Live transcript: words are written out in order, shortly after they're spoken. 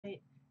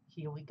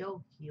Here we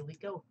go. Here we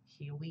go.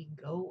 Here we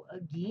go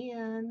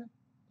again.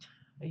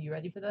 Are you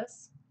ready for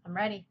this? I'm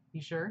ready.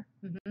 You sure?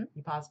 Mm-hmm.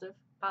 You positive?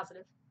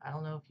 Positive. I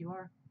don't know if you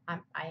are. I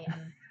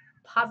am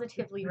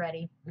positively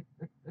ready.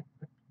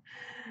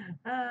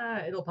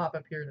 It'll pop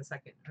up here in a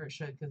second, or it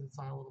should, because it's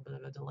on a little bit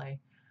of a delay.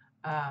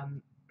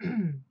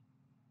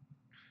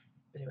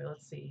 Anyway,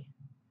 let's see.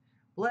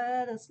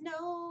 Let us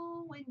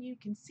know when you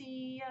can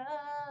see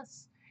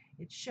us.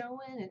 It's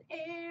showing an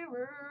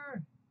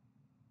error,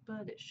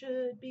 but it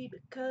should be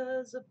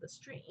because of the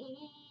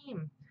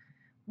stream.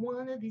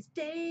 One of these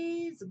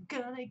days I'm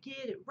gonna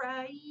get it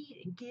right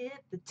and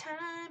get the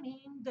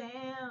timing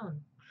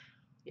down.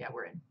 Yeah,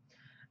 we're in.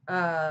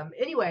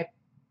 Anyway,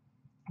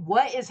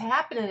 what is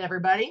happening,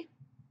 everybody?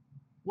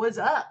 What's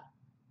up?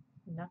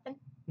 Nothing.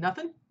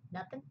 Nothing?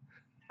 Nothing.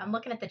 I'm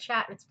looking at the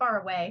chat. It's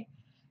far away.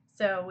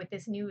 So with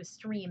this new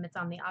stream, it's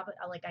on the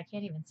like I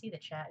can't even see the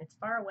chat. It's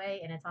far away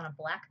and it's on a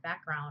black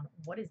background.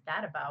 What is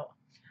that about?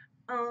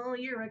 Oh,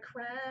 you're a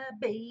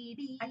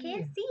crybaby. I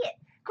can't see it.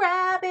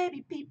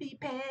 Crybaby pee-pee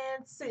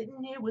pants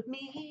sitting here with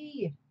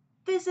me.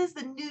 This is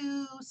the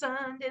new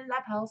Sunday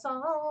Lifehouse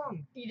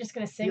song. You're just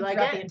gonna sing You like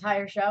throughout it? the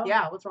entire show?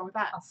 Yeah, what's wrong with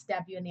that? I'll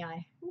stab you in the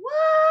eye.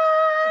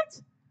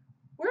 What?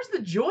 Where's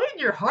the joy in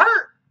your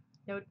heart?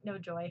 No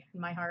joy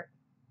in my heart.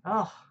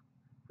 Oh,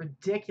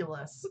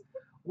 ridiculous.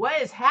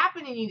 What is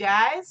happening, you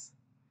guys?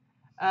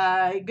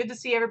 Good to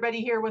see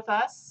everybody here with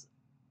us.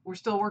 We're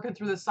still working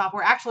through this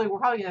software. Actually, we're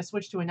probably going to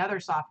switch to another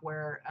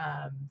software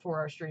for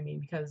our streaming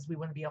because we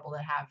want to be able to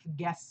have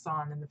guests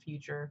on in the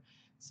future.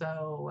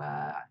 So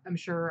I'm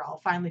sure I'll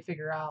finally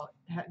figure out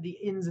the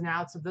ins and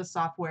outs of this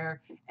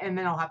software, and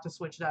then I'll have to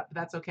switch it up, but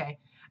that's okay.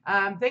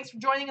 Thanks for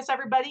joining us,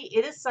 everybody.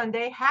 It is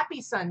Sunday.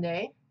 Happy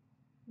Sunday.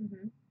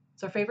 Mm-hmm.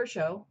 It's our favorite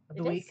show of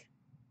the week.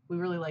 We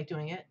really like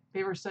doing it.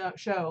 Favorite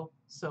show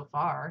so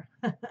far.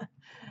 Of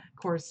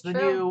course, the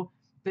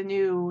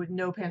new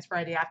No Pants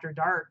Friday After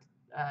Dark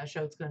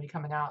show that's going to be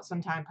coming out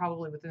sometime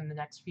probably within the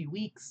next few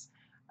weeks.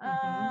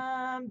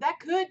 Mm-hmm. That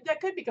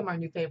could become our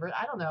new favorite.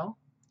 I don't know.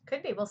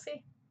 Could be. We'll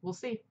see. We'll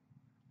see.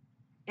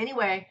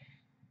 Anyway,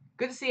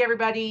 good to see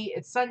everybody.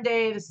 It's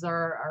Sunday. This is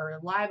our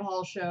live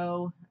haul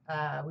show.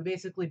 We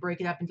basically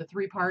break it up into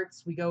 3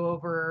 parts. We go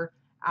over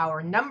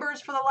our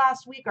numbers for the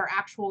last week, our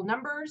actual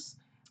numbers.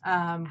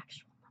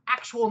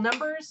 Actual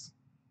numbers,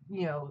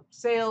 you know,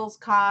 sales,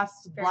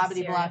 costs, blah,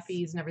 blah, blah,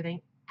 fees and everything.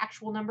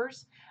 Actual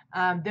numbers.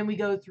 Then we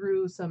go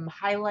through some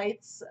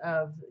highlights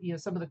of, you know,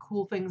 some of the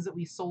cool things that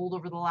we sold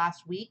over the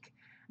last week.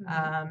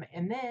 Mm-hmm.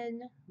 And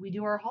then we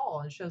do our haul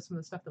and show some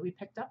of the stuff that we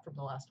picked up from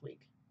the last week.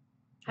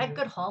 I had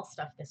good haul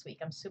stuff this week.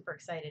 I'm super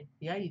excited.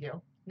 Yeah, you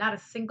do. Not a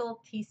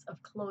single piece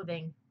of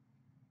clothing.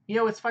 You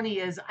know what's funny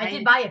is I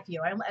did buy a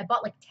few. I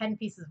bought like 10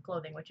 pieces of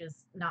clothing, which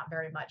is not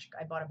very much.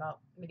 I bought about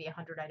maybe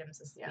 100 items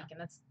this week, and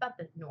that's about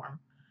the norm.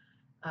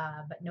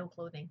 But no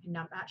clothing. And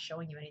I'm not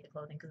showing you any of the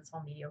clothing because it's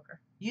all mediocre.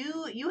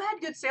 You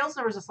had good sales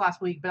numbers this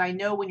last week, but I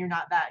know when you're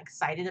not that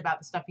excited about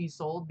the stuff you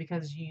sold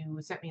because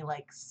you sent me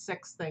like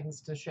 6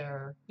 things to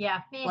share. Yeah.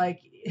 Like,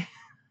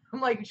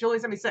 I'm like, she only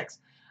sent me 6.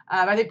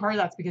 I think part of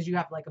that's because you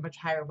have like a much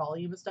higher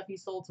volume of stuff you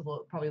sold,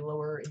 so probably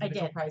lower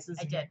individual prices.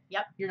 I did.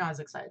 Yep. You're not as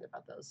excited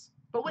about those.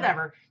 But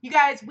whatever. Right. You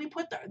guys, we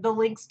put the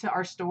links to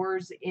our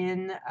stores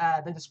in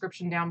the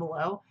description down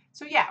below.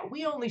 So yeah,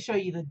 we only show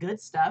you the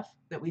good stuff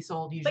that we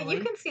sold usually. But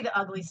you can see the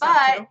ugly stuff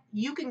too. But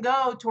you can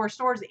go to our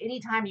stores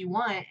anytime you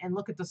want and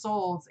look at the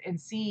solds and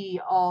see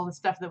all the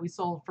stuff that we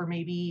sold for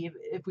maybe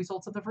if we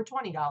sold something for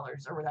 $20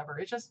 or whatever.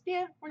 It's just,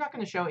 yeah, we're not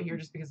going to show it here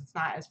just because it's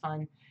not as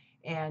fun.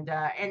 And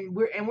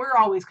we're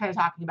always kind of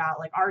talking about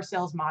like our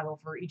sales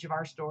model for each of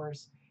our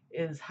stores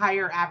is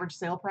higher average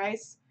sale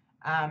price.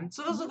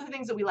 So those are the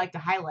things that we like to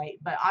highlight.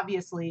 But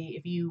obviously,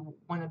 if you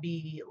want to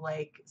be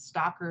like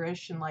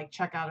stalkerish and like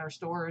check out our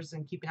stores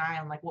and keep an eye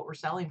on like what we're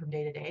selling from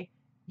day to day,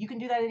 you can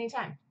do that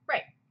anytime.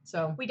 Right.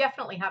 So we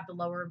definitely have the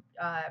lower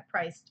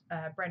priced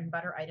bread and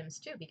butter items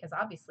too, because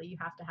obviously you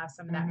have to have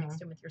some of that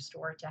mixed in with your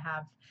store to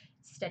have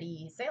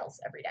steady sales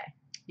every day.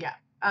 Yeah.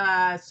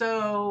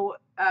 So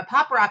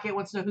Pop Rocket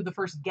wants to know who the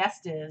first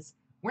guest is.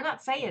 We're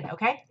not saying,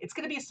 okay? It's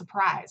going to be a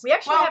surprise. We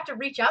actually have to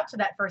reach out to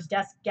that first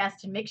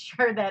guest and make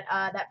sure that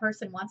that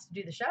person wants to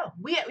do the show.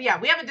 We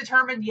haven't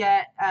determined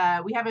yet.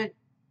 We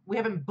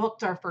haven't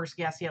booked our first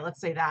guest yet.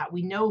 Let's say that.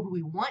 We know who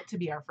we want to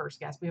be our first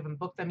guest. We haven't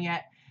booked them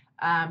yet.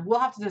 We'll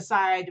have to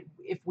decide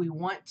if we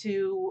want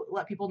to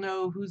let people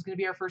know who's going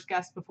to be our first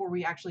guest before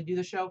we actually do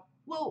the show.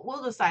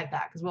 We'll decide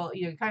that because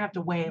you kind of have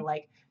to weigh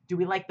like, do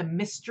we like the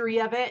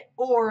mystery of it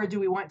or do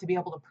we want to be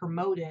able to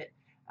promote it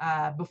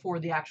before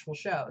the actual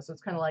show? So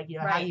it's kind of like, you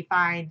know, how you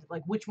find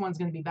like which one's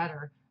going to be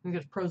better. I think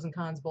there's pros and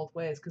cons both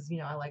ways because, you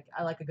know, I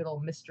like a good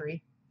old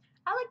mystery.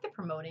 I like the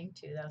promoting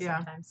too, though,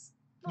 sometimes.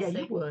 We'll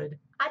see. You would.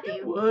 I do.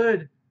 You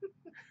would.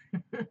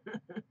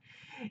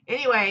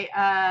 Anyway,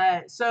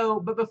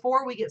 but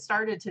before we get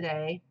started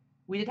today,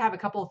 we did have a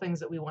couple of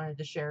things that we wanted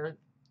to share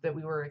that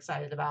we were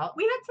excited about.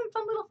 We had some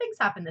fun little things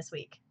happen this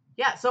week.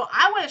 Yeah, so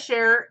I want to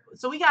share.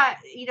 So we got,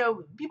 you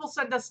know, people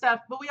send us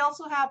stuff, but we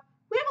also have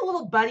a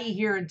little buddy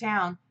here in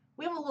town.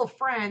 We have a little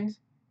friend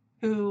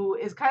who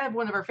is kind of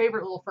one of our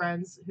favorite little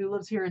friends who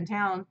lives here in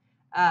town.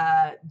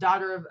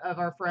 Daughter of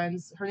our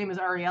friends. Her name is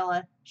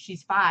Ariella.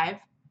 She's 5.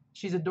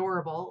 She's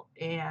adorable,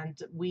 and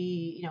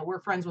we're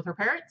friends with her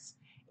parents,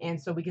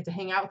 and so we get to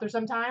hang out with her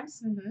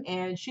sometimes. Mm-hmm.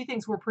 And she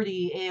thinks we're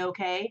pretty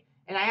A-okay.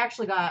 And I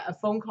actually got a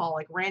phone call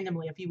like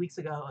randomly a few weeks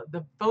ago.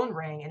 The phone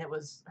rang, and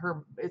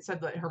it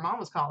said that her mom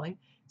was calling.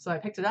 So I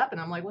picked it up, and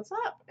I'm like, "What's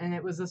up?" And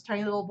it was this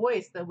tiny little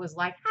voice that was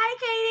like,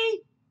 "Hi,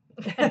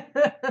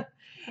 Katy."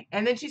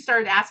 And then she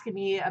started asking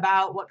me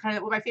about what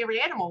my favorite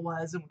animal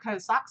was and what kind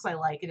of socks I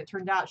like. And it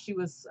turned out she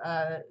was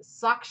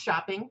sock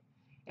shopping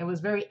and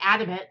was very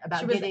adamant about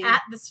She was getting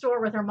at the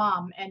store with her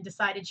mom and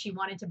decided she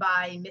wanted to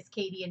buy Miss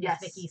Katy and Miss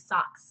Yes. Vikki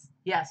socks.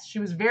 Yes, she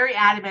was very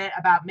adamant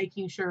about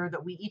making sure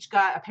that we each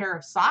got a pair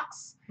of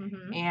socks.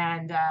 Mm-hmm.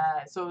 And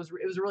so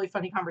it was a really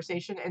funny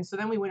conversation. And so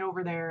then we went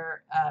over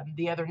there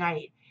the other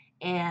night,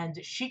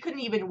 and she couldn't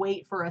even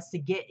wait for us to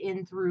get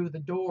in through the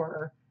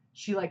door.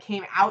 She like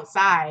came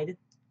outside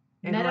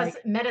and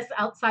Met us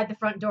outside the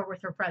front door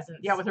with her presents.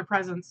 Yeah, with her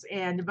presents.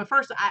 But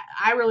first,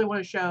 I really want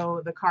to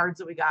show the cards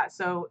that we got.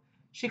 So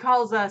she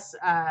calls us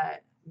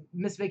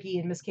Miss Vikki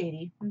and Miss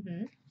Katy.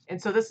 Mm-hmm.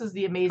 And so this is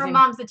the amazing. Her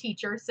mom's a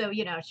teacher, so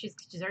she's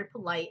very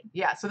polite.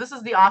 Yeah. So this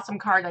is the awesome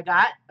card I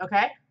got.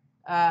 Okay.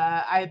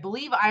 I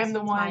believe I am the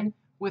one mine.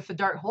 with the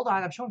dark. Hold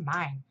on, I'm showing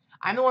mine.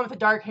 I'm the one with the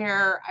dark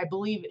hair. I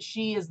believe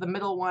she is the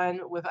middle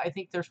one with. I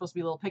think they're supposed to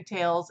be little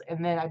pigtails,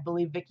 and then I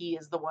believe Vikki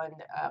is the one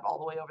all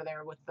the way over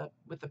there with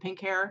the pink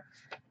hair.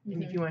 Mm-hmm.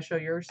 And if you want to show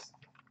yours.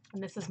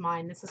 And this is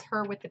mine. This is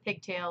her with the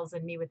pigtails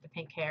and me with the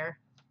pink hair.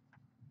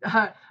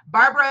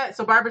 Barbara.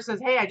 So Barbara says,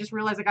 "Hey, I just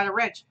realized I got a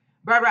rich."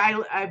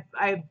 Barbara,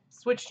 I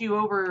switched you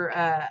over.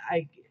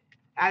 I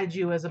added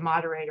you as a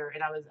moderator,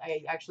 and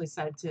I actually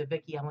said to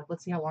Vikki, I'm like,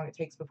 let's see how long it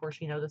takes before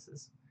she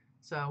notices.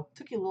 So it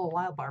took you a little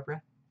while,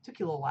 Barbara. Took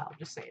you a little while,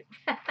 just saying.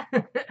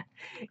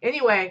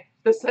 Anyway,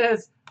 this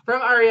says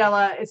from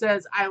Ariella. It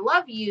says, "I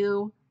love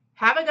you.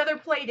 Have another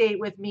play date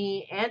with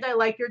me, and I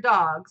like your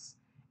dogs."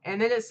 And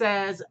then it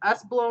says,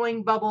 "Us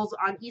blowing bubbles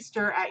on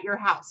Easter at your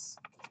house."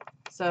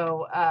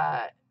 So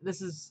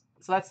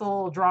that's a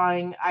little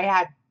drawing I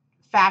had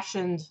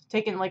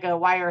taken like a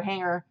wire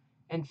hanger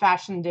and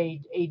fashioned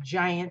a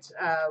giant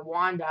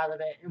wand out of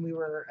it, and we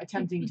were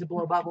attempting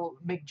to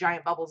make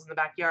giant bubbles in the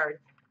backyard.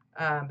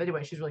 But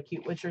anyway, she's really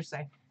cute. What's yours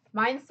say?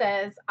 Mine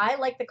says, "I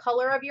like the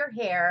color of your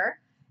hair,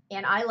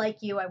 and I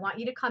like you. I want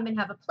you to come and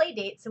have a play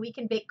date so we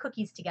can bake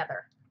cookies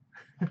together."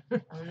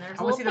 And there's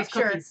a little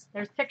picture.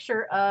 There's a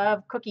picture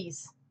of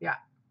cookies. Yeah,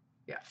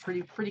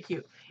 pretty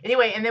cute.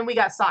 Anyway, and then we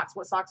got socks.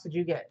 What socks did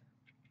you get?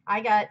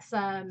 I got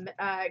some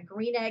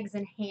green eggs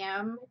and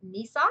ham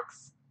knee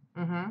socks.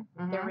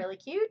 Mm-hmm. They're really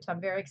cute.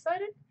 I'm very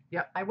excited.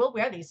 Yep. I will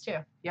wear these too.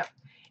 Yep.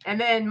 And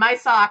then my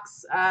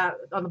socks,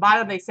 on the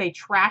bottom they say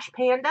Trash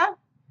Panda.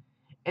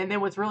 And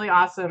then what's really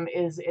awesome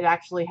is it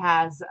actually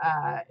has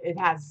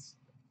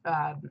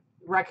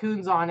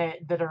raccoons on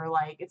it that are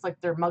it's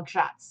like they're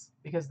mugshots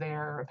because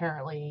they're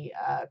apparently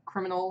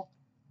criminal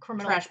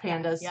trash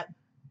pandas. Yep.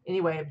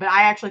 Anyway, but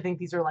I actually think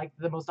these are like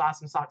the most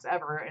awesome socks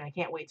ever, and I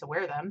can't wait to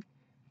wear them.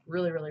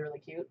 Really, really, really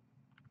cute.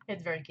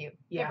 It's very cute.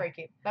 Yeah. They're very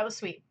cute. That was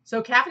sweet.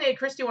 So Caffeinated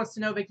Christy wants to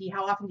know, Vikki,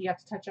 how often do you have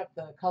to touch up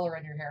the color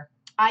on your hair?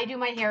 I do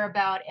my hair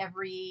about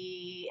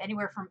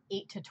anywhere from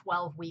 8 to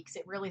 12 weeks.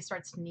 It really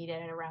starts to need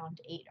it at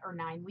around 8 or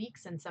 9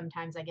 weeks, and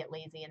sometimes I get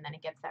lazy, and then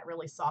it gets that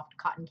really soft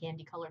cotton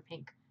candy color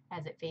pink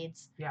as it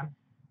fades. Yeah,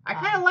 I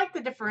kind of like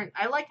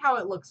I like how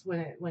it looks when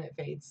it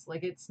fades.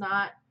 Like it's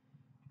not.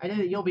 I know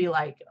that you'll be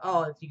like,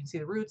 oh, you can see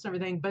the roots and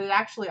everything, but it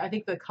actually, I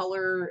think the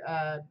color,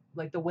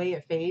 like the way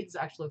it fades,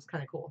 actually looks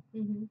kind of cool.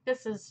 Mm-hmm.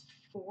 This is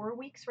 4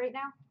 weeks right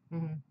now.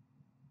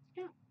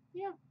 Mm-hmm.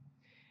 Yeah.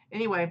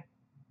 Anyway,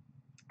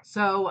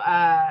 so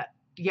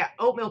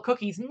oatmeal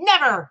cookies.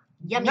 Never.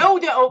 Yummy. No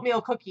to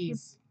oatmeal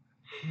cookies.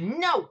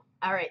 No.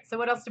 All right. So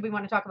what else do we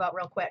want to talk about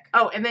real quick?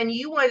 Oh, and then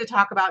you wanted to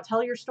talk about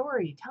tell your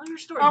story.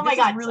 Oh my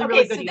God. Really, okay,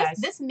 really good, so you guys.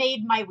 This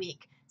made my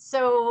week.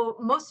 So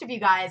most of you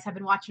guys have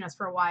been watching us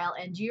for a while,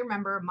 and do you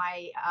remember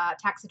my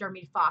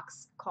taxidermied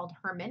fox called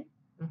Herman?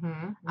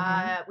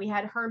 Mm-hmm. We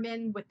had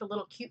Herman with the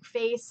little cute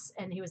face,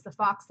 and he was the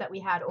fox that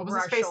we had over what was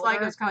our his face shoulder.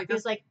 like? It was kind of like he this.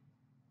 was like,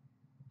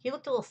 he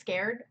looked a little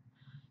scared.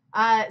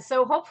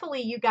 So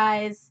hopefully you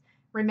guys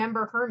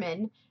remember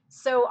Herman.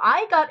 So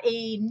I got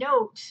a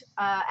note,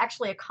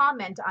 actually a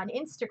comment on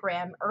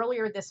Instagram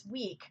earlier this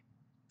week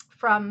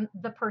from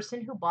the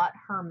person who bought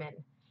Herman,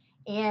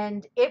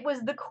 and it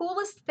was the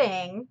coolest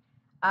thing.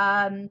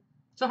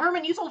 So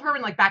Herman, you sold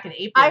Herman like back in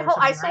April.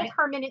 I sold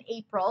Herman in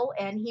April,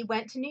 and he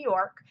went to New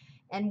York.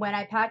 And when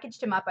I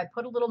packaged him up, I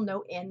put a little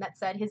note in that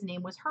said his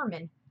name was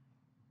Herman.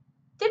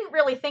 Didn't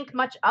really think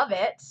much of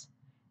it.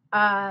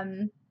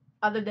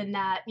 Other than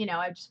that,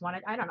 I just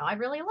wanted, I don't know, I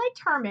really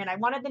liked Herman. I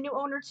wanted the new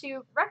owner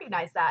to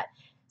recognize that.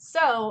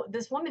 So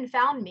this woman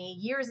found me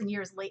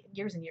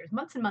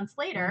months and months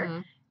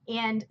later,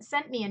 and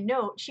sent me a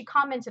note. She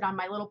commented on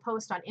my little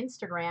post on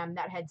Instagram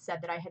that had said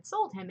that I had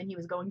sold him and he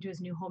was going to his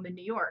new home in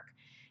New York.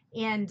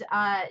 And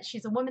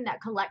she's a woman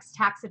that collects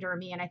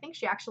taxidermy, and I think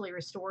she actually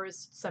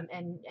restores some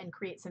and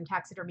creates some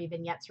taxidermy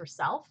vignettes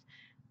herself.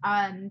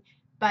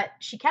 But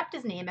she kept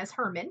his name as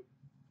Herman,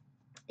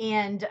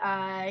 and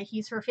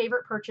he's her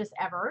favorite purchase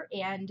ever.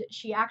 And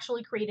she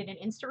actually created an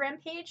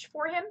Instagram page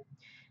for him,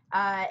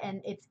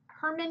 and it's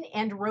Herman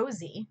and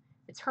Rosie.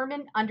 It's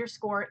Herman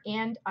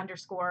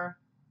 _and_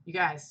 You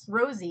guys.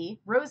 Rosie.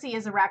 Rosie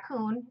is a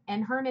raccoon,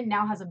 and Herman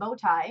now has a bow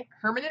tie.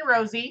 Herman and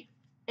Rosie.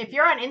 If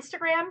you're on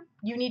Instagram,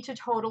 you need to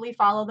totally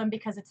follow them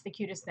because it's the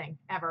cutest thing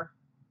ever.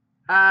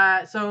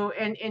 So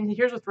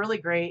here's what's really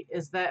great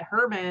is that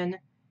Herman,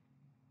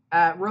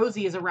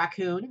 Rosie is a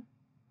raccoon.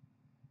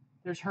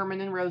 There's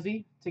Herman and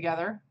Rosie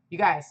together. You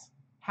guys,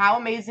 how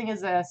amazing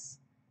is this?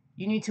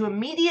 You need to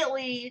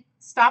immediately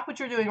stop what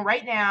you're doing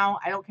right now.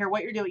 I don't care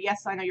what you're doing.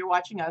 Yes, I know you're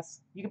watching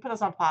us. You can put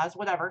us on pause,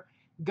 whatever.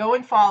 Go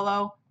and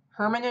follow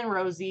Herman and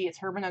Rosie. It's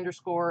Herman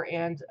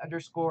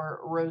 _and_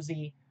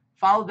 Rosie.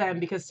 Follow them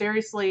because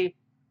seriously,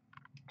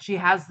 she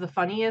has the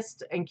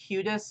funniest and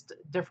cutest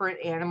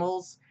different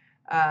animals.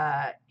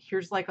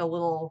 Here's like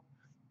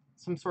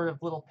some sort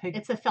of little pig.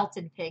 It's a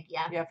felted pig,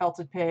 yeah. Yeah,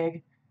 felted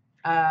pig.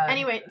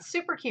 Anyway,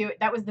 super cute.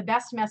 That was the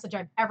best message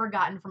I've ever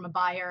gotten from a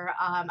buyer.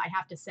 I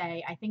have to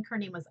say, I think her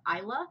name was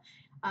Isla.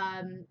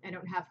 I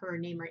don't have her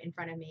name right in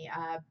front of me,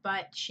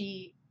 but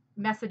she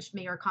messaged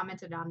me or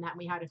commented on that. And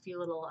we had a few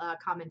little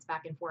comments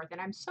back and forth. And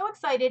I'm so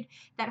excited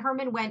that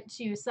Herman went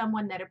to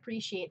someone that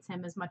appreciates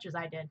him as much as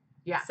I did.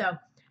 Yeah. So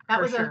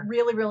that was sure. a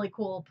really, really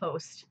cool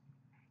post.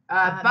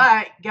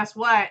 But guess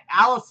what?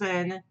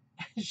 Allison,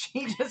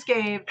 she just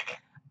gave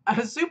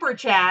a super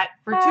chat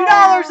for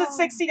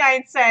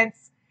 $2.69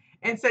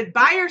 and said,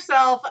 buy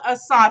yourself a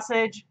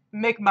sausage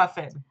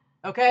McMuffin.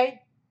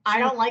 Okay? I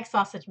don't like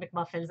sausage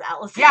McMuffins,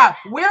 Allison. Yeah,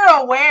 we're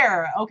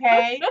aware,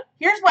 okay?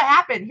 Here's what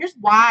happened. Here's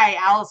why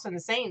Allison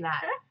is saying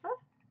that.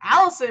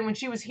 Allison, when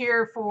she was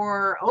here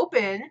for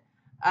Open,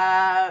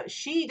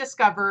 she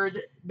discovered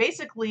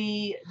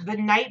basically the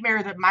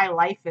nightmare that my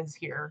life is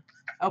here,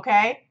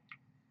 okay?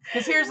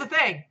 Because here's the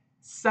thing.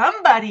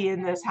 Somebody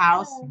in this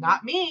house,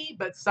 not me,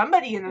 but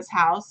somebody in this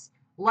house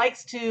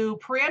likes to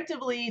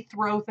preemptively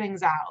throw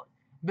things out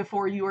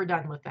before you are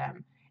done with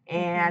them.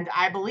 And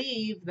I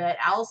believe that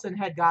Allison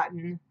had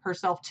gotten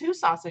herself 2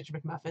 sausage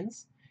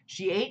McMuffins.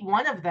 She ate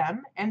one of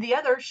them, and the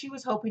other she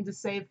was hoping to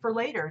save for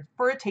later,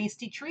 for a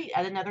tasty treat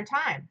at another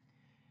time.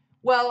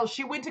 Well,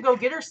 she went to go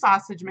get her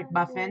sausage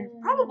McMuffin,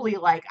 probably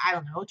like, I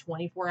don't know,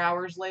 24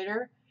 hours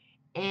later,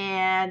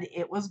 and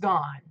it was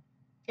gone.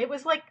 It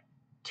was like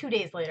 2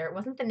 days later. It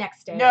wasn't the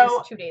next day. No, it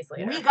was 2 days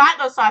later. We got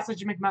those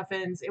sausage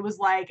McMuffins. It was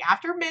like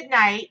after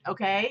midnight,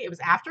 okay? It was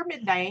after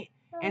midnight.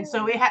 And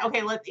so it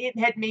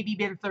had maybe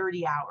been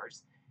 30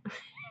 hours.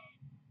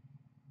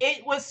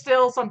 It was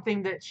still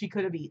something that she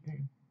could have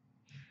eaten.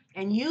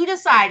 And you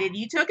decided,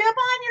 you took it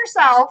upon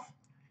yourself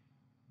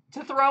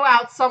to throw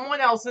out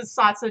someone else's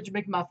sausage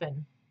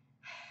McMuffin.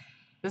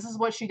 This is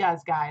what she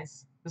does,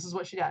 guys. This is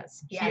what she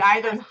does.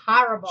 Yes, that's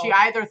horrible. She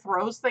either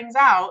throws things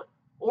out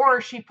or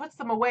she puts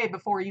them away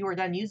before you are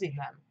done using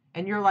them.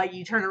 And you're like,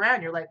 you turn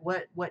around, you're like,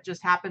 what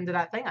just happened to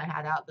that thing I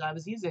had out that I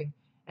was using?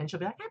 And she'll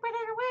be like, I put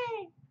it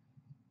away.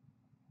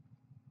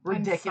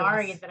 Ridiculous. I'm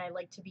sorry that I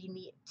like to be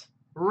neat.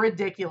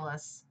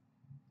 Ridiculous.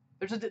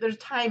 There's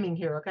timing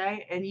here,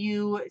 okay? And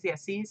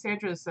see,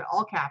 Sandra's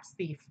all caps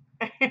thief.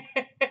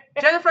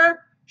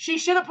 Jennifer, she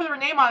should have put her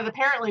name on it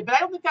apparently, but I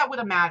don't think that would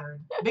have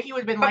mattered. Vikki would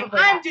have been like,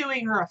 I'm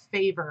doing her a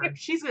favor.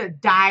 She's gonna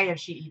die if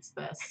she eats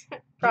this.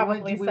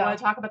 Probably. Do we want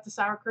to talk about the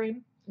sour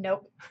cream?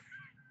 Nope.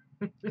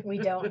 We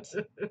don't.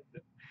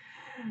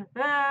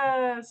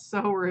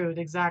 So rude.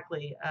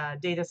 Exactly.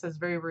 Data says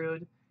very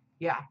rude.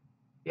 Yeah.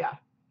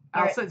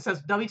 Allison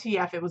says,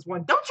 WTF, it was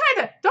one. Don't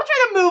try to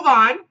move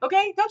on,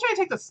 okay? Don't try to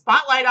take the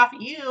spotlight off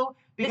of you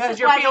because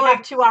you're feeling we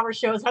have 2-hour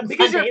shows on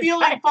because Sundays, you're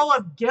feeling full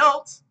of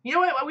guilt. You know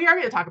what? We are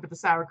going to talk about the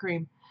sour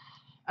cream.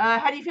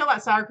 How do you feel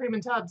about sour cream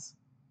in tubs?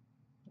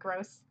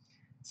 Gross.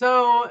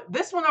 So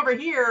this one over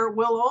here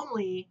will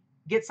only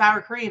get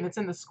sour cream that's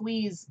in the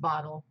squeeze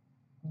bottle,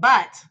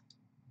 but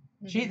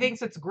she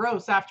thinks it's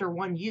gross after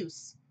one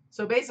use.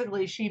 So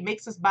basically, she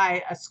makes us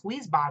buy a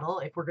squeeze bottle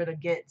if we're going to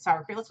get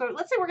sour cream. Let's say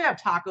we're going to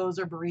have tacos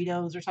or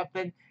burritos or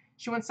something.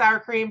 She wants sour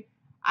cream.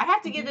 I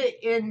have to get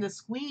it in the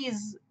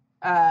squeeze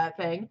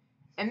thing.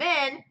 And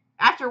then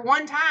after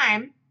one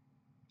time,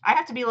 I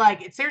have to be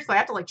like, seriously, I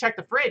have to like check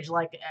the fridge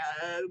like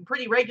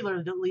pretty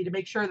regularly to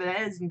make sure that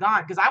it isn't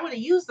gone. Because I want to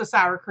use the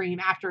sour cream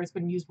after it's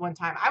been used one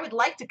time. I would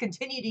like to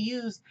continue to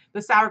use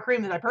the sour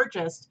cream that I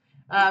purchased.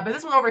 But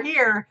this one over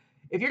here,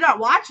 if you're not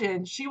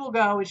watching, she will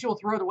go and she will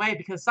throw it away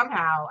because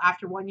somehow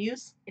after one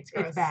use, it's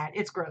bad.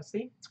 It's gross.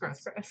 See? It's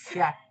gross.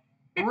 Yeah.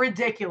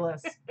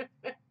 Ridiculous.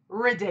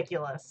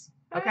 Ridiculous.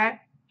 Okay?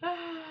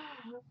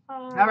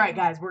 All right,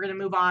 guys. We're going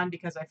to move on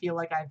because I feel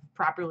like I've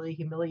properly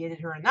humiliated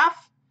her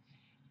enough.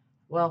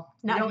 Well,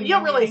 you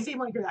don't really seem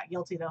like you're that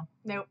guilty, though.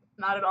 Nope.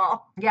 Not at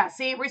all. Yeah.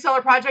 See?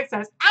 Reseller Project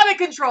says, out of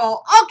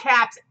control. All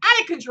caps.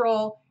 Out of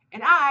control.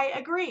 And I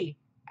agree.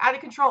 Out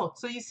of control.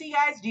 So you see,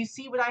 guys? Do you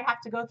see what I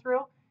have to go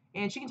through?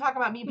 And she can talk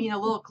about me being a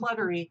little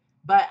cluttery,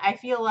 But I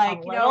feel like,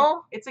 you know,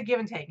 little? it's a give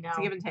and take. No. It's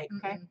a give and take,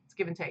 okay? Mm-mm. It's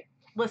give and take.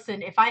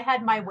 Listen, if I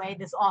had my way,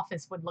 this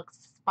office would look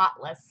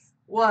spotless.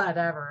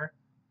 Whatever.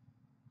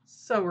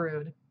 So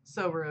rude.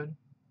 So rude.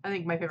 I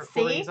think my favorite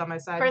Corey is on my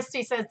side.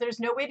 Christy says there's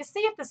no way to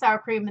see if the sour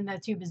cream in the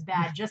tube is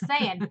bad. Just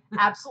saying.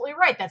 Absolutely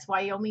right. That's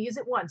why you only use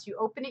it once. You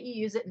open it, you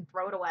use it, and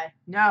throw it away.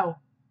 No.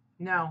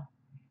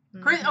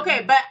 Chris,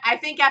 okay, but I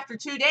think after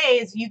 2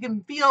 days, you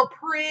can feel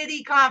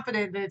pretty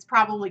confident that it's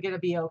probably going to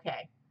be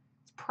okay.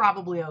 It's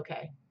probably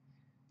okay.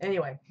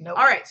 Anyway, nope.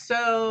 All right.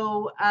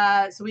 So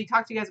we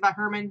talked to you guys about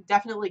Herman.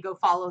 Definitely go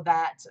follow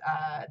that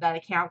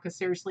account because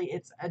seriously,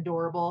 it's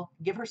adorable.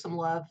 Give her some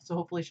love. So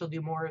hopefully she'll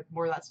do more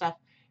of that stuff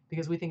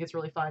because we think it's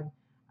really fun.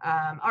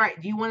 All right.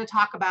 Do you want to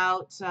talk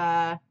about? Do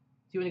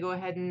you want to go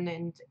ahead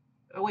and?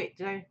 Oh wait,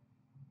 did I?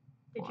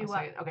 Did you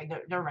what? Okay, no,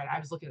 never mind. I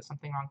was looking at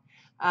something wrong.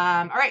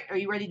 All right. Are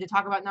you ready to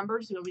talk about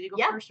numbers? Do you want me to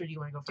go first, or do you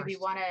want to go first? Do we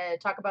want to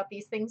talk about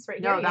these things right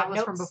here? No, that was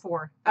notes? From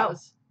before. That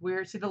was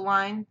weird. See the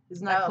line?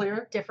 Isn't that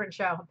clear? Different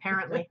show,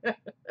 apparently.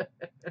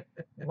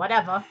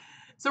 Whatever.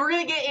 So we're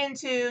going to get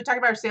into talking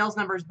about our sales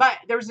numbers, but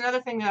there was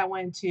another thing that I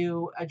wanted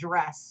to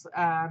address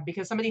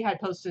because somebody had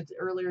posted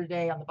earlier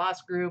today on the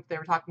boss group. They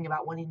were talking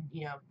about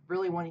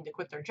really wanting to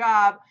quit their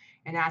job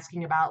and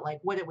asking about like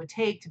what it would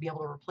take to be able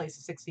to replace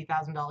a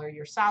 $60,000 a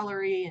year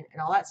salary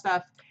and all that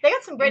stuff. They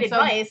got some great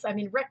advice. I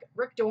mean,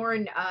 Rick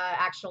Dorn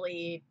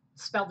actually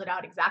spelled it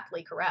out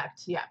exactly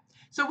correct. Yeah.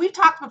 So we've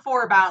talked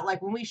before about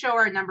like when we show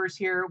our numbers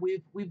here,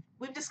 we've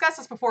discussed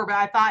this before, but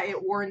I thought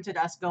it warranted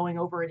us going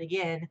over it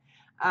again.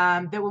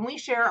 That when we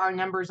share our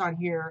numbers on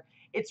here,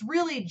 it's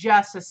really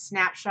just a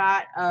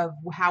snapshot of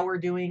how we're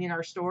doing in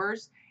our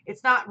stores.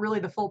 It's not really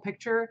the full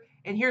picture.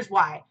 And here's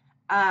why.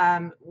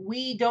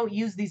 We don't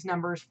use these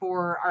numbers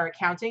for our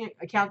accounting.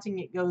 Accounting,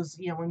 it goes,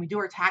 when we do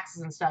our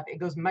taxes and stuff, it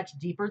goes much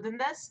deeper than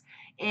this.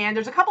 And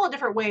there's a couple of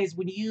different ways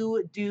when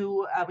you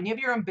do, when you have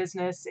your own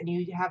business and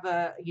you have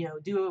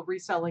do a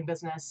reselling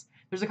business,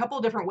 there's a couple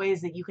of different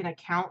ways that you can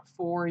account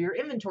for your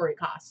inventory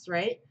costs,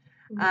 right?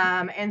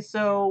 Mm-hmm. And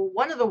so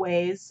one of the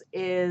ways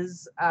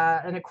is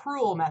an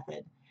accrual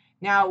method.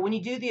 Now, when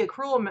you do the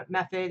accrual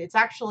method, it's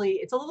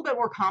a little bit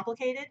more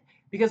complicated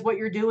because what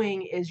you're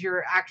doing is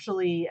you're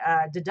actually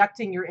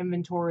deducting your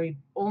inventory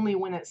only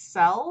when it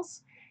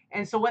sells.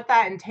 And so what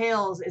that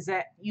entails is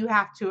that you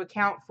have to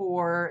account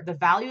for the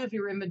value of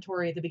your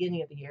inventory at the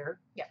beginning of the year,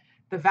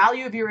 the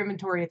value of your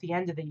inventory at the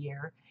end of the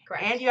year,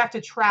 correct, and you have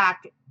to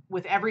track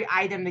with every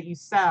item that you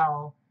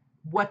sell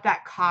what the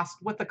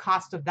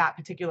cost of that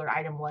particular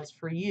item was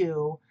for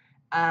you.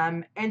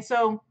 And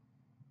so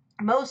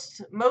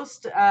most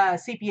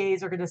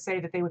CPAs are going to say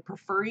that they would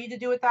prefer you to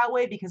do it that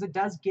way because it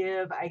does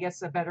give, I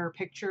guess, a better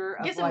picture.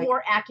 It gives a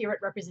more accurate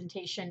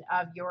representation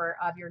of your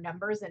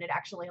numbers, and it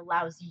actually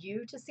allows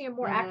you to see a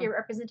more accurate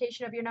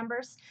representation of your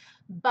numbers.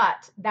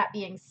 But that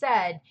being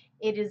said,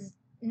 it is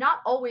not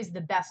always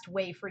the best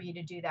way for you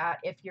to do that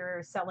if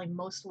you're selling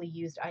mostly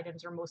used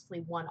items or mostly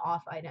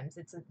one-off items.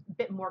 It's a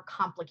bit more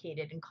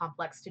complicated and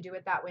complex to do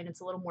it that way, and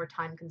it's a little more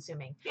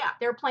time-consuming. Yeah.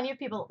 There are plenty of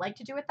people that like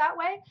to do it that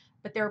way,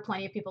 but there are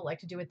plenty of people that like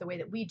to do it the way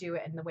that we do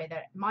it and the way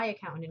that my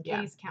accountant and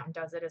Katie's accountant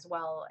does it as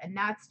well, and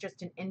that's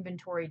just an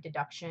inventory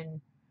deduction.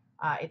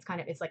 It's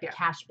like a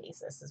cash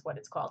basis is what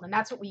it's called, and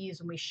that's what we use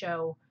when we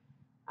show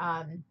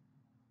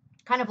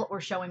kind of what we're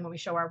showing when we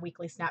show our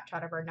weekly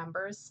snapshot of our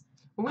numbers.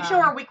 When we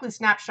show our weekly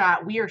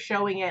snapshot, we are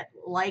showing it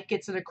like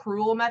it's an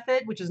accrual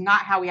method, which is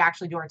not how we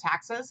actually do our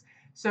taxes.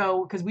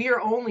 So, because we are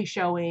only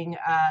showing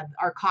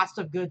our cost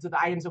of goods of the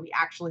items that we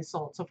actually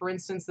sold. So, for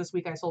instance, this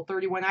week I sold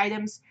 31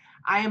 items.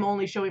 I am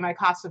only showing my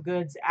cost of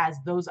goods as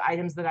those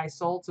items that I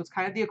sold. So, it's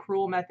kind of the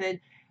accrual method.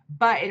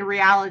 But in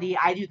reality,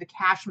 I do the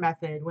cash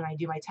method when I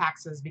do my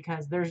taxes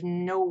because there's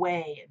no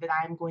way that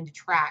I'm going to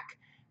track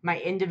my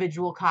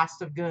individual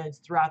cost of goods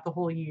throughout the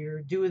whole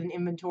year, do an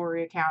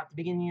inventory account at the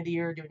beginning of the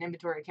year, do an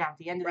inventory account at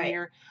the end of the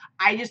year.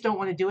 I just don't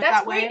want to do it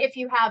that way. That's great if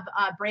you have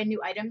brand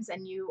new items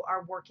and you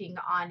are working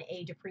on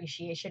a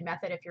depreciation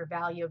method. If your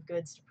value of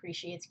goods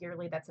depreciates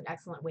yearly, that's an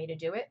excellent way to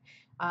do it.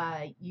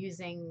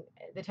 Using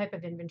the type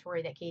of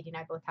inventory that Katie and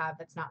I both have,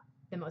 that's not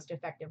the most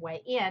effective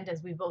way. And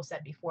as we've both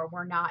said before,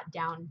 we're not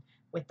down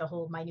with the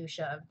whole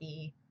minutia of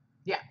the,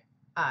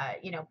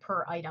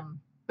 per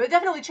item. But it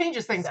definitely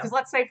changes things because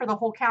let's say for the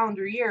whole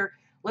calendar year,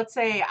 let's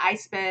say I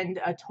spend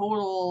a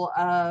total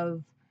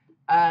of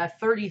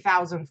 $30,000,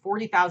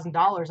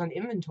 $40,000 on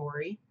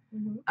inventory,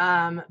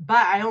 but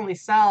I only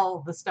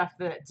sell the stuff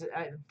that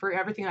for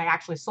everything I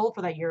actually sold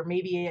for that year.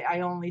 Maybe I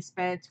only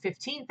spent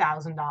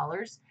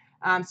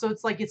 $15,000. So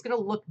it's like it's going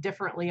to look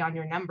differently on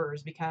your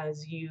numbers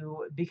because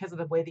of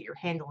the way that you're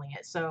handling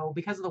it. So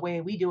because of the way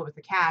we do it with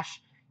the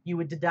cash, you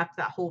would deduct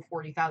that whole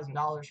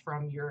 $40,000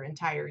 from your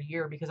entire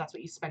year because that's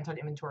what you spent on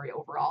inventory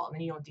overall, and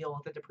then you don't deal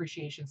with the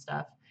depreciation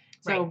stuff.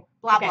 So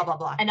blah blah blah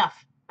blah.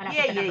 Enough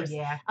with the numbers.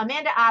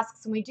 Amanda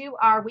asks, when we do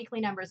our weekly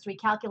numbers, do we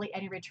calculate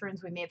any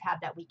returns we may have had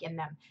that week in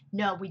them?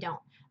 No, we don't,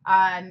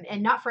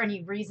 and not for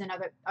any reason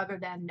other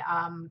than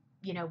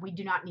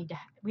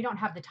we don't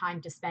have the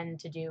time to spend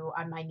to do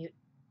a minute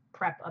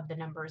prep of the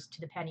numbers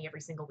to the penny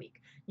every single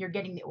week. You're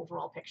getting the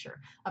overall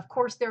picture. Of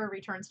course, there are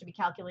returns to be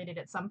calculated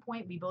at some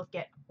point. We both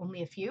get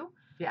only a few.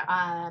 Yeah.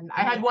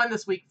 I had one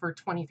this week for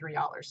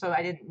 $23, so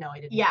I didn't know.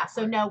 Yeah,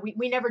 so no,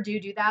 we never do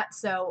that.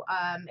 So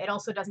it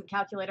also doesn't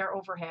calculate our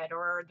overhead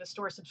or the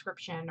store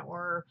subscription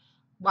or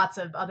lots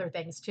of other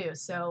things too.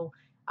 So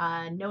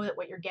know that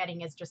what you're getting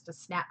is just a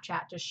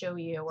Snapchat to show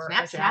you, or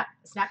Snapchat.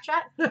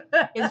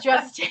 Snapchat is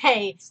just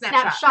a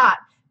snapshot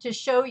to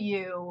show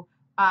you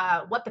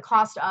what the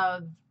cost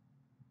of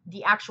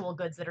the actual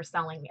goods that are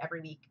selling every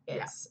week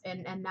is. Yeah.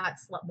 And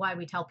that's why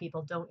we tell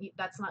people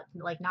that's not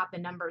not the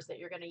numbers that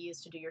you're going to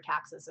use to do your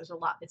taxes. It's a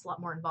lot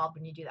more involved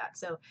when you do that.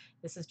 So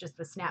this is just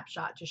the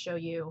snapshot to show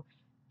you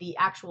the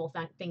actual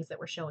things that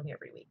we're showing you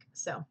every week.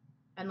 So,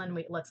 and then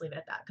let's leave it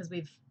at that because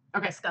we've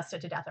discussed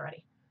it to death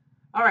already.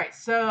 All right.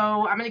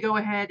 So I'm going to go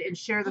ahead and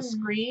share the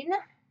screen.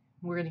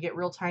 We're going to get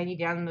real tiny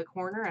down in the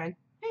corner and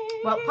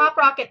well, Pop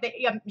Rocket,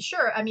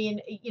 sure. I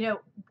mean,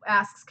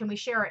 asks, can we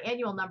share our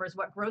annual numbers?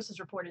 What gross is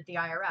reported at the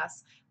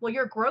IRS? Well,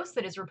 your gross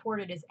that is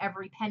reported is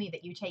every penny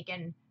that you take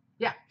in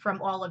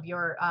from all of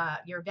your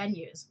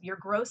venues. Your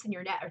gross and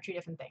your net are two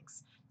different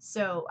things.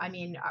 So, I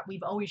mean,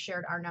 we've always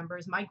shared our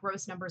numbers. My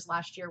gross numbers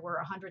last year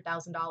were $100,000.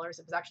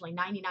 It was actually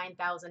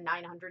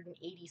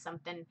 99,980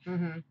 something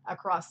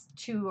across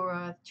two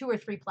or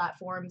three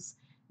platforms.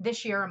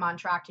 This year, I'm on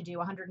track to do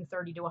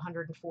 130 to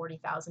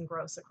 140,000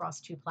 gross across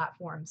two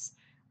platforms.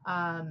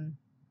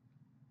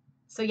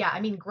 So yeah,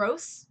 I mean,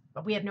 gross,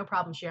 but we have no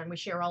problem sharing. We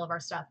share all of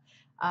our stuff.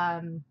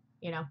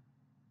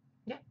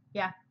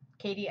 Yeah.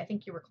 Katy, I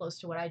think you were close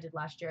to what I did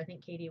last year. I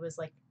think Katy was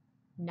like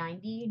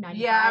 90, 95.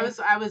 Yeah, I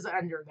was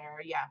under there.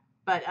 Yeah.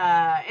 But,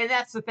 and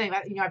that's the thing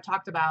that, I've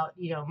talked about,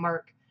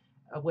 Mark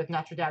with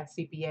Notre Dame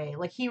CPA,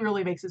 like he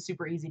really makes it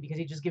super easy because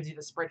he just gives you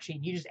the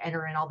spreadsheet. You just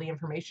enter in all the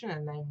information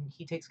and then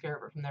he takes care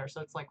of it from there. So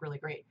it's like really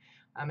great.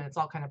 And it's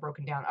all kind of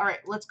broken down. All right,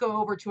 let's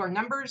go over to our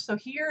numbers. So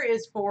here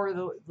is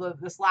for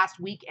this last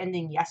week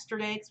ending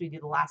yesterday, because we do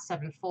the last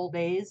 7 full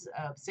days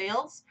of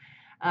sales.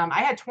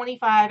 I had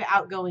 25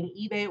 outgoing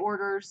eBay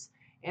orders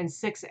and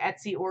 6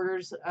 Etsy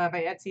orders.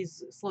 My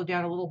Etsy's slowed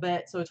down a little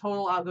bit. So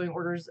total outgoing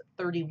orders,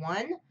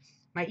 31.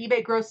 My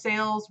eBay gross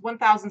sales,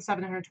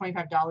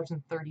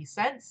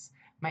 $1,725.30.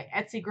 My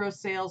Etsy gross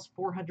sales,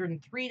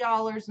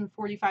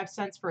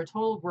 $403.45 for a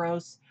total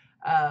gross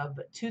of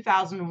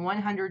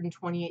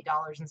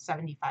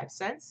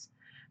 $2,128.75.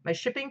 My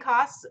shipping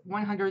costs,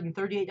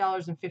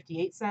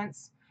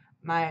 $138.58.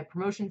 My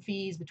promotion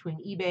fees between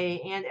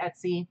eBay and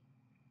Etsy,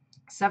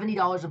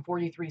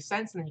 $70.43.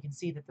 And then you can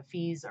see that the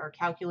fees are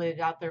calculated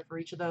out there for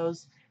each of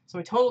those. So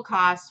my total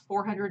cost,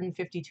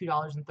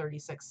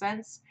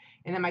 $452.36.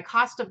 And then my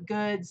cost of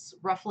goods,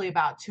 roughly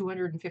about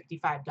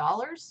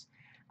 $255.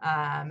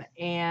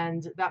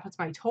 And that puts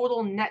my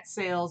total net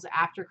sales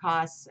after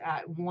costs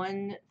at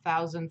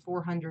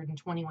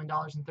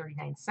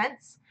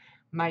 $1,421.39.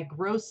 My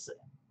gross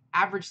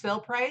average sale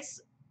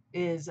price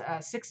is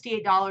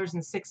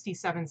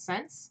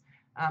 $68.67,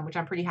 which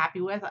I'm pretty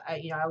happy with.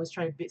 I always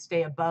try to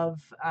stay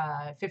above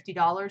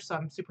 $50, so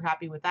I'm super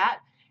happy with that.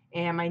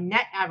 And my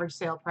net average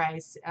sale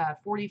price,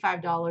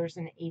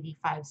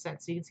 $45.85. So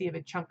you can see a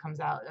big chunk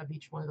comes out of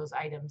each one of those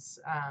items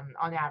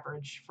on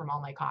average from all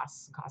my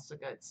costs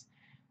of goods.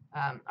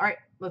 All right,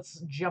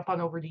 let's jump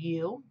on over to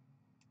you.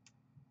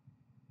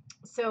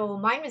 So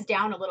mine was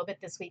down a little bit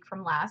this week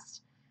from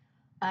last.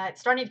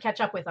 It's starting to catch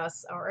up with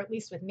us, or at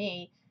least with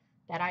me,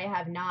 that I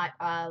have not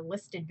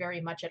listed very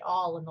much at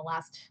all in the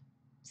last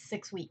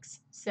 6 weeks.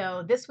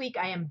 So this week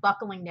I am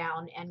buckling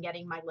down and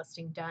getting my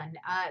listing done.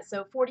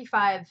 So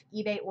 45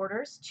 eBay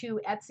orders, 2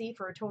 Etsy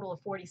for a total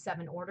of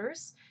 47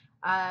 orders.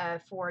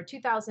 For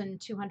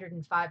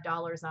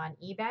 $2,205 on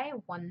eBay,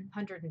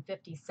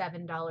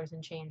 $157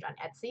 and change on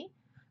Etsy,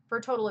 for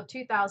a total of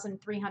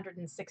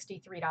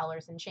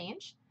 $2,363 and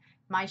change.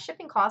 My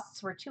shipping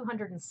costs were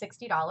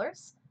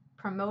 $260.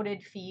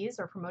 Promoted fees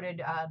or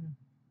promoted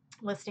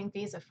listing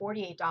fees of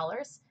 $48.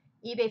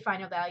 eBay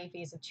final value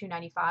fees of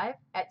 $295.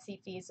 Etsy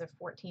fees of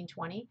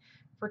 $14.20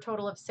 for a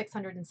total of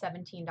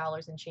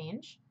 $617 and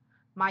change.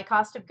 My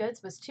cost of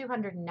goods was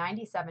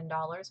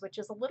 $297, which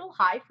is a little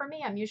high for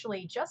me. I'm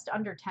usually just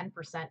under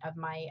 10% of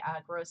my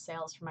gross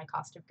sales for my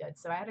cost of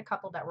goods. So I had a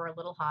couple that were a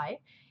little high.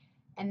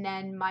 And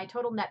then my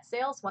total net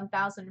sales,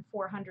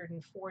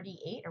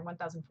 $1,448 or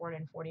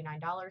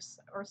 $1,449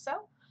 or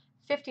so.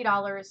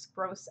 $50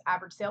 gross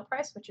average sale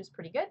price, which is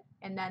pretty good.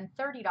 And then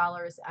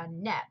 $30 a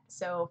net.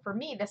 So for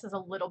me, this is a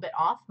little bit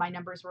off. My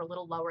numbers were a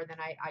little lower than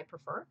I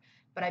prefer,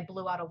 but I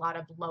blew out a lot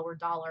of lower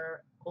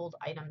dollar old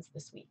items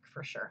this week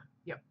for sure.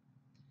 Yep.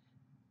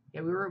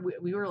 Yeah,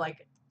 we were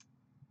like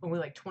only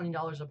like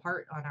 $20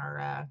 apart on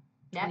our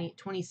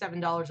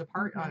 $27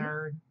 apart on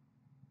our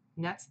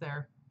nets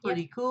there.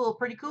 Pretty cool,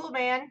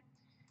 man.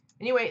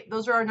 Anyway,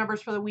 those are our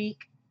numbers for the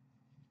week.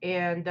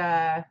 And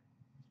let's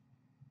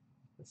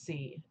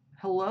see.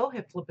 Hello,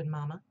 hip flipping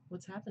mama.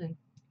 What's happening?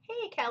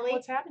 Hey, Kelly.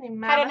 What's happening,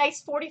 mama? Had a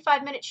nice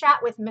 45-minute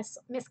chat with Miss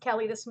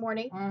Kelly this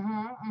morning.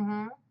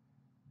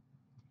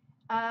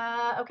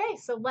 Okay,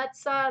 so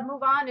let's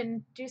move on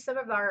and do some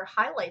of our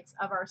highlights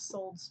of our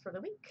solds for the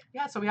week.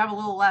 Yeah, so we have a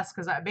little less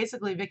because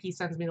basically Vikki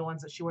sends me the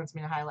ones that she wants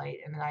me to highlight,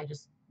 and then I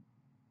just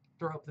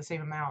throw up the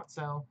same amount.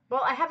 So,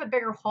 well, I have a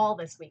bigger haul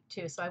this week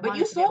too, so I but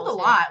wanted you to be able sold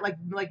a to... lot, like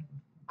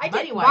I did.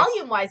 money-wise.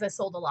 Volume-wise, I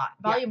sold a lot.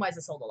 Volume-wise,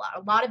 I sold a lot.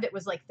 A lot of it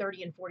was like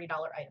 $30 and $40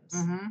 items.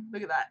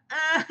 Look at that.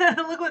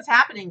 Look what's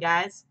happening,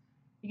 guys.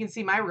 You can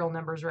see my real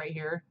numbers right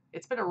here.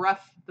 It's been a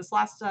rough, this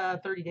last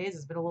 30 days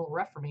has been a little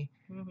rough for me.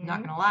 I'm not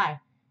going to lie.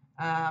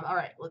 All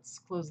right, let's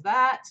close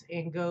that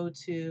and go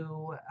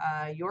to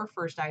your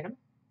first item.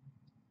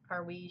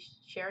 Are we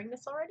sharing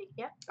this already?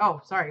 Yeah. Oh,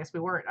 sorry. I guess we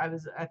weren't.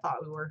 I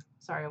thought we were.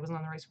 Sorry, I wasn't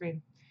on the right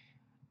screen.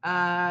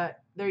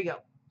 There you go.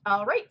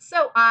 All right.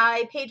 So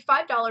I paid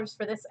 $5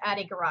 for this at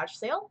a garage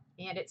sale,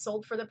 and it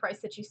sold for the price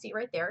that you see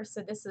right there.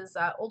 So this is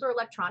older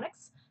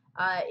electronics.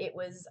 It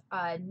was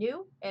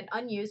new and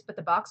unused, but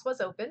the box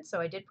was open. So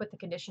I did put the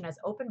condition as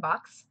open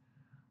box.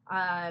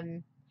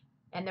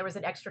 And there was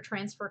an extra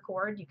transfer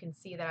cord. You can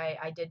see that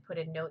I did put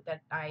a note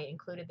that I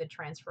included the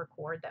transfer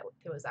cord that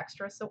it was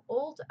extra. So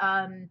old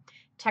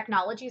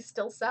technology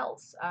still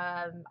sells.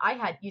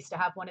 I used to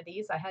have one of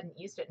these. I hadn't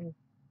used it in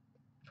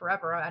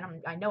forever.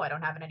 I know I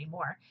don't have it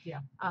anymore. Yeah.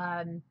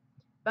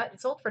 But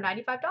it sold for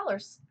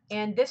 $95.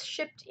 And this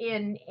shipped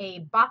in a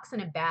box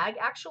and a bag,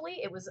 actually.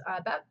 It was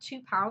about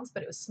 2 pounds,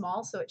 but it was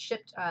small. So it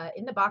shipped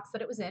in the box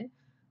that it was in,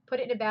 put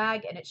it in a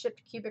bag, and it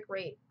shipped cubic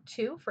rate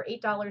 2 for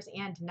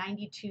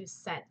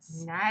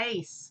 $8.92.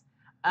 Nice.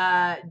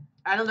 I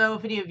don't know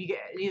if any of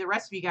the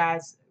rest of you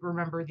guys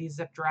remember these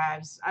zip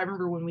drives. I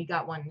remember when we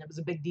got one, it was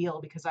a big deal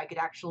because you could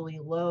actually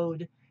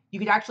load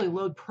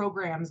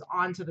programs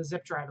onto the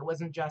zip drive. It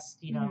wasn't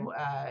just,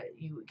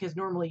 because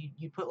normally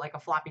you put like a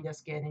floppy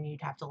disk in and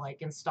you'd have to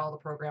like install the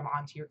program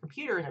onto your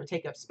computer and it would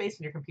take up space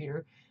in your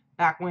computer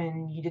back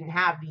when you didn't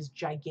have these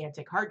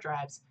gigantic hard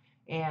drives.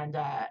 And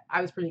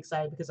I was pretty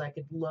excited because I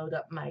could load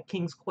up my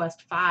King's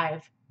Quest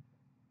 5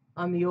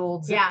 on the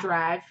old zip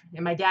drive,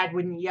 and my dad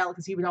wouldn't yell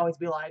because he would always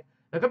be like,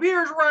 the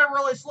computer's running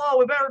really slow,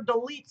 we better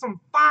delete some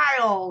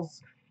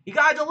files. You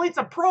gotta delete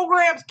some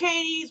programs,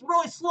 Katy. He's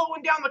really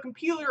slowing down the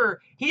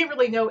computer. He didn't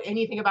really know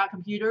anything about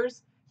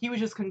computers. He was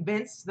just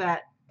convinced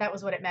that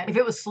was what it meant. If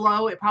it was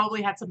slow, it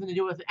probably had something to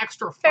do with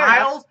extra Fair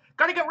files. enough.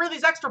 Gotta get rid of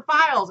these extra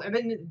files. And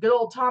then good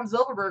old Tom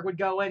Silverberg would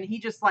go in.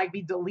 He'd just like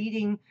be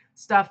deleting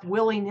stuff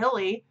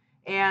willy-nilly.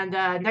 And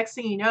next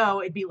thing you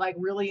know, it'd be like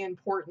really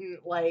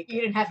important, like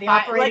you didn't have the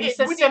operating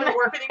system. It wouldn't even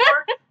work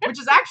anymore. Which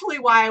is actually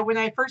why when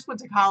I first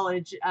went to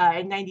college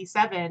in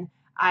 '97,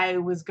 I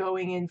was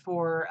going in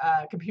for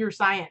computer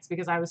science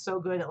because I was so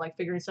good at like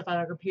figuring stuff out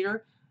on a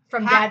computer.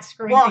 From Dad's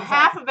screen. Well,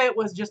 half of it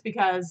was just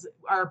because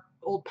our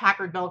old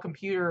Packard Bell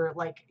computer,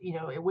 like,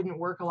 it wouldn't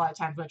work a lot of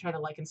times when I tried to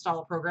like install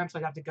a program, so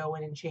I'd have to go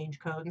in and change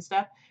code and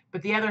stuff.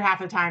 But the other half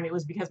of the time, it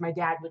was because my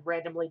dad would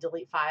randomly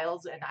delete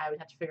files, and I would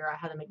have to figure out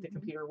how to make the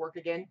computer work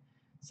again.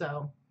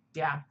 So,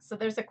 yeah. So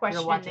there's a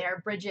question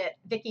there, Bridget.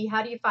 Vikki,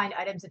 how do you find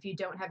items if you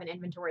don't have an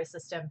inventory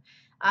system?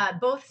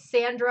 Both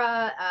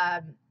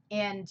Sandra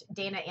and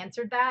Dana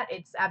answered that.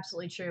 It's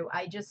absolutely true.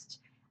 I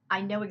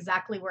know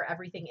exactly where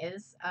everything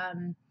is.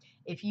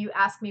 If you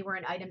ask me where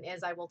an item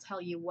is, I will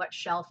tell you what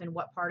shelf and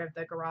what part of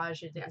the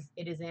garage it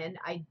is in.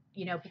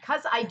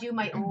 Because I do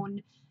my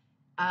own,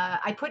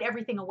 I put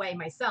everything away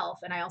myself,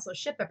 and I also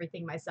ship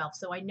everything myself.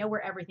 So I know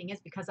where everything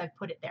is because I've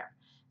put it there.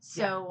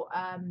 So,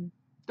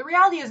 the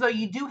reality is, though,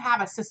 you do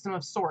have a system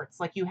of sorts.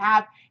 Like you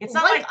have, it's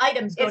not like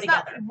items go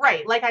together.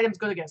 Right, like items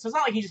go together. So it's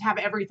not like you just have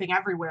everything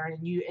everywhere,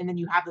 and then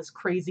you have this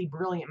crazy,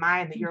 brilliant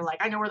mind that you're like,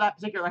 I know where that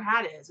particular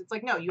hat is. It's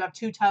like, no, you have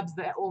 2 tubs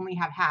that only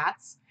have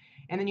hats,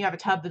 and then you have a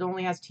tub that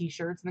only has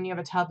T-shirts, and then you have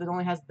a tub that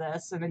only has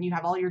this, and then you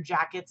have all your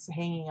jackets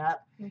hanging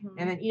up,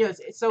 and then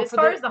so as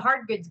far as the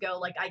hard goods go,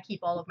 like I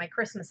keep all of my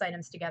Christmas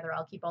items together.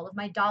 I'll keep all of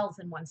my dolls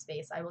in one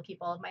space. I will keep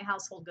all of my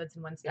household goods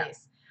in one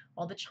space.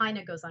 All the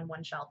china goes on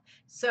one shelf.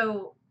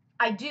 So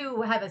I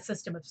do have a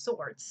system of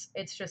sorts.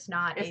 It's just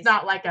not. It's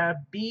not like a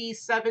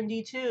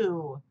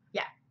B72.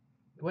 Yeah.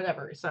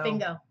 Whatever. So.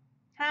 Bingo.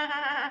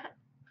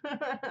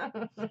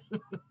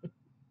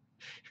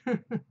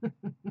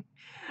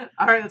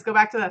 All right, let's go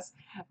back to this.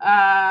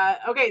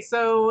 Okay,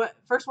 so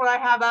first one I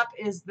have up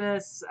is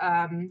this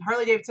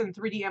Harley Davidson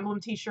 3D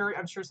emblem T-shirt.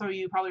 I'm sure some of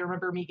you probably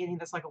remember me getting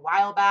this like a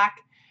while back.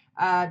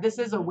 This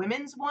is a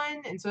women's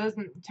one, and so it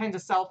doesn't tend to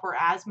sell for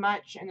as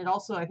much, and it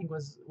also I think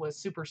was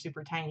super,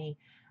 super tiny.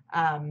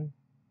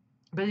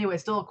 But anyway,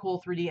 still a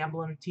cool 3D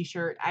emblem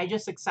T-shirt. I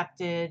just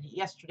accepted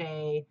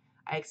yesterday.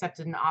 I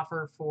accepted an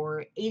offer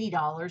for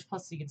 $80.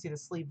 Plus, you can see the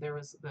sleeve there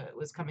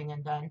was coming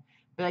undone.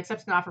 But I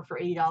accepted an offer for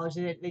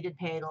 $80. They did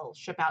pay. It'll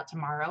ship out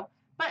tomorrow.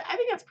 But I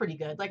think that's pretty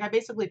good. Like I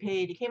basically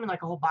paid. It came in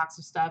like a whole box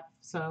of stuff,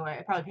 so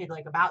I probably paid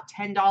like about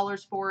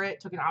 $10 for it.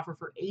 Took an offer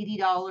for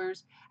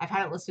 $80. I've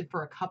had it listed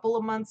for a couple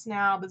of months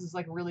now. This is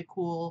like really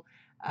cool.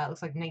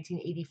 Looks like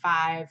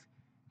 1985.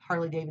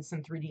 Harley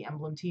Davidson 3D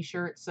emblem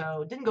T-shirt.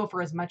 So didn't go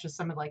for as much as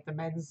some of like the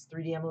men's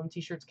 3D emblem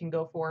T-shirts can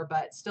go for,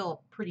 but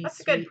still pretty. That's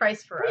sweet, a good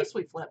price for pretty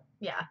sweet flip.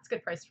 Yeah, it's a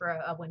good price for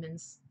a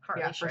women's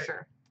Harley shirt. For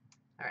sure.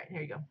 All right,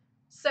 here you go.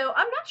 So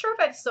I'm not sure if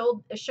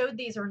I've showed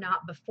these or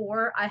not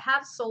before. I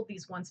have sold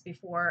these once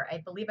before. I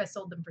believe I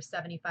sold them for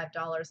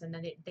 $75, and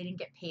then they didn't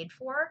get paid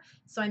for.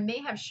 So I may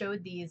have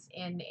showed these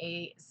in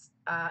a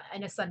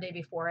Sunday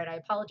before, and I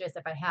apologize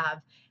if I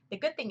have. The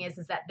good thing is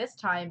that this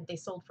time they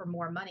sold for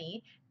more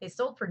money. They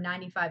sold for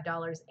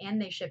 $95,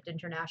 and they shipped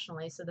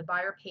internationally, so the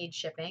buyer paid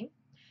shipping.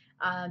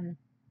 So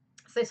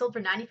they sold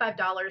for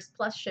 $95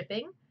 plus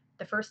shipping.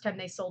 The first time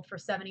they sold for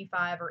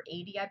 75 or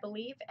 80, I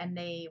believe, and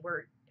they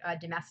were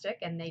domestic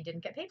and they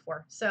didn't get paid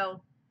for.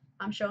 So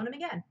I'm showing them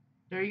again.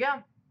 There you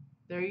go.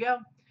 There you go.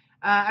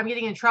 I'm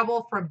getting in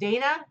trouble from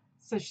Dana.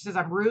 So she says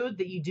I'm rude,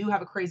 that you do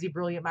have a crazy,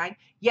 brilliant mind.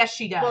 Yes,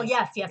 she does. Well,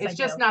 yes, It's I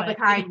just do, not the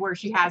but kind where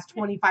she has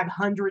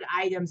 2,500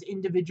 items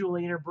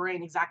individually in her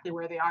brain, exactly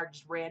where they are,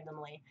 just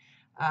randomly.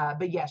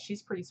 But yes,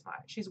 she's pretty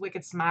smart. She's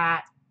wicked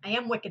smart. I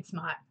am wicked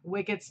smart.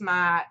 Wicked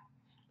smart.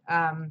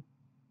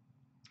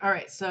 All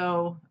right,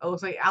 so it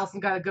looks like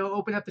Allison's got to go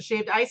open up the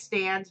shaved ice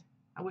stand.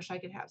 I wish I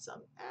could have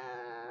some.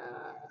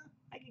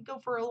 I could go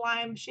for a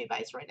lime shaved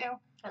ice right now.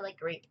 I like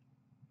grape.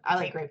 I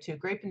like grape too.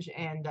 Grape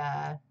and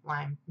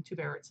lime, two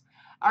favorites.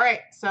 All right,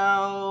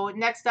 so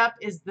next up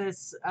is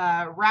this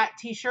rat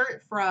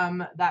t-shirt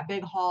from that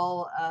big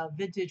haul of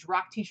vintage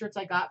rock t-shirts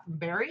I got from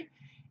Barry.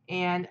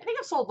 And I think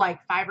I've sold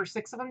like 5 or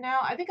 6 of them now.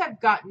 I think I'm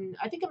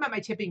at my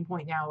tipping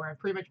point now where I've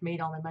pretty much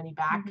made all my money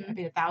back. I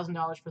paid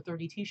 $1,000 for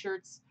 30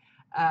 t-shirts.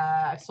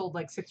 I've sold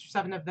like 6 or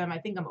 7 of them. I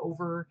think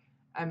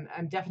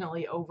I'm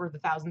definitely over the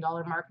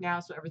 $1,000 mark now.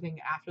 So everything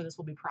after this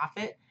will be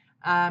profit.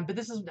 But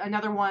this is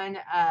another one.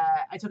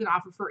 I took an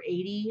offer for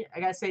 80. I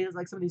gotta say,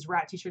 like some of these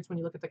rat t-shirts, when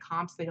you look at the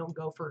comps, they don't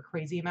go for a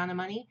crazy amount of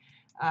money.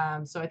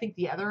 So I think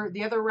the other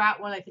rat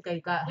one, I think I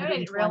got 120. What I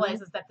didn't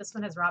realize is that this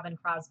one has Robin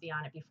Crosby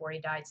on it before he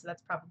died. So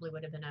that's probably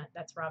would have been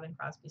that's Robin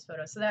Crosby's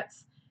photo. So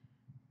that's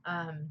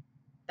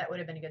that would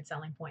have been a good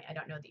selling point. I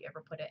don't know that you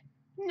ever put it.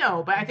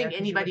 No, but I think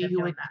anybody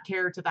who would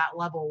care to that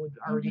level would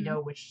already know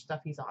which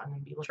stuff he's on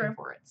and be looking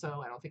for it.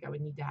 So I don't think I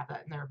would need to have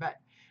that in there.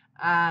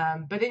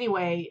 But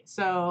anyway,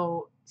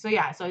 so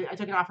yeah, so I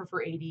took an offer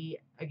for 80.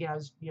 Again, I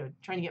was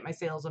trying to get my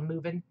sales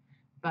moving,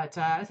 but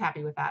I was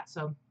happy with that.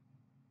 So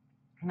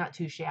not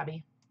too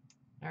shabby.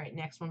 All right,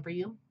 next one for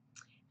you.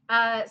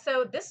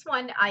 So this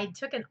one I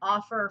took an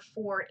offer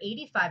for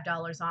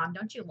 $85 on.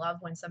 Don't you love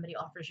when somebody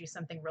offers you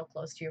something real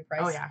close to your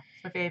price? Oh yeah,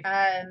 it's my fave.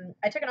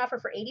 I took an offer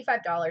for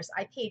 $85.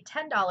 I paid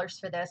 $10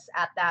 for this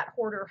at that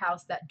hoarder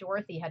house that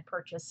Dorothy had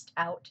purchased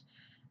out.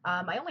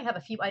 I only have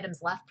a few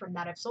items left from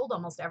that. I've sold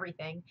almost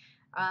everything.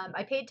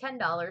 I paid $10.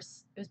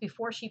 It was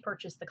before she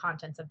purchased the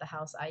contents of the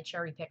house. I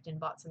cherry picked and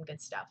bought some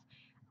good stuff.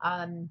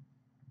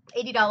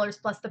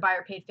 $80 plus the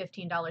buyer paid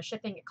 $15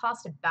 shipping. It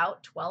cost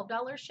about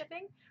 $12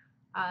 shipping.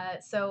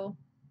 So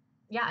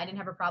yeah, I didn't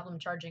have a problem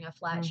charging a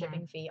flat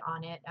shipping fee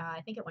on it.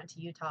 I think it went to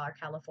Utah or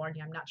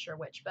California. I'm not sure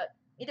which, but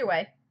either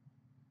way.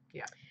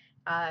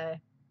 Yeah.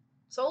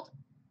 Sold.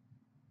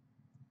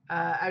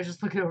 I was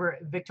just looking over.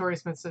 Victoria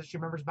Smith says she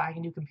remembers buying a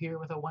new computer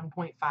with a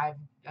 1.5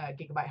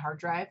 gigabyte hard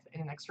drive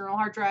and an external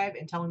hard drive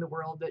and telling the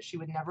world that she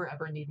would never,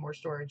 ever need more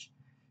storage.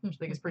 Which I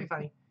think is pretty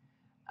funny.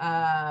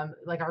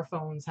 Like our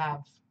phones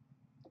have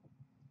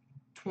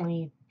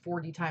 20,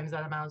 40 times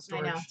that amount of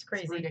storage. I know, it's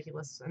crazy. It's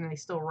ridiculous. And then they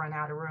still run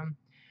out of room.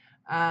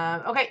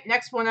 Okay,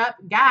 next one up.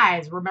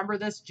 Guys, remember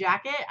this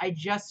jacket?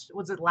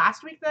 Was it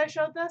last week that I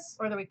showed this?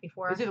 Or the week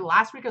before? It was either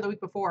last week or the week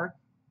before.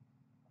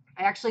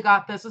 I actually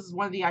got this. This is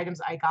one of the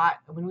items I got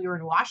when we were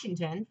in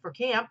Washington for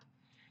camp.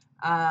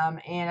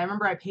 And I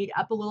remember I paid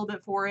up a little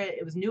bit for it.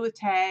 It was new with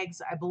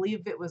tags. I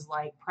believe it was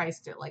like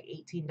priced at like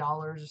 $18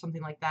 or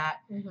something like that.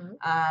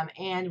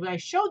 And when I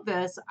showed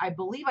this, I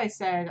believe I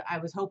said I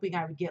was hoping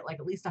I would get like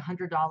at least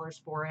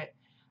 $100 for it.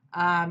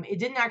 It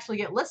didn't actually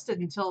get listed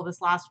until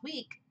this last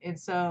week. And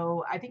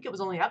so I think it was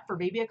only up for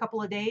maybe a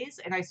couple of days.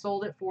 And I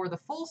sold it for the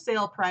full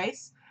sale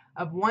price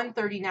of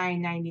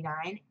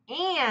 $139.99,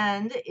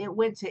 and it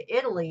went to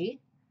Italy.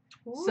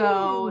 Ooh.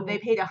 So they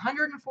paid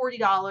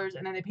 $140,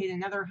 and then they paid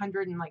another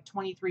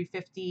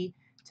 $123.50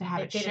 to have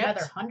it shipped.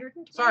 Another $100?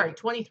 Sorry,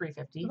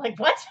 $23.50. Like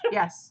what?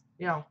 Yes,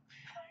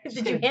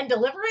 Did you hand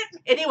deliver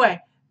it? Anyway,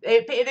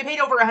 they paid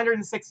over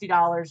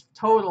 $160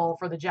 total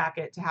for the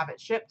jacket to have it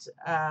shipped,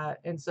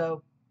 and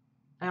so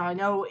now I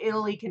know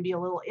Italy can be a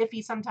little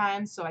iffy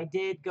sometimes. So I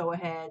did go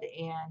ahead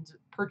and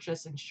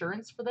purchase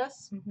insurance for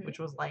this, which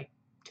was like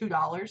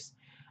 $2.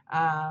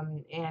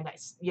 And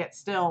yet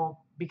still,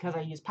 because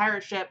I used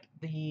pirate ship,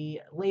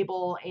 the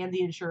label and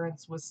the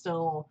insurance was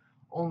still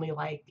only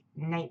like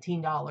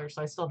 $19.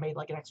 So I still made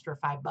like an extra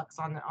 $5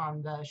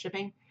 on the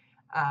shipping.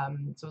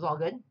 So it was all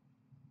good.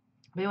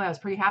 But anyway, I was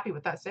pretty happy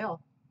with that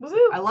sale. So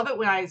I love it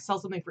when I sell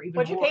something for even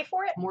What'd you pay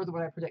for it? More than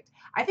what I predict.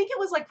 I think it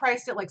was like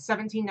priced at like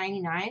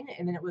 $17.99,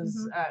 and then it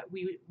was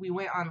we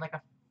went on like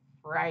a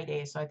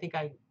Friday, so I think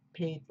I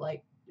paid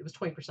like it was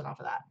 20% off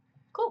of that.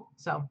 Cool.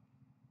 So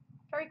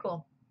very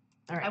cool.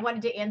 All right. I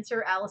wanted to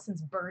answer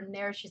Allison's burn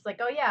there. She's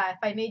like, "Oh yeah, if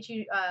I made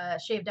you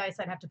shaved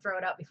ice, I'd have to throw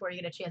it out before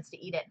you get a chance to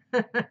eat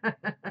it."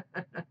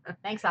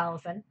 Thanks,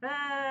 Allison.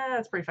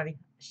 That's pretty funny.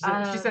 She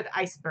said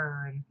ice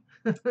burn.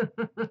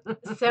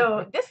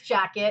 So this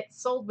jacket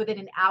sold within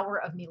an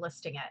hour of me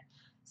listing it.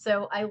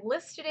 So I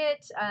listed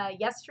it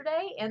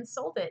yesterday and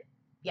sold it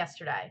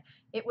yesterday.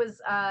 It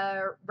was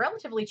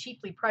relatively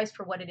cheaply priced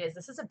for what it is.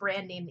 This is a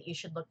brand name that you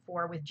should look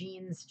for with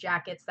jeans,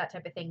 jackets, that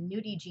type of thing.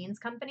 Nudie Jeans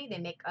Company. They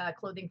make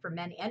clothing for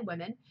men and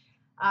women.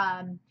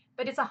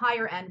 But it's a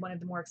higher end, one of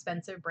the more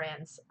expensive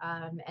brands,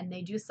 and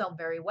they do sell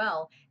very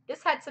well.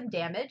 This had some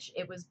damage.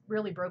 It was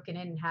really broken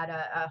in and had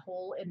a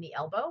hole in the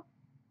elbow.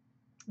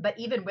 But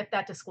even with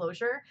that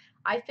disclosure,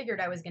 I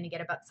figured I was going to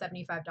get about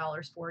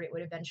 $75 for it. It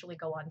would eventually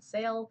go on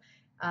sale.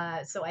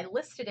 So I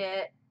listed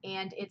it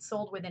and it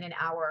sold within an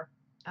hour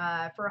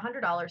for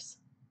 $100.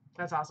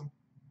 That's awesome.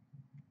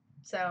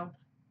 So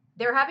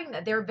they're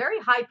very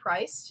high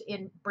priced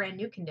in brand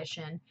new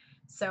condition.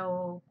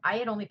 So I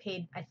had only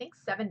paid, I think,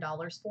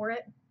 $7 for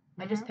it.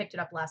 I just picked it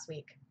up last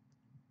week.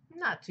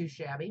 Not too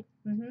shabby.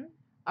 Mm-hmm.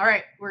 All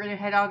right, we're going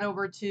to head on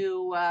over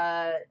to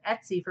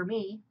Etsy for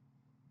me,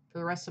 for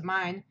the rest of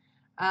mine.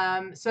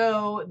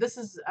 So this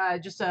is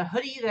just a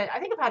hoodie that I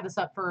think I've had this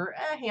up for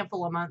a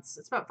handful of months.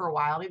 It's been up for a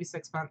while, maybe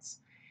 6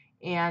 months.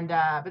 And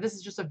but this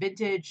is just a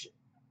vintage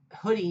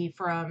hoodie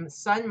from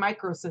Sun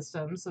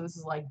Microsystems. So this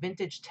is like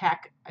vintage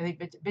tech. I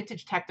think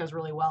vintage tech does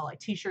really well, like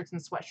t-shirts and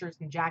sweatshirts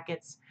and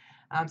jackets.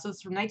 So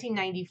it's from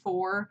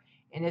 1994,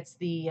 and it's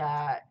the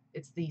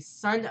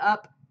Sun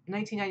Up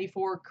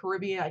 1994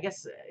 Caribbean. I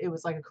guess it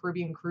was like a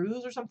Caribbean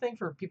cruise or something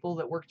for people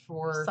that worked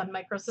for Sun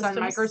Microsystems. Sun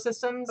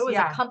Microsystems. It was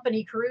a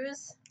company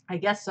cruise. I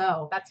guess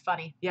so. That's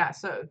funny. Yeah,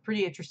 so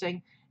pretty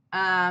interesting. So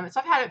I've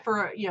had it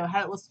for,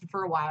 had it listed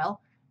for a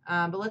while.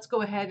 But let's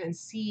go ahead and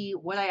see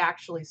what I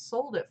actually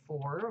sold it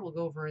for. We'll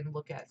go over and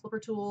look at Flipper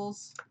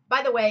Tools.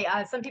 By the way,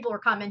 some people were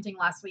commenting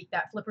last week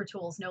that Flipper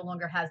Tools no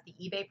longer has the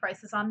eBay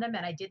prices on them,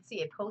 and I did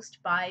see a post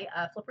by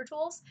Flipper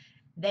Tools.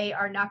 They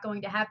are not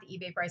going to have the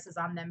eBay prices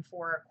on them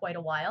for quite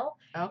a while.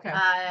 Okay.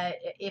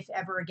 If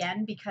ever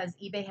again, because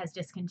eBay has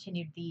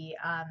discontinued the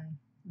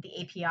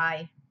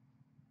API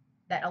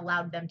that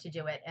allowed them to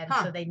do it, and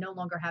so they no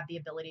longer have the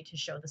ability to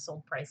show the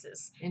sold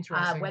prices.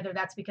 Interesting. Whether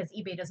that's because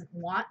eBay doesn't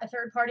want a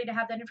third party to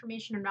have that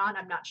information or not,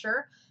 I'm not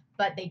sure.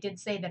 But they did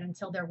say that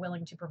until they're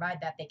willing to provide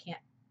that, they can't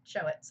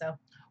show it. So,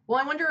 well,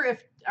 I wonder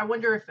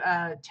if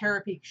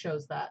Terapeak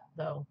shows that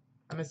though.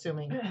 I'm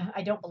assuming.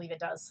 I don't believe it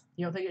does.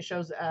 You don't think it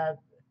shows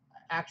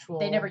actual?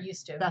 They never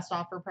used to. Best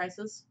offer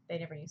prices. They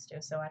never used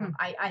to. So I don't.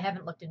 I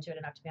haven't looked into it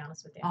enough to be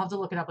honest with you. I'll have to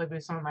look it up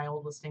with some of my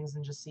old listings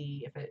and just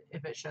see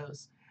if it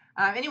shows.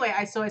 Anyway,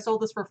 I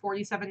sold this for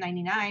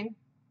 $47.99,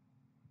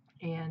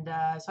 and so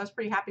I was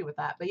pretty happy with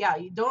that. But yeah,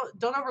 you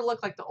don't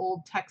overlook like the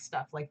old tech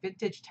stuff, like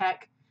vintage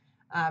tech,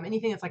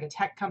 anything that's like a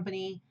tech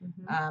company,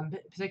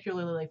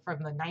 particularly like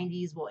from the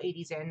 90s, well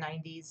 80s and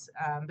 90s,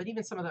 but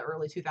even some of the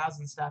early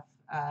 2000s stuff.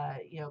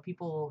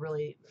 People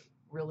really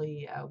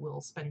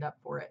will spend up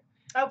for it.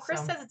 Oh,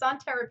 Chris says it's on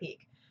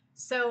Terapeak.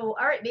 So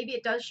all right, maybe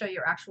it does show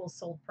your actual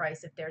sold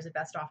price if there's a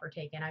best offer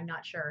taken. I'm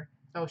not sure.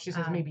 Oh, she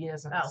says maybe it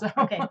isn't. Oh, so.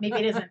 Okay, maybe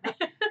it isn't.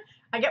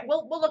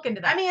 We'll look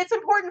into that. I mean, it's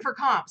important for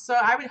comps, so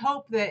I would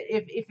hope that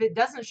if it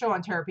doesn't show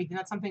on Terapeak, then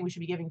that's something we should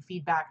be giving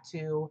feedback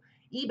to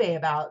eBay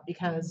about,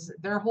 because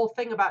their whole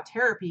thing about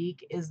Terapeak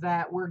is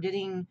that we're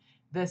getting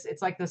this.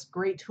 It's like this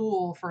great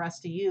tool for us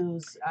to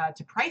use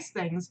to price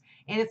things,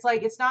 and it's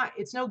like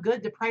it's no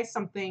good to price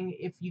something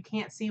if you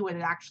can't see what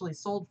it actually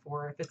sold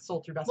for, if it's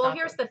sold through best offer. Well,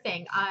 here's the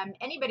thing.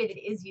 Anybody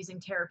that is using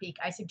Terapeak,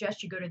 I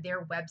suggest you go to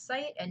their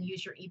website and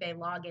use your eBay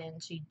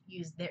login to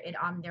use it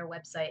on their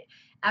website,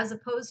 as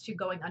opposed to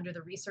going under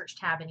the research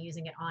tab and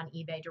using it on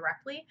eBay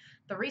directly.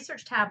 The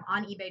research tab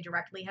on eBay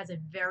directly has a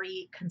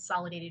very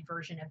consolidated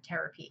version of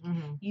Terapeak.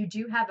 You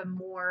do have a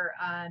more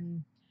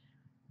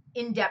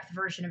in-depth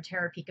version of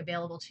Terapeak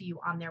available to you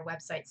on their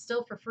website,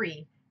 still for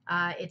free.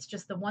 It's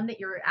just the one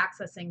that you're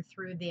accessing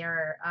through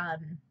their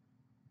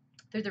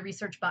through the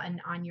research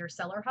button on your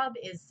seller hub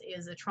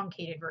is a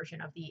truncated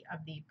version of the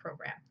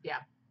program. Yeah.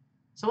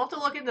 So we'll have to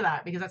look into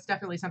that, because that's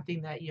definitely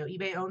something that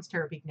eBay owns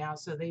Terapeak now,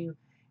 so they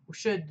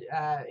should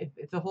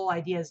if the whole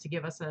idea is to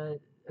give us a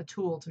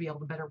tool to be able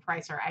to better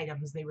price our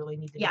items, they really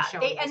need to be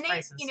showing those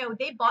prices.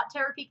 They bought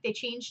Terapeak, they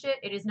changed it.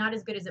 It is not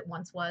as good as it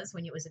once was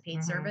when it was a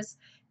paid service,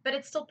 but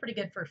it's still pretty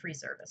good for a free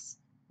service.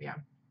 Yeah.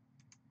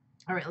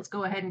 All right, let's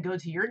go ahead and go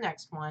to your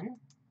next one.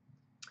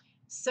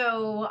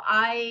 So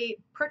I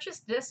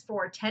purchased this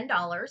for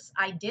 $10.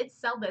 I did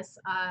sell this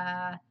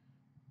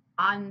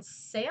on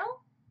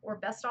sale or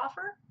best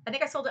offer. I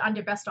think I sold it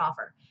under best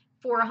offer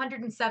for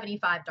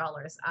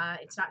 $175.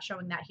 It's not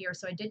showing that here,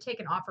 so I did take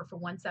an offer for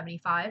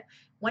 $175.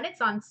 When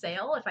it's on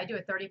sale, if I do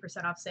a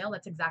 30% off sale,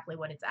 that's exactly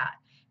what it's at.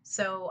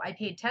 So I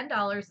paid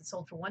 $10. It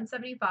sold for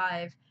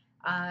 $175.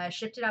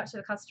 Shipped it out to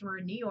the customer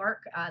in New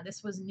York.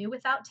 This was new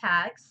without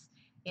tags.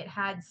 It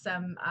had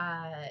some,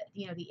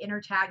 the inner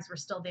tags were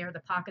still there.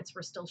 The pockets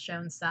were still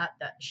shut.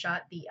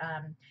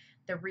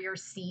 The rear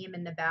seam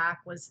in the back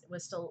was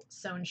still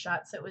sewn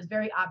shut. So it was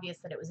very obvious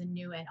that it was a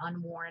new and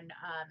unworn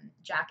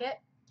jacket.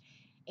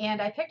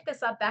 And I picked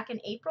this up back in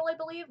April, I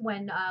believe,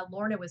 when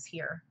Lorna was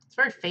here. It's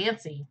very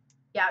fancy.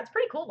 Yeah, it's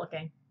pretty cool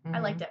looking. I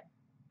liked it.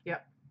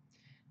 Yep.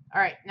 All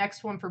right,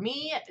 next one for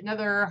me,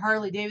 another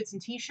Harley Davidson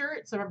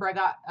t-shirt. So remember I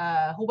got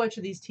a whole bunch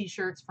of these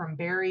t-shirts from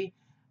Barry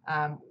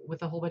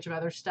with a whole bunch of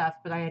other stuff,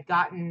 but I had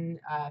gotten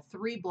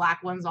 3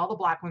 black ones, all the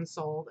black ones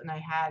sold, and I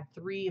had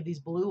 3 of these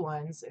blue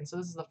ones. And so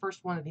this is the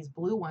first one of these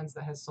blue ones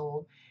that has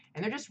sold,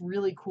 and they're just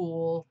really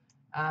cool.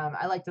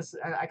 I like this,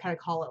 I kind of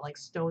call it like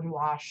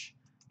stonewash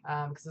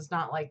because it's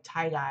not like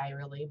tie-dye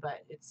really,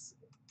 but it's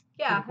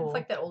Yeah, cool. it's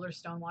like that older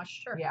stonewash,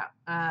 sure. Yeah.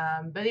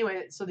 But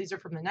anyway, so these are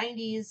from the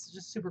 90s,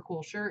 just super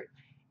cool shirt.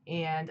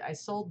 And I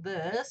sold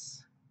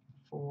this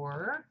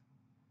for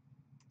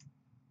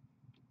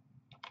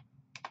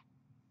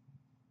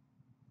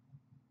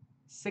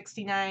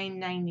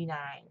 $69.99.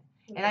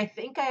 And I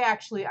think I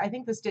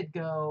think this did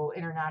go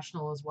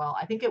international as well.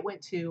 I think it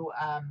went to,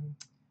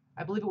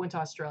 I believe it went to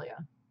Australia.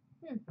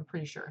 I'm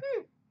pretty sure.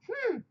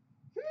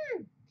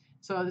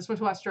 So this went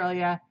to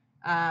Australia.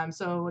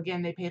 So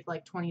again, they paid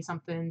like 20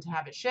 something to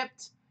have it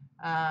shipped.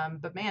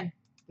 But man,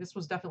 this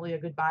was definitely a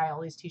good buy,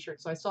 all these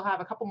t-shirts. So I still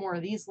have a couple more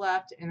of these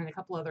left and then a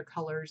couple other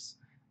colors.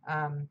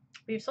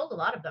 We've sold a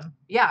lot of them.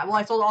 Yeah, well,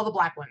 I sold all the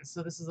black ones.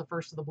 So this is the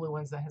first of the blue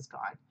ones that has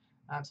gone.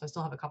 So I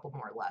still have a couple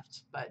more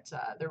left, but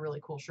they're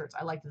really cool shirts.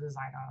 I like the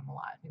design on them a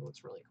lot. I think it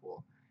looks really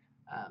cool.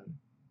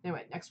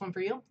 Anyway, next one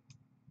for you.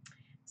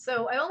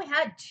 So I only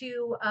had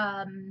two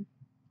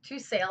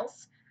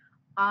sales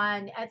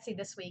on Etsy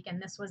this week,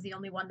 and this was the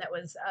only one that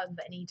was of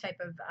any type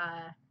of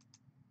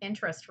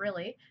interest,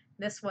 really.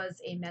 This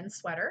was a men's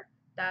sweater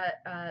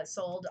that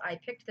sold. I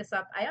picked this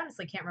up. I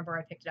honestly can't remember where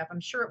I picked it up. I'm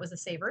sure it was a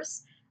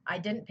Savers. I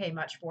didn't pay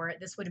much for it.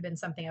 This would have been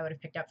something I would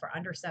have picked up for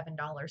under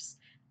 $7.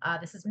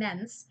 This is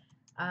men's.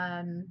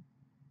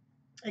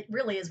 It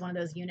really is one of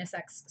those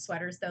unisex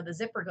sweaters, though. The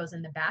zipper goes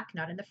in the back,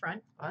 not in the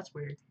front. Oh, that's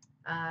weird.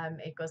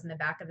 It goes in the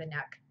back of the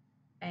neck.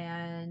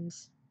 And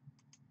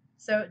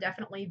so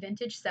definitely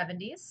vintage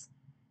 70s.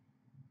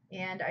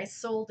 And I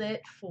sold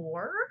it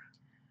for,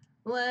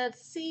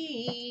 let's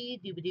see,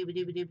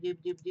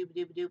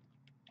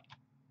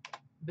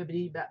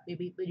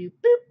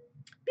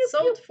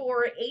 sold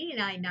for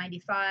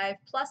 $89.95,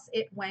 plus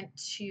it went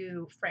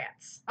to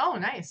France. Oh,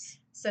 nice.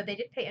 So they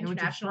did pay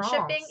international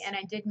shipping, and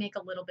I did make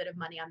a little bit of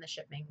money on the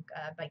shipping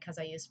because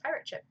I used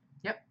pirate ship.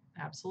 Yep,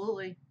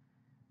 absolutely.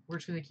 We're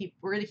gonna keep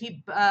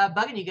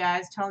bugging you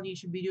guys, telling you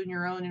should be doing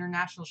your own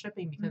international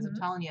shipping because I'm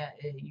telling you,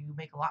 you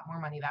make a lot more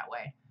money that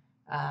way.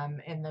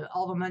 And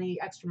all the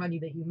extra money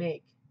that you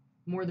make,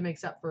 more than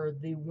makes up for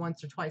the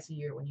once or twice a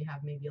year when you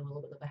have maybe a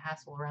little bit of a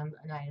hassle around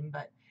an item,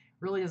 but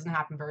really doesn't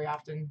happen very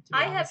often.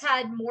 I have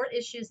had more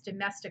issues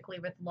domestically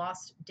with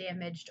lost,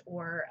 damaged,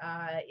 or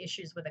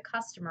issues with a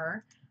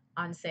customer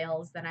on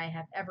sales than I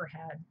have ever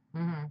had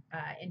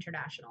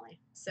internationally.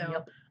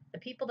 So the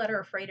people that are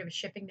afraid of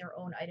shipping their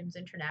own items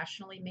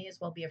internationally may as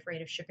well be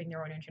afraid of shipping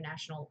their own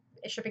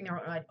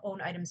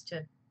own items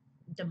to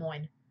Des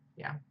Moines.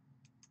 Yeah.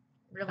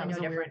 Really that was no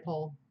a different. Weird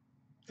poll.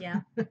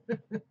 Yeah.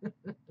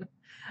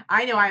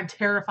 I know I am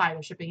terrified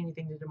of shipping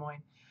anything to Des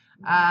Moines.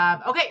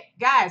 Okay,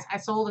 guys, I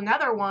sold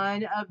another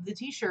one of the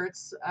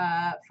t-shirts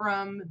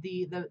from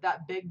that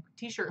big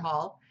t-shirt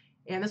haul.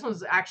 And this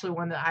one's actually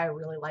one that I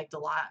really liked a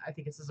lot. I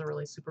think this is a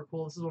really super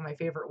cool. This is one of my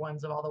favorite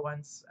ones of all the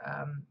ones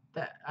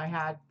that I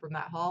had from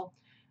that haul.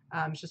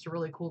 It's just a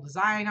really cool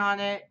design on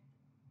it.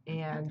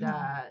 And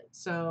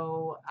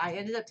so I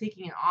ended up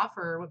taking an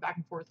offer, went back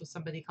and forth with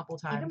somebody a couple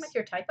times. Even with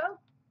your typo?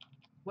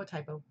 What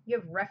typo? You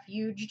have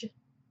refuged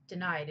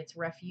denied. It's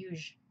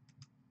refuge.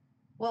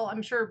 Well,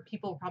 I'm sure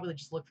people probably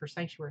just look for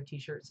sanctuary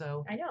t-shirts.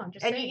 So I know. I'm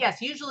just saying. And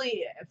yes,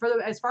 usually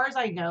as far as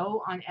I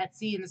know on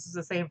Etsy, and this is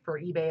the same for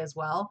eBay as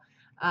well.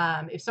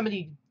 If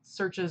somebody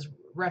searches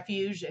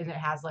refuge and it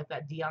has like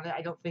that D on it,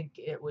 I don't think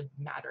it would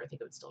matter. I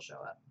think it would still show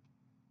up.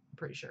 I'm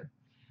pretty sure.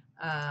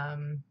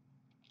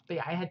 But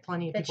yeah, I had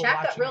plenty of people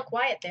watching. The chat got real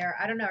quiet there.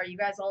 I don't know. Are you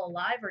guys all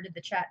alive or did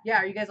the chat? Yeah,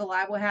 are you guys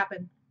alive? What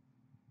happened?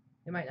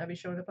 They might not be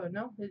showing up. Oh,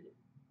 no.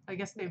 I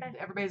guess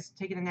everybody's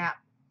taking a nap.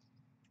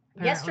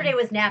 Apparently. Yesterday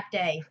was nap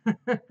day.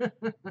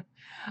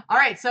 All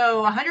right,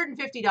 so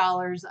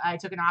 $150. I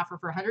took an offer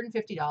for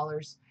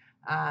 $150.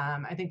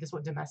 I think this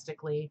went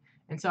domestically,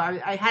 and so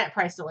I had it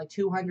priced at like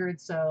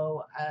 $200.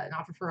 So an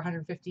offer for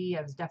 $150,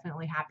 I was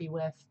definitely happy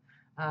with.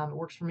 It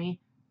works for me,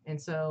 and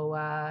so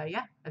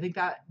yeah, I think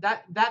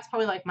that's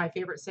probably like my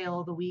favorite sale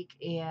of the week.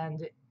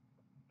 And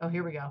oh,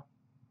 here we go.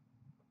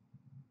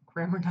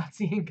 Grammar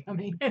Nazi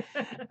incoming.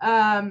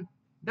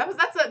 That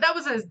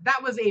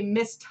was a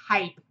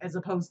mistype as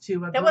opposed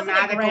to a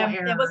grammatical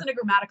error. It wasn't a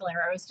grammatical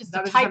error. It was just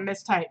a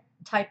mistype.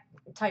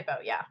 Typo.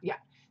 Yeah. Yeah.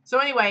 So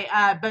anyway,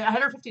 but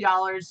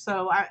 $150.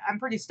 So I'm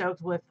pretty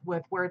stoked with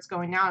where it's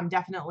going now. I'm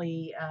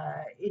definitely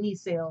any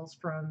sales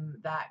from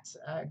that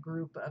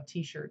group of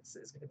T-shirts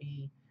is going to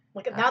be.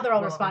 Look at now they're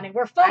all responding.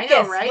 We're focused.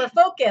 I know, right? We're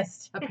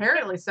focused.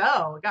 Apparently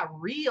so. It got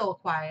real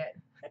quiet.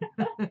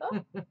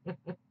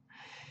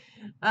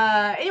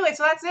 Anyway,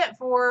 so that's it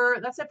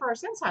for our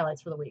sales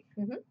highlights for the week.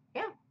 Mm-hmm.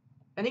 Yeah.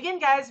 And again,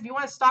 guys, if you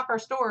want to stock our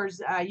stores,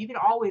 you can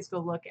always go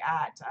look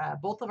at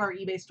both of our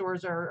eBay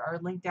stores are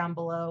linked down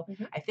below.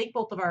 Mhm. I think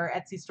both of our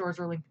Etsy stores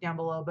are linked down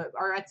below, but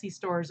our Etsy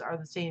stores are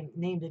the same,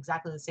 named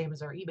exactly the same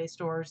as our eBay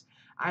stores.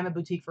 I'm a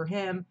boutique for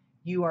him.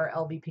 You are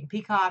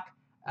LVPinkPeacock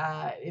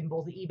in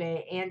both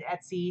eBay and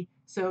Etsy.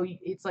 So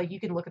it's like you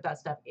can look at that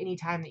stuff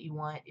anytime that you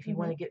want. If you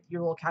want to get your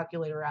little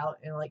calculator out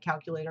and like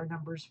calculate our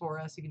numbers for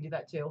us, you can do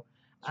that too.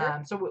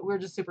 Sure. So we're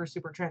just super,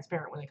 super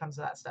transparent when it comes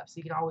to that stuff. So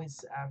you can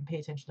always pay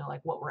attention to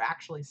like what we're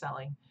actually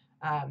selling,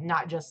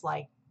 not just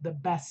like the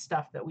best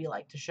stuff that we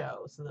like to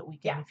show so that we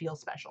can feel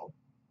special.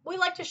 We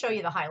like to show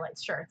you the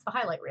highlights. Sure. It's the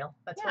highlight reel.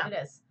 That's what it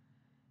is.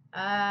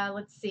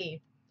 Let's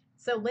see.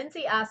 So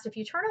Lindsay asked, if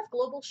you turn off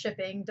global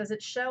shipping, does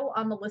it show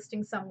on the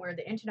listing somewhere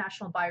that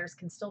international buyers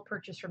can still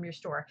purchase from your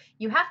store?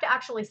 You have to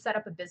actually set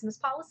up a business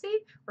policy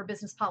or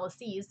business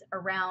policies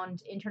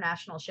around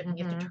international shipping.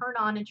 You have to turn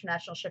on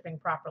international shipping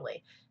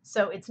properly.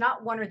 So it's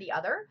not one or the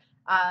other.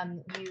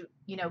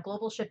 You know,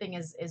 global shipping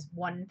is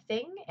one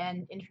thing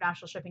and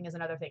international shipping is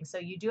another thing. So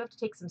you do have to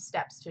take some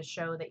steps to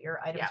show that your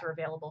items are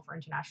available for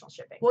international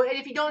shipping. Well, and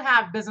if you don't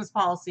have business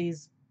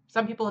policies,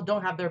 some people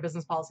don't have their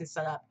business policies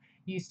set up.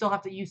 You still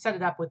have to, you set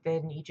it up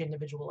within each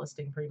individual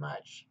listing pretty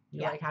much.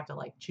 You like have to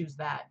like choose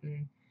that.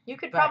 And you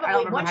could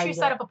probably, once you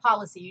set up a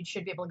policy, you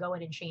should be able to go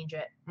in and change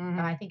it.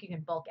 I think you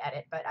can bulk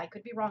edit, but I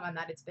could be wrong on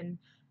that.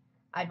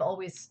 I've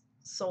always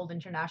sold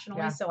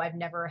internationally, so I've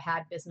never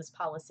had business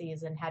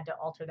policies and had to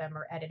alter them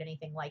or edit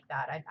anything like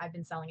that. I've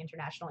been selling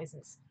internationally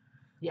since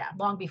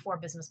long before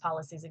business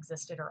policies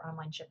existed or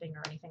online shipping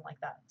or anything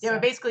like that. Yeah,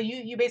 but basically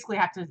you basically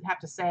have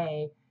to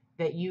say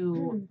that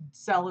you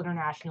sell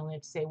internationally,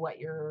 to say what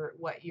your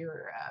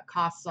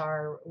costs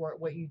are or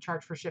what you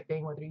charge for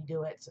shipping, whether you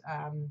do it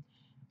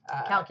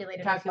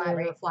calculated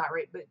or flat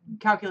rate, but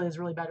calculated is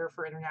really better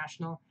for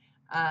international.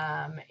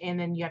 And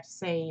then you have to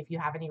say if you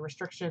have any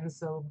restrictions.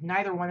 So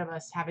neither one of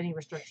us have any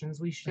restrictions.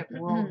 We ship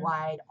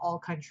worldwide, all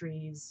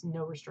countries,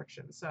 no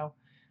restrictions. So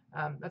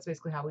that's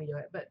basically how we do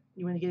it. But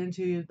you want to get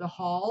into the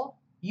haul?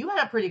 You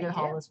had a pretty good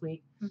haul this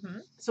week.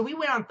 So we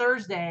went on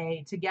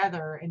Thursday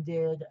together and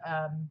did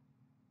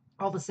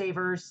all the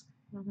savers.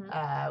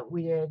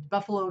 We did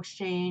Buffalo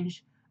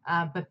Exchange.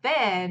 But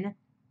then,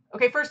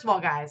 okay, first of all,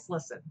 guys,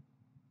 listen.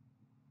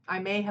 I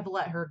may have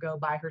let her go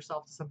by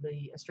herself to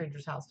a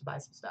stranger's house to buy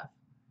some stuff.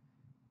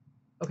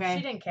 Okay?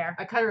 She didn't care.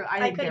 I cut her.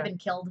 I could have been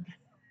killed.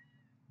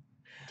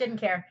 Didn't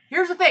care.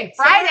 Here's the thing.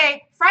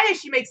 Friday,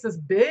 she makes this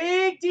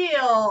big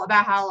deal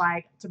about how,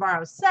 like,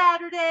 tomorrow's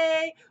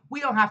Saturday.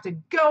 We don't have to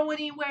go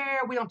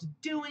anywhere. We don't have to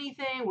do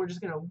anything. We're just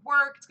going to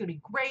work. It's going to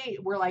be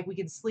great. We're like, we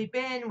can sleep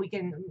in. We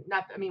can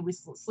not, I mean, we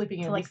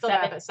sleeping in. Like we still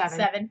have at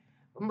 7.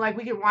 Like,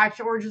 we can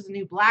watch Orange is the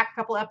New Black a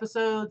couple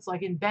episodes,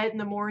 like in bed in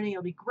the morning.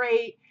 It'll be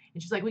great.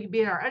 And she's like, we could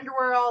be in our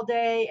underwear all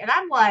day. And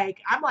I'm like,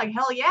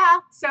 hell yeah,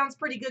 sounds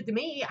pretty good to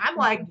me. I'm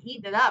like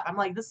eating it up. I'm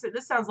like, this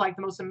sounds like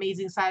the most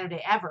amazing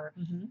Saturday ever.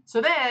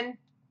 So then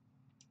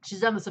she's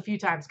done this a few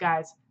times,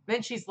 guys.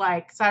 Then she's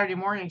like, Saturday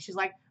morning, she's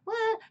like,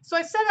 well, so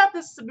I set up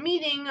this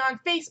meeting on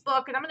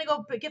Facebook and I'm going to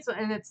go get some.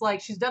 And it's like,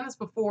 she's done this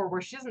before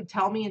where she doesn't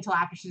tell me until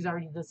after she's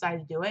already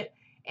decided to do it.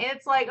 And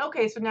it's like,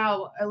 okay, so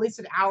now at least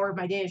an hour of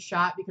my day is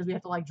shot because we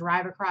have to like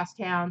drive across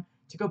town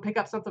to go pick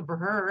up something for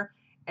her.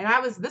 And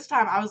this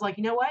time I was like,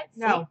 you know what?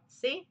 No.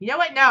 See? You know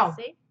what? No.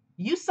 See?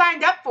 You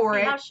signed up for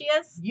it. How she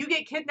is? You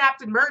get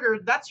kidnapped and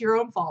murdered. That's your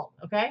own fault.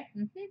 Okay?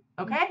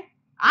 Okay?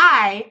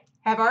 I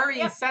have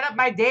already set up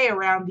my day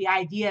around the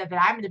idea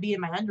that I'm going to be in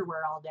my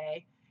underwear all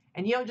day.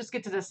 And you don't just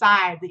get to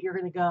decide that you're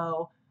going to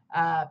go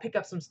pick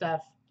up some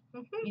stuff.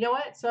 You know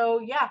what? So,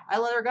 yeah, I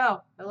let her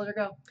go.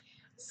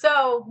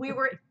 So we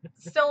were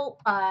still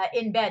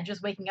in bed,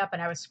 just waking up,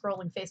 and I was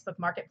scrolling Facebook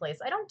Marketplace.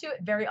 I don't do it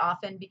very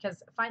often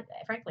because,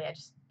 frankly, I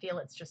just feel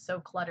it's just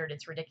so cluttered.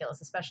 It's ridiculous,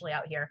 especially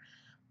out here.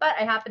 But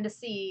I happened to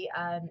see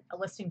a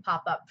listing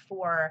pop up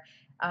for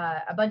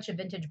a bunch of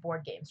vintage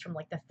board games from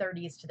like the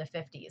 30s to the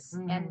 50s.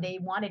 And they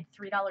wanted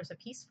 $3 a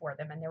piece for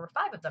them, and there were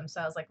 5 of them.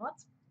 So I was like, well,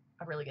 that's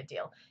a really good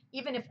deal.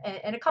 Even if,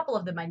 and a couple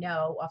of them I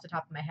know off the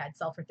top of my head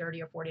sell for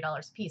 $30 or $40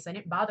 a piece. I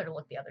didn't bother to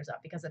look the others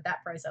up because at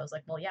that price I was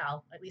like, well, yeah,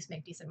 I'll at least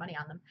make decent money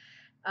on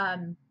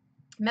them.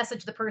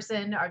 Message the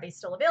person, are they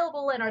still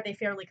available and are they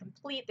fairly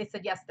complete? They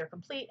said, yes, they're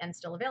complete and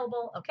still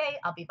available. Okay,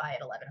 I'll be by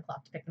at 11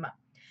 o'clock to pick them up.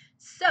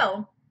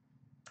 So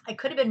I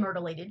could have been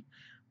murder-lated,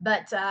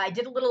 but I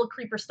did a little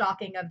creeper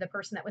stalking of the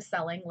person that was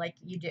selling, like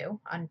you do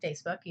on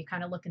Facebook. You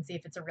kind of look and see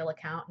if it's a real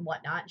account and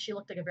whatnot. And she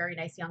looked like a very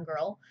nice young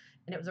girl,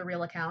 and it was a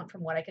real account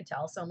from what I could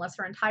tell. So unless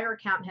her entire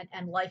account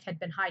and life had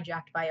been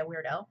hijacked by a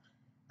weirdo,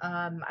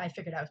 I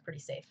figured I was pretty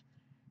safe.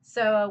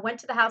 So I went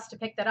to the house to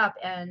pick that up,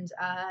 and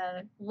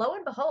lo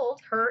and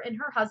behold, her and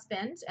her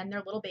husband and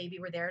their little baby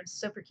were there. It's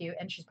super cute,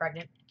 and she's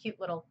pregnant. Cute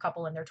little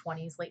couple in their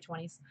 20s, late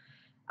 20s.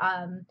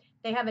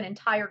 They have an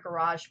entire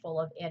garage full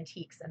of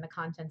antiques and the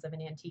contents of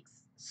an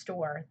antiques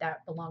store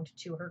that belonged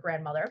to her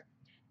grandmother.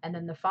 And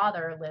then the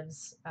father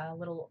lives a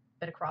little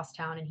bit across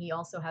town, and he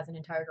also has an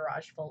entire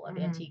garage full of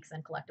antiques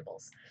and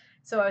collectibles.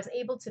 So I was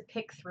able to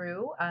pick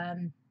through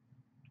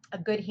a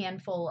good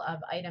handful of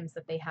items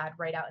that they had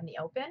right out in the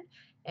open,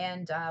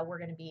 and we're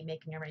going to be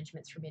making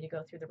arrangements for me to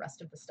go through the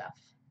rest of the stuff.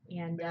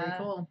 And Very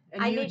cool.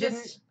 And I you may didn't,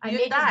 just, you I may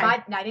didn't just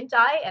die. buy. I didn't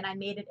die, and I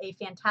made it a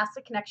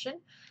fantastic connection.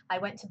 I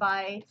went to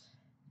buy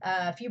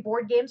a few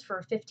board games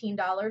for $15.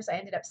 I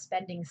ended up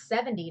spending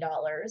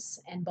 $70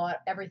 and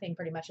bought everything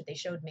pretty much that they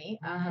showed me.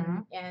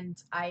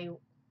 And I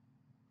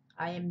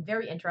am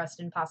very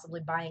interested in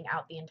possibly buying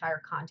out the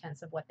entire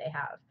contents of what they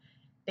have,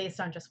 based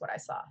on just what I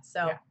saw.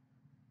 So,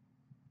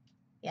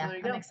 yeah, there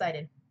you I'm go.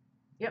 excited.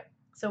 Yep.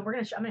 So I'm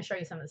gonna show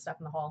you some of the stuff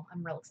in the haul.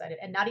 I'm real excited,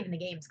 and not even the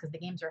games because the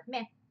games are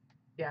meh.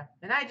 Yeah,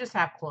 and I just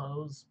have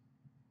clothes,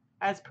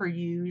 as per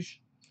usual.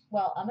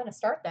 Well, I'm gonna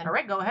start then. All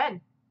right, go ahead.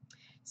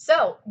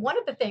 So one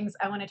of the things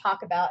I want to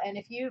talk about, and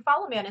if you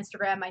follow me on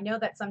Instagram, I know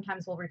that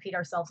sometimes we'll repeat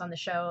ourselves on the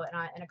show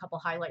and a couple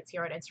highlights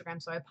here on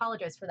Instagram, so I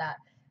apologize for that.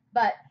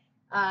 But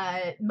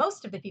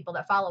most of the people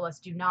that follow us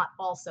do not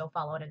also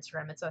follow on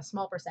Instagram. It's a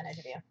small percentage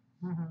of you.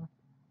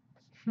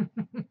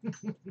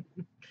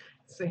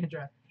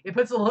 Sandra, it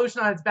puts the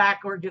lotion on its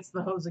back or it gets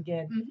the hose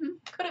again.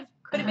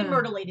 Could have been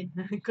myrtleated.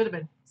 It could have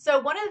been.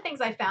 So one of the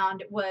things I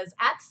found was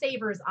at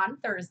Savers on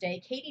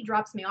Thursday. Katie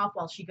drops me off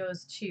while she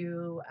goes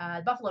to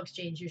Buffalo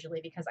Exchange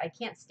usually, because I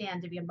can't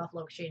stand to be in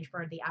Buffalo Exchange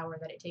for the hour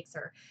that it takes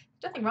her.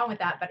 There's nothing wrong with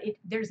that, but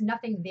there's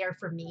nothing there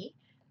for me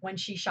when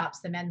she shops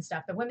the men's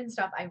stuff. The women's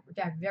stuff I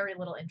have very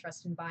little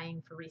interest in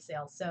buying for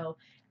resale, so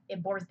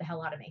it bores the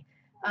hell out of me.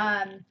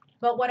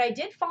 But what I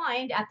did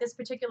find at this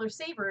particular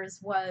Savers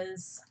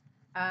was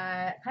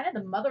kind of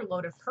the mother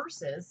load of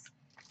purses.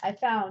 I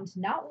found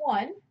not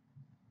one.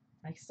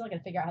 I still got to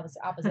figure out how this is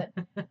opposite.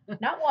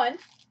 Not one,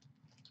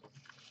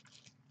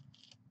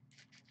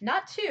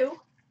 not two,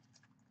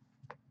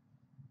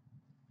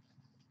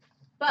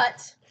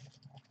 but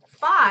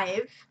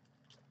 5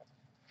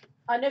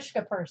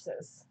 Anushka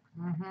purses.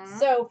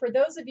 So for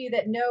those of you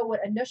that know what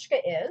Anushka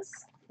is,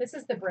 this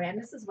is the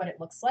brand. This is what it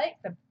looks like.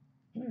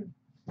 The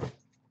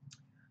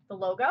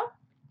logo.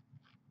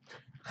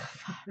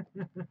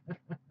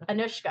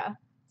 Anushka.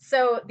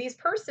 So these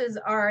purses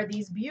are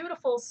these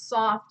beautiful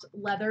soft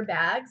leather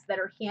bags that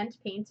are hand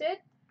painted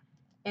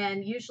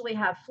and usually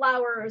have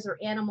flowers or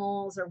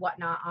animals or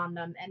whatnot on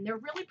them. And they're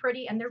really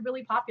pretty and they're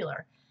really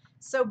popular.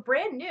 So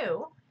brand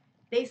new,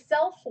 they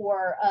sell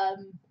for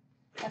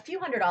a few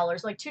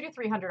 $100s, like $200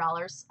 to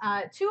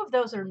 $300. 2 of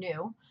those are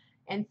new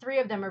and 3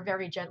 of them are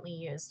very gently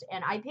used.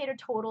 And I paid a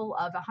total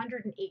of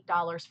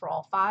 $108 for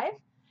all 5.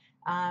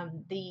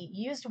 The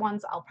used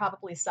ones I'll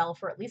probably sell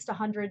for at least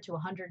 $100 to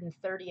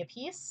 $130 a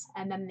piece,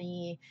 and then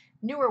the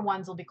newer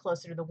ones will be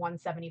closer to the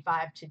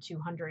 $175 to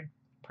 $200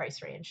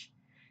 price range.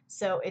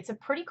 So it's a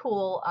pretty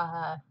cool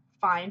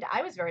find.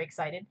 I was very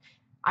excited.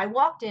 I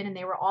walked in and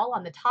they were all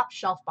on the top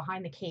shelf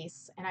behind the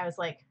case, and I was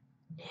like,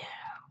 no,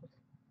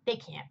 they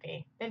can't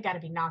be. They've got to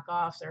be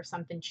knockoffs or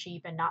something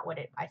cheap and not what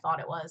I thought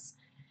it was.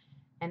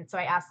 And so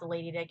I asked the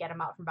lady to get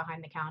them out from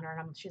behind the counter,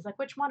 and she's like,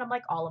 which one? I'm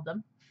like, all of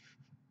them.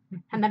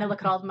 And then I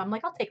look at all of them. I'm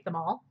like, I'll take them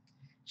all.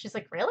 She's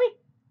like, really?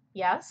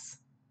 Yes.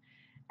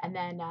 And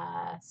then,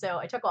 so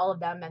I took all of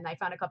them, and I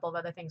found a couple of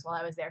other things while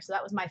I was there. So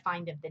that was my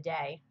find of the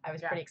day. I was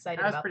pretty excited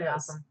about That was pretty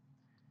awesome.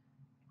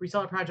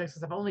 Reseller projects,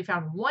 because I've only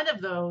found one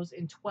of those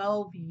in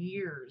 12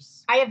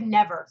 years. I have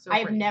never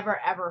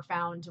ever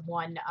found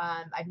one.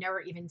 I've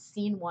never even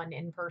seen one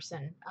in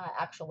person,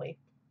 actually.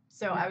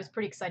 So I was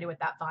pretty excited with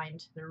that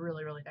find. They're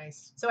really, really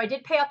nice. So I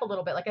did pay up a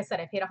little bit. Like I said,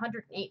 I paid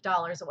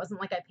 $108. It wasn't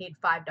like I paid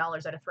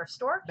 $5 at a thrift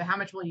store. But how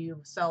much will you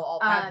sell all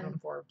 5 of them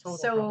for total?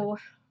 So probably?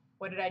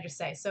 What did I just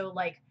say? So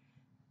like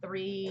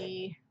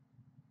 3,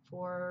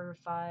 4,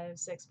 5,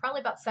 6,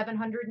 probably about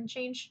 700 and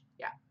change.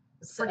 Yeah.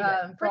 It's pretty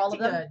good. For all of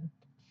them. Good.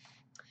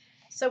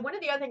 So one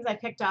of the other things I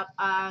picked up,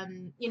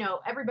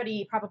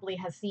 everybody probably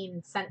has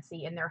seen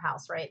Scentsy in their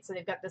house, right? So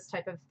they've got this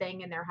type of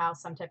thing in their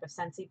house, some type of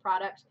Scentsy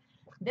product.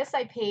 This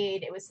I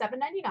paid, it was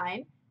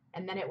 $7.99,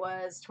 and then it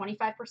was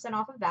 25%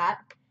 off of that.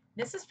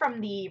 This is from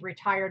the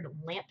Retired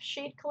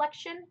Lampshade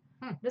collection.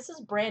 This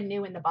is brand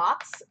new in the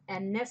box,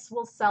 and this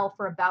will sell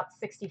for about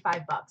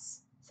 $65.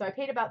 So I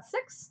paid about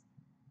 $6.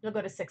 It'll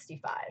go to $65.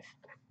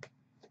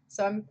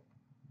 So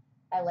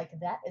I like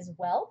that as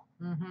well.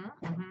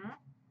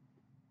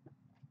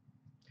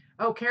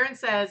 Oh, Karen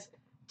says,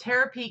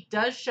 TerraPeak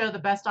does show the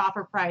best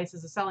offer price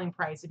as a selling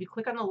price. If you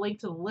click on the link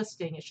to the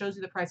listing, it shows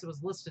you the price it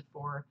was listed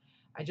for.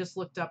 I just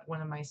looked up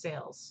one of my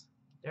sales.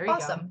 There you go.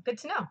 Awesome. Good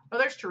to know. Oh,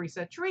 there's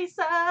Teresa.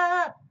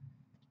 Teresa!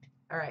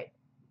 All right.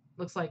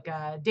 Looks like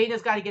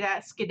Dana's got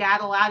to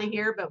skedaddle out of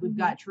here, but we've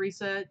got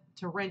Teresa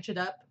to wrench it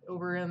up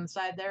over on the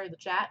side there in the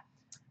chat.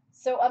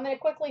 So I'm going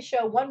to quickly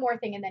show one more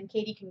thing, and then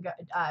Katie can go,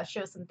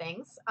 show some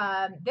things.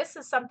 This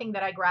is something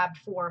that I grabbed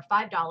for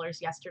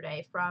 $5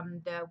 yesterday from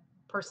the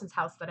person's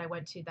house that I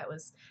went to that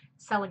was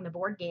selling the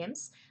board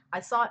games. I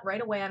saw it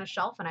right away on a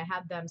shelf, and I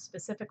had them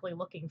specifically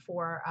looking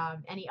for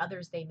any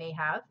others they may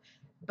have.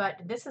 But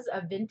this is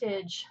a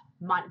vintage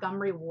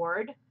Montgomery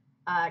Ward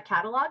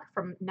catalog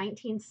from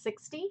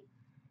 1960.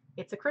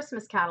 It's a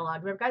Christmas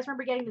catalog. Guys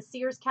remember getting the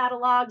Sears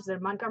catalogs, the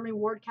Montgomery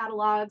Ward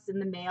catalogs in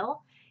the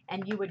mail?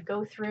 and you would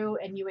go through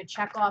and you would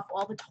check off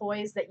all the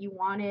toys that you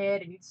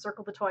wanted, and you'd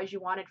circle the toys you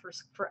wanted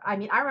for. I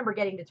mean, I remember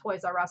getting the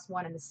Toys R Us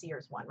one and the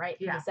Sears one, right,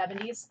 from the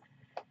 70s.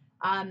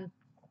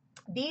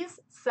 These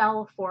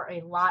sell for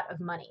a lot of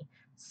money.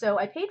 So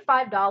I paid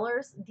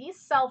 $5. These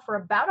sell for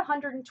about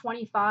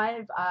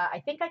 $125.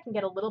 I think I can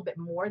get a little bit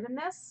more than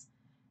this,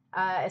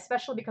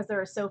 especially because there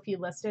are so few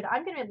listed.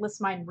 I'm going to list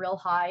mine real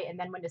high, and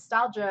then when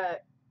Nostalgia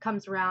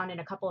comes around in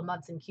a couple of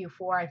months in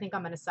Q4, I think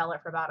I'm going to sell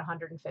it for about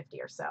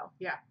 150 or so.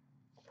 Yeah.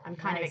 I'm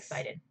kind of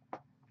excited.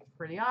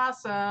 Pretty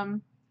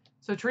awesome.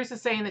 So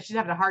Teresa's saying that she's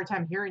having a hard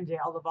time hearing today.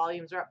 All the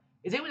volumes are up.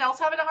 Is anyone else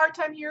having a hard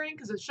time hearing?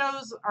 Because it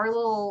shows our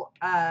little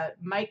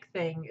mic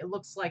thing. It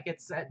looks like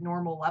it's at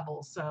normal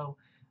levels. So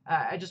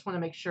I just want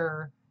to make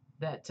sure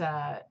that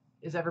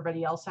is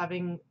everybody else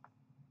having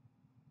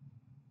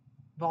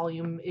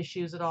volume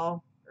issues at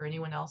all, or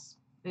anyone else?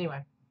 Anyway,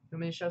 you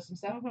want me to show some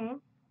stuff? Mm-hmm.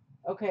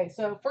 Okay,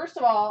 so first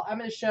of all, I'm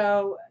going to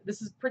show,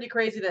 this is pretty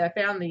crazy that I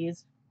found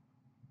these,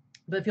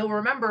 but if you'll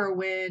remember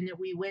when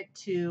we went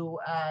to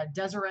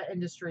Deseret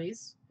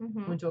Industries,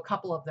 went to a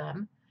couple of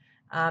them,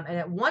 and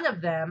at one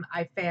of them,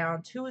 I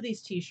found 2 of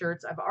these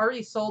t-shirts. I've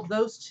already sold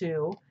those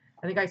 2.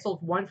 I think I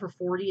sold one for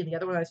 40 and the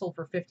other one I sold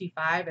for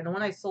 55, and the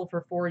one I sold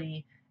for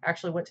 40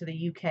 actually went to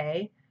the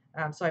UK,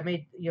 so I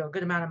made a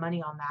good amount of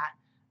money on that.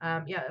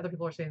 Yeah, other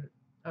people are saying,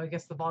 oh, I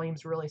guess the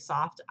volume's really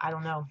soft. I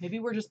don't know. Maybe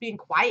we're just being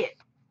quiet.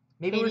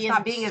 Maybe we're just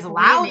not being as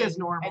loud as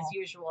normal. As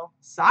usual.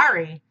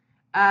 Sorry.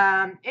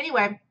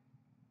 Anyway,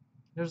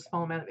 there's a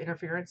small amount of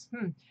interference.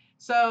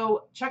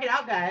 So check it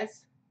out,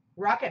 guys.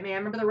 Rocket Man.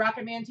 Remember the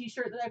Rocket Man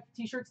t-shirts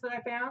that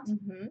I found?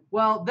 Mm-hmm.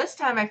 Well, this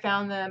time I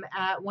found them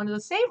at one of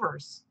the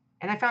Savers,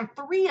 and I found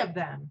 3 of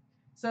them.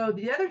 So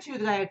the other 2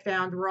 that I had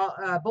found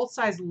were both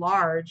size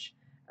large.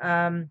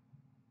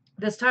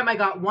 This time I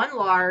got 1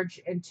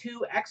 large and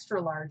 2 extra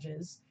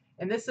larges.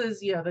 And this is,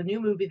 the new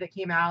movie that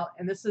came out.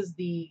 And this is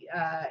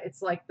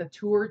it's like the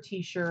tour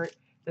t-shirt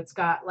that's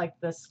got like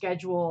the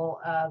schedule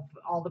of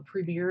all the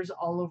premieres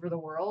all over the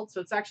world.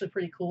 So it's actually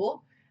pretty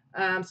cool.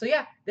 So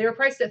yeah, they were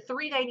priced at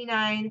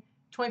 $3.99,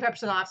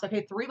 25% off. So I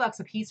paid $3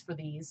 a piece for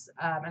these.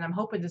 And I'm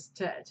hoping just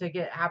to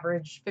get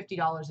average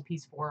 $50 a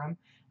piece for them.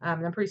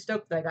 And I'm pretty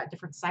stoked that I got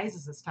different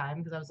sizes this time,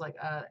 because I was like,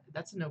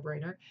 that's a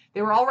no-brainer.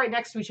 They were all right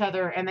next to each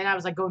other, and then I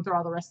was like going through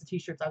all the rest of the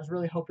t-shirts. I was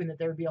really hoping that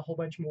there would be a whole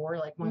bunch more,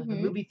 like one of the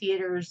movie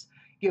theaters,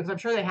 because I'm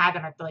sure they had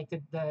them at like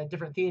the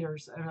different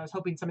theaters, and I was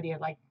hoping somebody had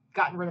like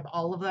gotten rid of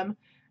all of them.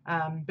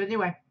 But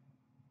anyway,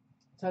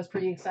 so I was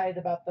pretty excited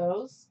about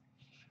those.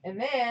 And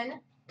then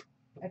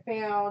I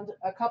found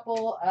a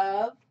couple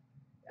of,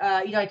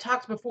 I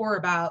talked before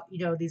about,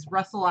 these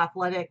Russell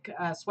Athletic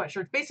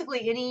sweatshirts.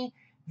 Basically, any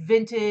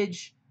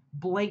vintage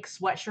blank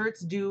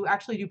sweatshirts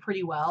actually do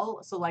pretty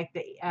well. So like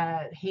the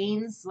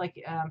Hanes,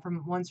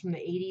 from ones from the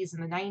 80s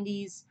and the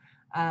 90s,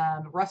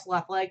 Russell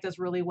Athletic does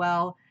really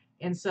well.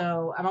 And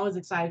so I'm always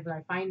excited when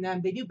I find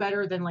them. They do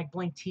better than like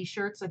blank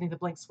t-shirts. I think the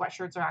blank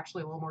sweatshirts are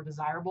actually a little more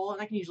desirable,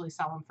 and I can usually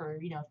sell them for,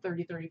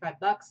 $30,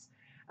 $35.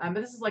 But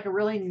this is like a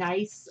really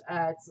nice,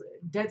 it's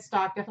dead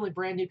stock, definitely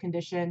brand new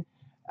condition.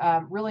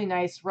 Really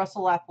nice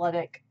Russell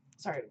Athletic.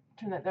 Sorry,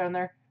 turn that down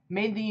there.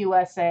 Made in the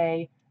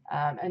USA.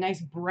 A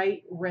nice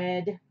bright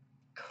red,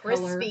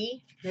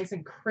 crispy, color, nice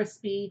and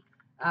crispy.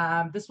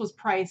 This was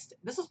priced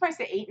at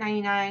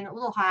 $8.99, a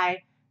little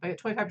high, but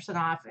 25%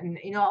 off, and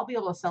I'll be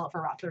able to sell it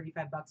for about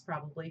 $35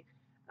 probably.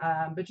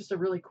 But just a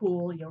really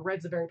cool,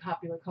 red's a very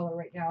popular color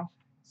right now,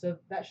 so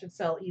that should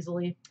sell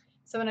easily.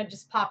 So I'm going to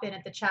just pop in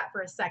at the chat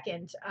for a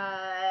second.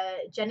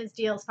 Jenna's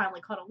deals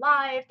finally caught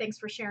alive. Thanks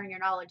for sharing your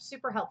knowledge.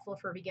 Super helpful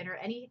for a beginner.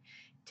 Any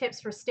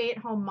tips for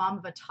stay-at-home mom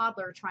of a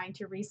toddler trying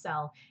to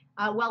resell?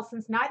 Well,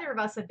 since neither of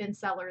us have been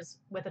sellers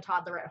with a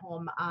toddler at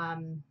home,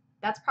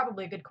 that's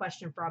probably a good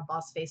question for our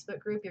Boss Facebook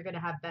group. You're going to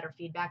have better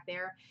feedback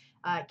there.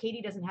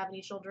 Katy doesn't have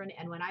any children,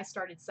 and when I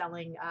started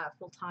selling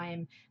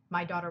full-time,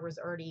 my daughter was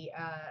already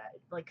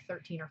like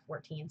 13 or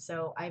 14,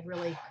 so I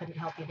really couldn't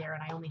help you there,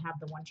 and I only have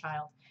the 1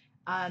 child.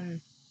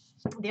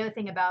 The other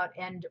thing about,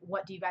 and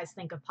what do you guys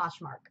think of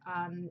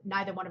Poshmark?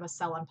 Neither one of us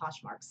sell on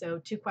Poshmark, so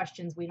 2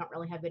 questions we don't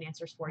really have good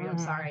answers for you. I'm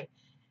sorry.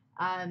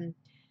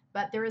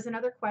 But there is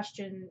another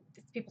question. It's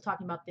people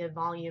talking about the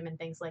volume and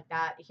things like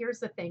that. Here's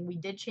the thing. We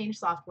did change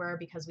software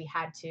because we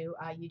had to.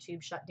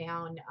 YouTube shut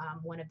down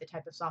one of the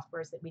type of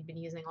softwares that we'd been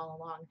using all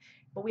along.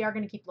 But we are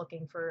going to keep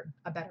looking for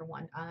a better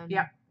one.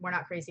 Yeah. We're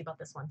not crazy about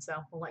this one,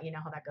 so we'll let you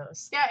know how that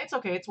goes. Yeah, it's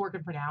okay. It's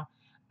working for now.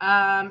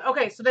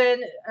 Okay, so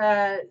then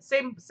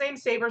same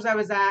Savers I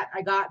was at.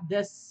 I got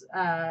this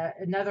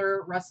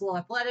another Russell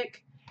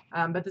Athletic,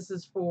 but this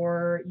is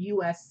for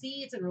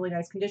USC. It's in really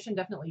nice condition,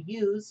 definitely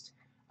used.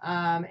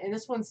 And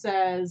this one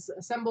says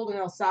assembled in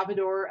El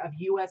Salvador of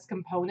U.S.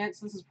 components.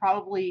 This is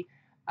probably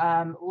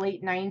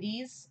late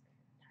 90s,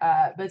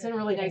 but it's in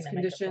really nice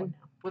condition.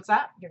 What's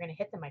that? You're going to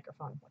hit the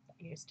microphone.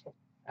 You used to.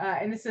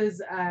 And this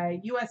is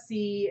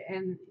USC,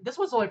 and this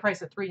was only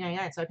priced at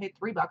 $3.99, so I paid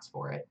 $3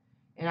 for it.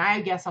 And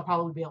I guess I'll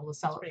probably be able to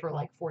sell it for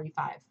like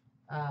 $45.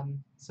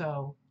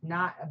 So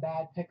not a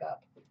bad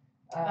pickup.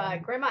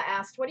 Grandma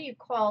asked, what do you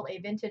call a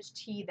vintage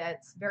tee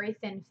that's very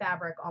thin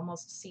fabric,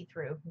 almost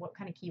see-through? What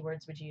kind of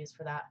keywords would you use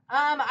for that?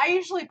 I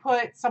usually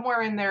put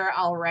somewhere in there,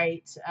 I'll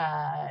write,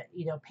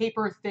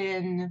 paper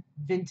thin,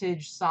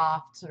 vintage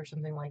soft, or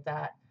something like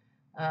that.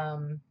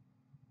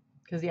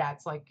 Because, yeah,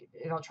 it's like,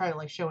 and I'll try to,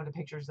 like, show in the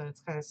pictures that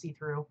it's kind of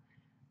see-through.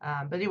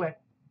 But anyway,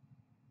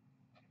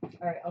 all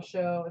right, I'll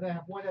show. And then I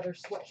have one other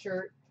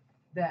sweatshirt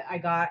that I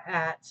got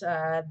at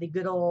the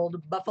good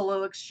old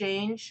Buffalo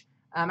Exchange.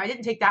 I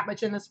didn't take that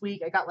much in this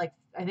week. I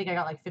think I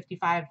got like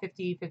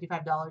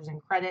 $55 in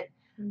credit.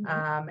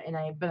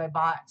 Mm-hmm. But I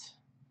bought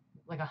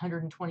like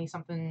 120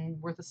 something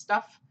worth of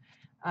stuff.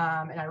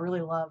 And I really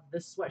love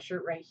this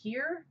sweatshirt right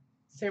here.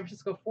 San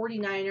Francisco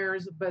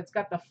 49ers, but it's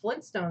got the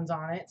Flintstones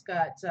on it. It's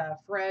got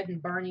Fred and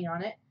Barney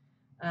on it.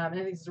 And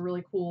I think it's a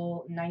really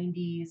cool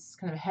 90s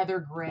kind of heather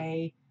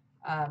gray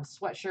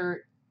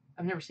sweatshirt.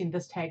 I've never seen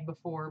this tag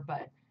before,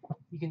 but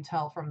you can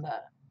tell from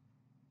the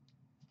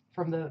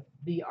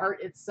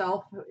art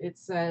itself, it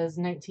says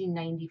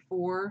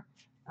 1994.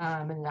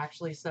 And it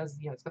actually says,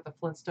 it's got the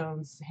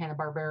Flintstones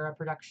Hanna-Barbera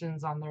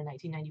Productions on there,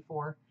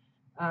 1994.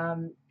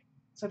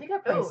 So I think I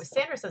Oh,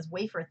 Sandra says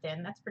wafer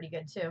thin. That's pretty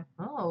good too.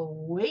 Oh,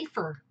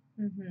 wafer.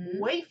 Mm-hmm.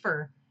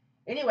 Wafer.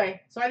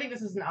 Anyway, so I think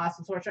this is an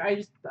awesome sweatshirt. I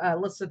just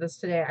listed this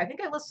today. I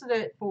think I listed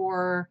it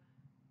to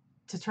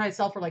try to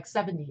sell for like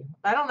 70.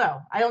 I don't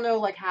know. I don't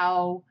know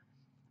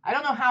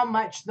how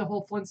much the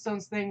whole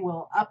Flintstones thing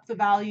will up the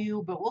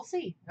value, but we'll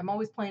see. I'm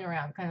always playing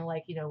around, kind of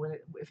like,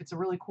 if it's a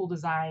really cool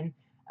design,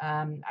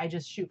 I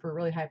just shoot for a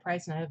really high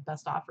price and I have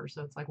best offer.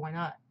 So it's like, why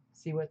not?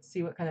 See what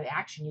kind of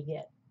action you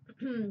get.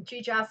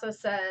 G. Jasso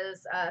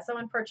says,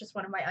 someone purchased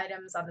one of my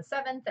items on the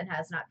 7th and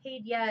has not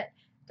paid yet.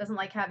 Doesn't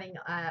like having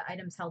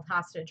items held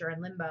hostage or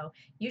in limbo.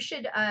 You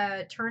should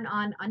turn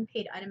on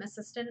unpaid item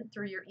assistant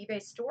through your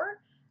eBay store.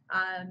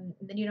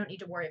 Then you don't need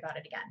to worry about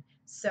it again.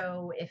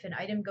 So if an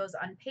item goes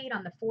unpaid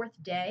on the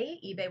 4th day,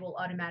 eBay will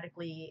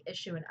automatically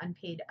issue an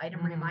unpaid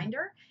item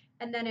reminder,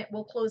 and then it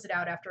will close it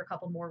out after a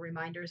couple more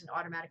reminders and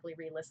automatically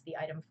relist the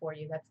item for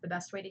you. That's the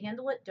best way to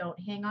handle it. Don't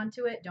hang on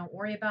to it. Don't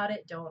worry about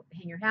it. Don't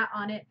hang your hat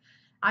on it.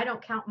 I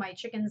don't count my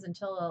chickens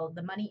until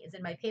the money is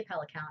in my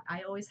PayPal account.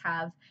 I always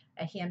have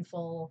a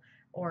handful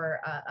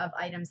of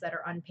items that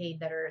are unpaid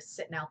that are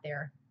sitting out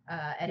there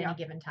at any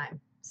given time.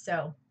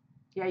 So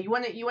yeah, you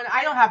want to.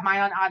 I don't have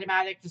mine on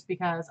automatic just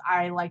because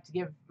I like to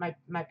give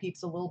my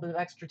peeps a little bit of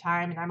extra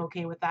time, and I'm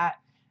okay with that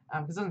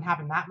because it doesn't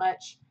happen that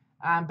much.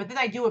 But then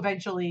I do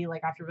eventually,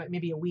 like after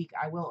maybe a week,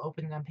 I will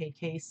open an unpaid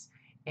case.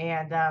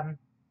 And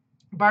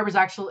Barbara's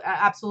actually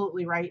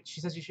absolutely right.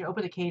 She says you should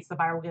open a case. The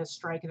buyer will get a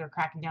strike, and they're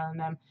cracking down on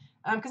them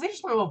because they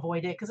just want to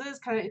avoid it. Because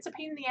it's a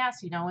pain in the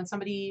ass, when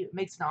somebody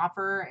makes an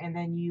offer and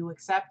then you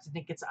accept and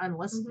it gets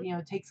unlisted,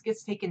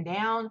 gets taken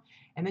down,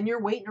 and then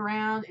you're waiting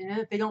around, and then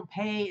if they don't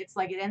pay, it's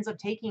like it ends up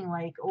taking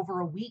like over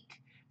a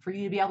week for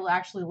you to be able to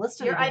actually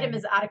list it. Your item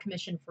is out of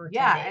commission for 10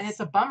 days. And it's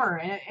a bummer,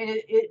 and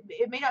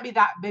it may not be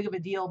that big of a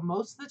deal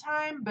most of the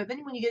time, but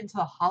then when you get into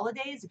the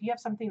holidays, if you have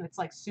something that's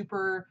like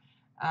super,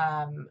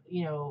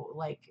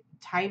 like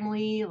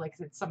timely, like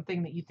it's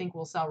something that you think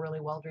will sell really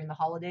well during the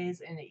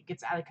holidays and it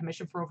gets out of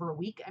commission for over a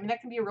week, I mean,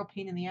 that can be a real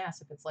pain in the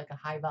ass if it's like a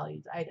high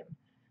valued item.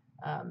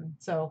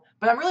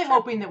 But I'm really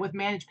hoping that with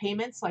managed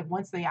payments, like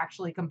once they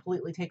actually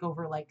completely take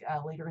over, like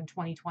later in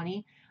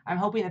 2020, I'm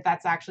hoping that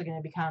that's actually going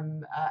to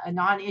become a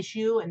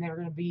non-issue, and they're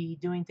going to be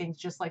doing things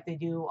just like they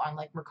do on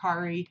like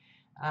Mercari,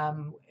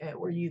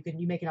 where you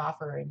make an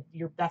offer and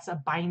that's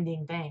a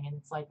binding thing, and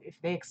it's like if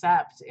they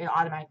accept, it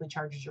automatically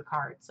charges your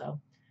card. So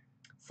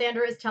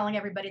Sandra is telling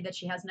everybody that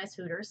she has nice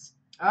hooters.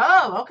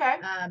 Oh, okay.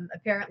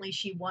 Apparently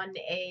she won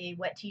a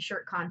wet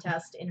t-shirt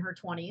contest in her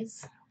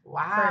 20s.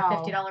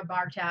 Wow. For a $50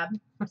 bar tab.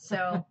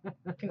 So,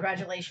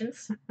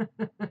 congratulations.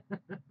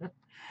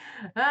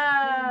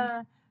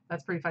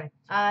 That's pretty funny.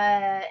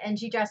 And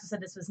G. Jasso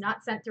said this was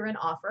not sent through an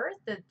offer.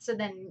 So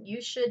then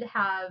you should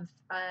have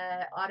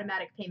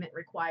automatic payment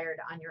required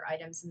on your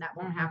items, and that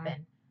won't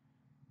happen.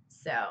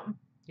 So.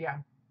 Yeah.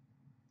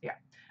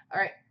 All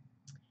right.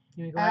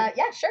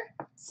 Yeah, sure.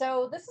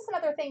 So this is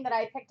another thing that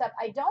I picked up.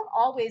 I don't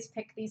always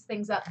pick these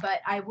things up, but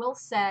I will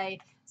say,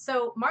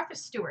 so Martha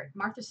Stewart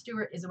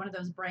is one of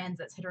those brands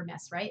that's hit or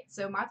miss, right?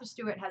 So Martha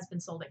Stewart has been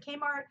sold at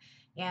Kmart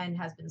and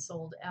has been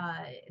sold,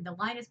 the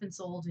line has been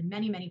sold in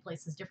many, many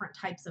places, different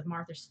types of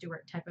Martha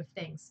Stewart type of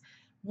things.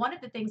 One of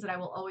the things that I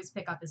will always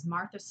pick up is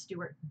Martha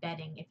Stewart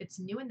bedding. If it's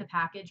new in the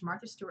package,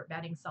 Martha Stewart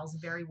bedding sells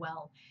very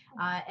well.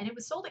 And it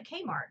was sold at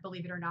Kmart,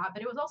 believe it or not,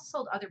 but it was also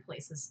sold other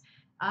places.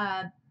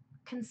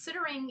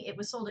 Considering it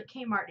was sold at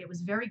Kmart, it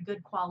was very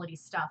good quality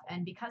stuff,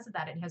 and because of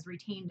that, it has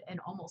retained an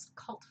almost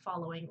cult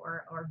following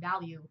or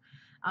value.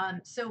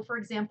 So, for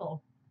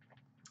example,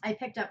 I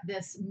picked up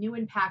this new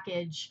in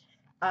package.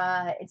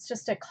 It's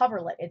just a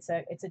coverlet. It's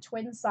a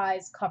twin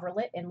size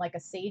coverlet in like a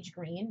sage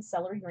green,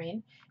 celery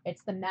green.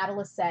 It's the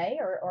matelassé,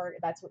 or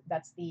that's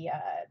the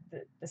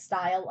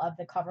style of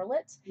the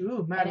coverlet.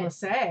 Ooh,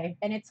 matelassé.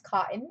 And it's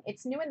cotton.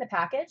 It's new in the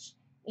package.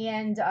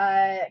 And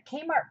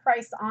Kmart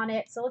price on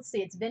it. So let's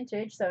see, it's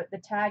vintage. So the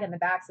tag on the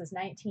back says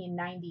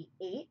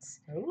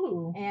 1998.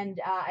 Ooh, And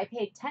I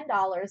paid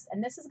 $10,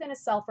 and this is going to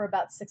sell for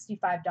about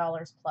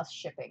 $65 plus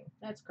shipping.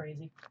 that's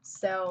crazy.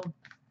 So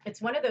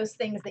it's one of those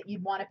things that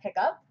you'd want to pick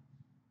up,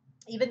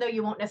 even though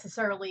you won't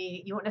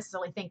necessarily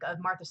think of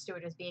Martha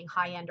Stewart as being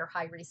high end or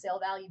high resale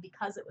value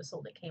because it was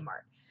sold at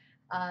Kmart.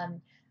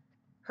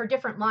 Her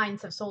different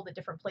lines have sold at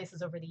different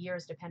places over the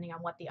years, depending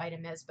on what the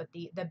item is. But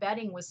the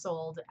bedding was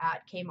sold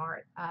at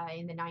Kmart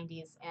in the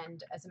 90s.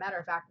 And as a matter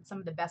of fact, some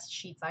of the best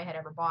sheets I had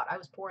ever bought. I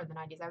was poor in the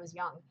 90s. I was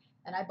young,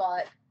 and I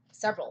bought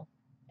several,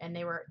 and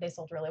they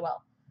sold really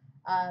well.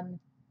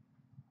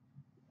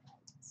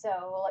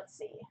 So let's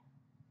see.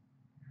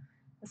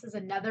 This is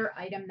another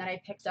item that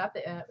I picked up.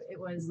 It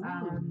was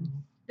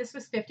this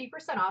was 50%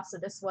 off. So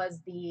this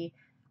was a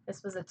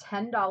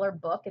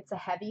 $10 book. It's a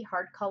heavy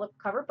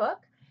hardcover book.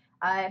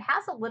 It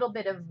has a little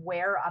bit of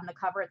wear on the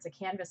cover. It's a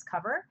canvas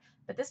cover,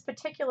 but this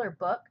particular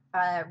book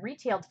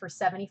retailed for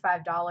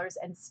 $75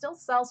 and still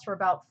sells for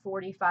about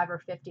 $45 or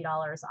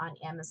 $50 on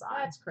Amazon.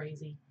 That's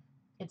crazy.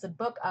 It's a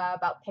book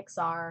about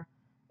Pixar,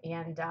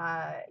 and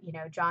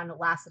John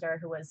Lasseter,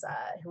 who was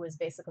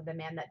basically the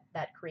man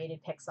that created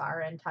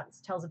Pixar, and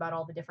tells about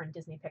all the different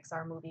Disney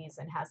Pixar movies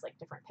and has like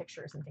different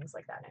pictures and things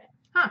like that in it.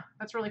 Huh,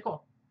 that's really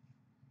cool.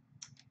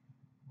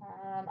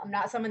 I'm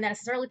not someone that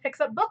necessarily picks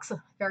up books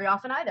very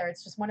often either.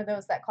 It's just one of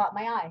those that caught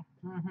my eye.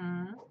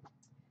 Mm-hmm.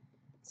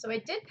 So I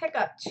did pick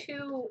up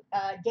two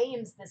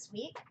games this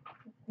week,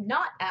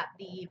 not at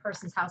the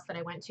person's house that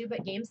I went to,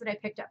 but games that I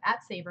picked up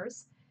at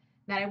Savers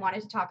that I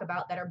wanted to talk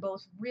about that are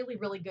both really,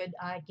 really good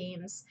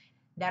games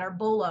that are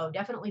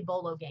definitely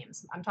BOLO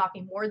games. I'm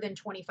talking more than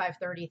 $25,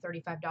 $30,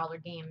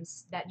 $35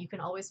 games that you can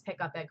always pick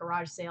up at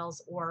garage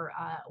sales or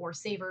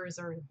Savers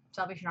or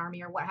Salvation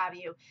Army or what have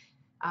you.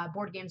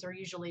 Board games are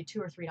usually $2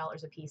 or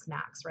 $3 a piece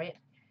max, right?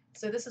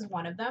 So this is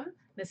one of them.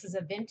 This is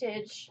a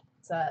vintage,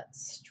 it's a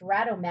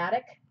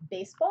Stratomatic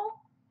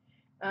baseball.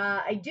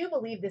 I do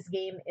believe this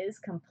game is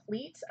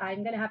complete.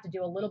 I'm going to have to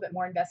do a little bit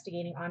more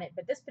investigating on it,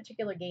 but this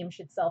particular game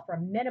should sell for a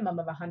minimum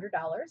of $100.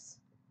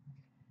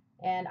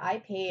 And I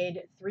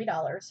paid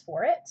 $3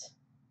 for it.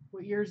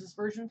 What year is this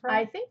version from?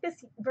 I think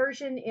this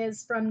version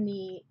is from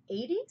the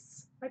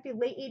 80s. Might be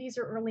late 80s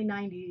or early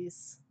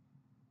 90s.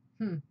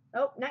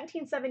 Oh,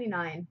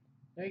 1979.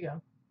 There you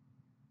go.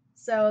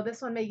 So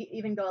this one may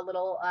even go a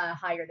little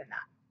higher than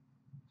that.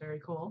 Very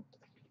cool.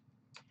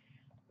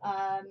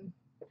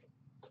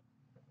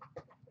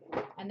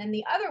 And then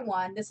the other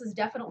one, this is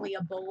definitely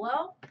a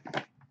BOLO.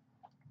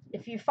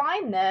 If you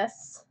find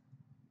this,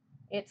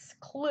 it's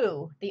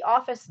Clue, the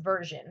Office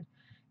version.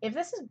 If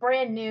this is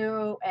brand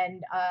new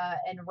and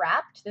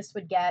wrapped, this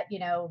would get,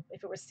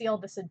 if it was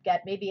sealed, this would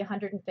get maybe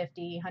 $150,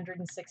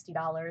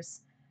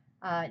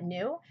 $160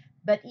 new.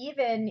 But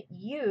even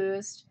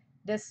used,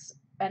 this,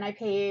 and I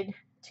paid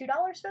 $2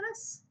 for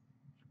this.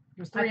 It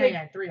was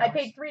 $3. I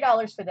paid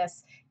 $3 for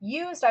this.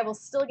 Used, I will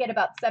still get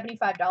about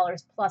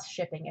 $75 plus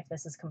shipping if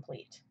this is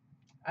complete.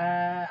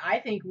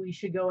 I think we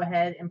should go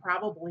ahead and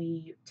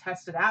probably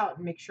test it out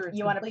and make sure it's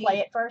You complete. Want to play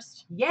it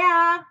first?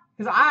 Yeah,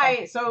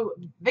 because so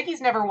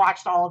Vicki's never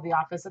watched all of The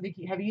Office. I think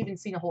have you even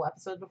seen a whole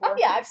episode before? Oh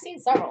yeah, I've seen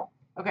several.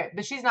 Okay,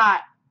 but she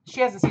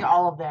hasn't seen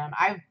all of them.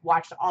 I've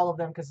watched all of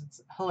them because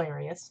it's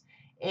hilarious,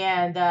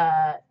 and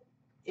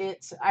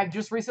I've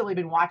just recently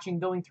been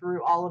going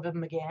through all of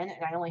them again,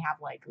 and I only have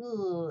like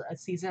a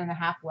season and a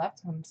half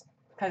left. I'm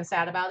kind of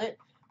sad about it,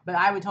 but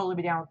I would totally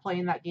be down with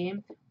playing that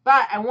game.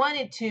 But I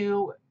wanted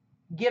to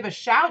give a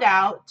shout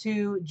out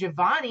to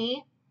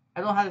Giovanni. I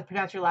don't know how to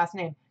pronounce your last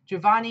name.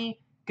 Giovanni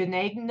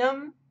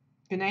Ganagnum.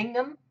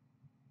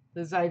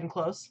 Is that even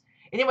close?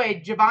 Anyway,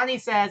 Giovanni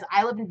says,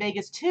 I live in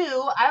Vegas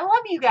too. I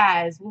love you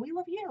guys. Well, we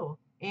love you.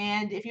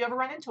 And if you ever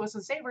run into us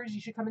in Savers, you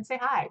should come and say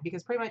hi,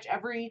 because pretty much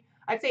every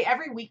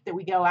week that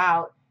we go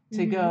out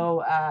to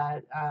go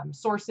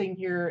sourcing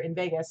here in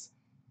Vegas,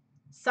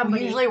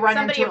 we usually run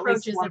into at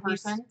least one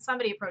person.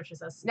 Somebody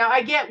approaches us. Now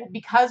I get,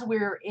 because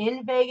we're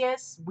in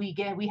Vegas, we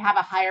have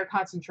a higher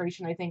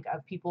concentration, I think,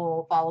 of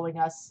people following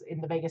us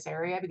in the Vegas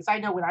area, because I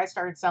know when I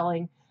started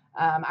selling,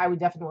 I would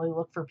definitely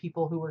look for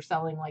people who were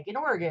selling like in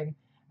Oregon,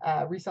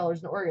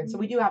 resellers in Oregon. So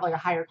we do have like a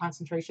higher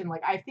concentration.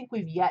 Like I think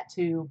we've yet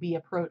to be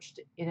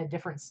approached in a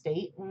different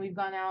state when we've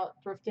gone out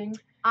thrifting.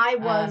 I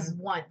was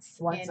once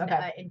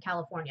okay. In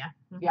California.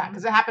 Mm-hmm. Yeah,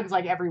 because it happens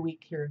like every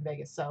week here in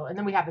Vegas. So, and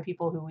then we have the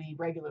people who we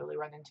regularly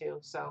run into.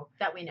 So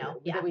that we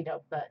know. That we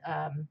know. But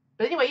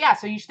anyway, yeah.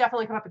 So you should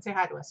definitely come up and say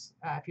hi to us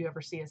if you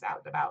ever see us out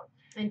and about.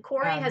 And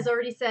Corey has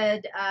already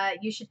said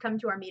you should come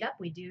to our meetup.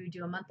 We do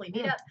a monthly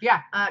meetup.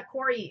 Yeah.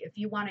 Corey, if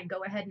you want to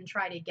go ahead and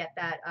try to get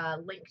that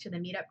link to the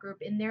meetup group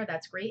in there,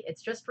 that's great.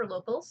 It's just for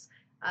locals.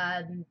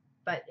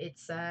 But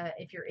it's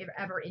if you're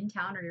ever in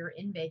town or you're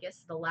in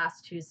Vegas, the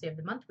last Tuesday of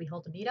the month, we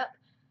hold a meetup.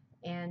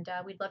 And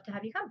we'd love to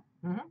have you come.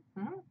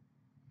 Mm-hmm. Mm-hmm.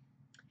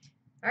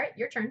 All right,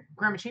 your turn.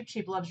 Grandma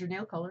Cheap loves your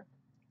nail color.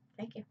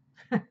 Thank you.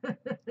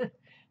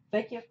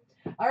 Thank you.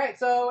 All right,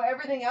 so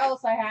everything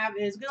else I have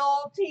is good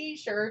old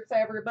t-shirts,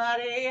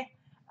 everybody.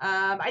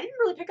 I didn't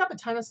really pick up a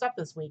ton of stuff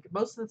this week.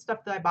 Most of the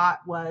stuff that I bought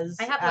was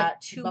I have like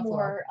at 2 Buffalo.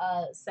 more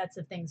sets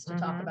of things to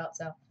talk about.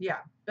 So yeah,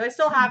 but I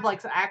still have I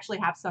actually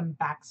have some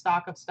back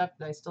stock of stuff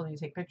that I still need to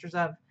take pictures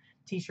of,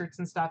 t-shirts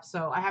and stuff.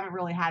 So I haven't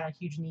really had a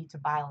huge need to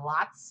buy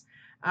lots.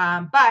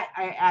 But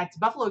at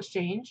Buffalo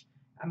Exchange,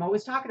 I'm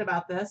always talking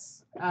about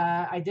this.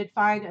 I did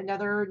find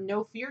another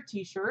No Fear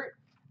t-shirt.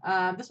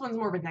 This one's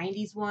more of a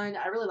 90s one.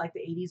 I really like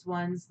the 80s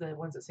ones, the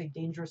ones that say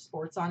Dangerous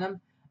Sports on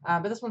them.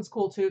 But this one's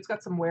cool too. It's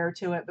got some wear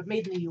to it, but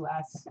made in the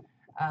U.S.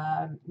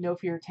 No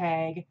Fear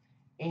tag.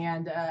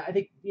 And I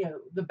think,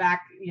 the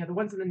back, the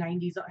ones in the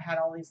 90s had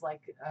all these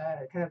like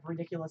kind of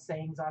ridiculous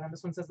sayings on them.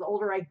 This one says, "The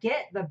older I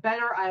get, the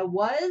better I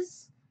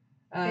was."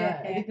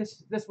 I think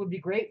this would be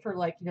great for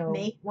like,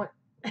 me. What?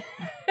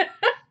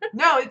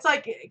 No, it's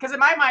like, because in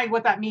my mind,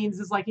 what that means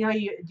is like, do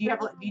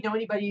you know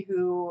anybody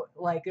who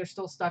like they're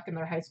still stuck in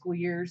their high school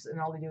years and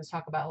all they do is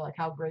talk about like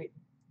how great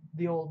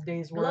the old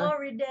days were?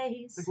 Glory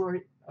days. The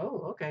glory.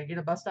 Oh, okay. You're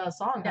gonna bust out a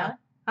song, No. huh?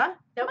 Huh?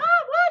 Nope.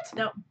 What?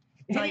 Nope.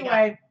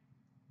 Anyway,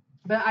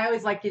 but I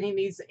always like getting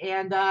these,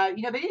 and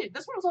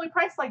this one was only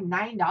priced like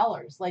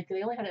 $9. Like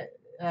they only had it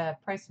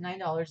priced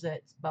 $9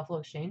 at Buffalo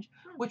Exchange,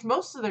 which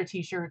most of their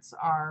t-shirts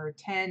are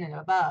 10 and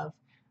above.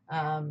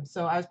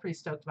 So I was pretty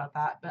stoked about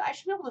that. But I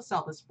should be able to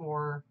sell this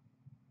for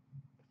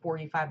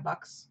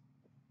 $45.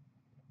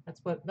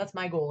 That's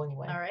my goal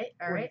anyway.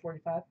 All right.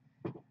 45.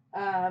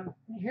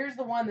 Here's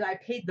the one that I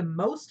paid the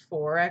most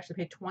for. I actually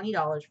paid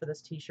 $20 for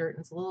this t-shirt,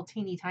 and it's a little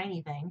teeny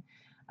tiny thing.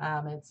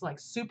 It's like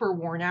super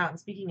worn out. And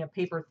speaking of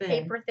paper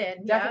thin,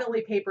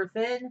 definitely paper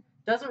thin.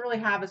 Doesn't really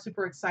have a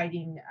super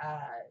exciting,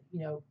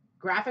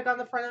 graphic on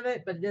the front of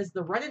it, but it is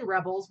the Runnin'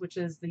 Rebels, which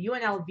is the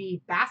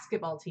UNLV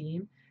basketball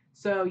team.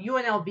 So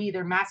UNLV,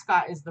 their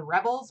mascot is the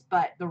Rebels,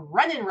 but the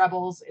Runnin'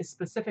 Rebels is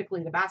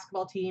specifically the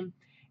basketball team.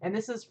 And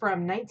this is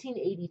from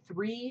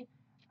 1983.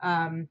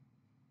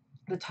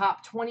 The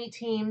top 20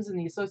 teams in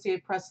the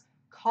Associated Press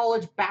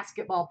college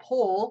basketball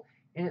poll,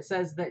 and it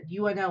says that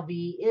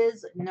UNLV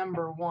is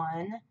number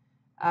 1.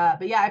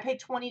 But yeah, I paid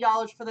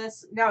 $20 for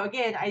this. Now,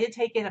 again, I did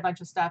take in a bunch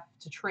of stuff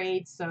to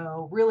trade,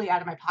 so really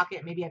out of my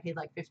pocket, maybe I paid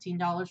like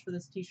 $15 for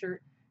this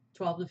t-shirt,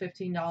 $12 to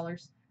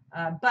 $15.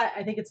 But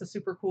I think it's a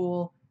super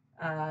cool,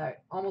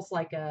 almost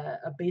like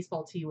a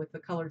baseball tee with the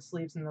colored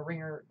sleeves and the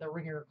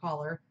ringer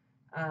collar.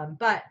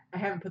 But I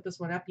haven't put this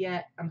one up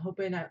yet. I'm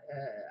hoping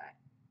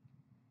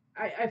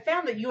I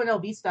found that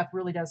UNLV stuff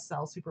really does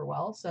sell super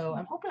well, so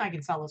I'm hoping I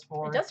can sell this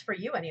for. It does for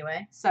you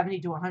anyway.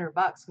 $70 to $100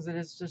 because it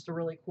is just a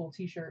really cool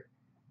t-shirt.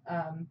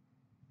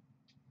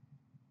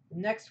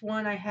 Next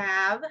one I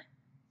have, and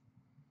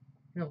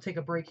we'll take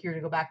a break here to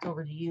go back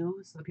over to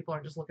you, so the people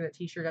aren't just looking at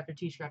t-shirt after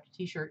t-shirt after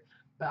t-shirt.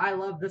 But I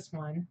love this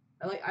one.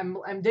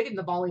 I'm digging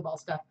the volleyball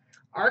stuff.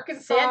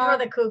 Arkansas.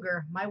 Sandra the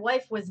Cougar. My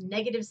wife was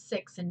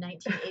 -6 in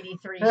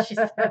 1983. She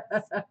says.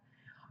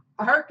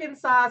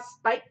 Arkansas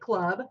Spike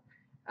Club.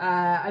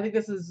 I think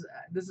this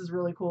is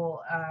really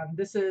cool.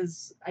 This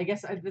is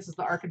the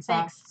Arkansas.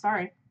 Thanks.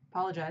 Sorry,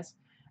 apologize.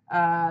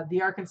 The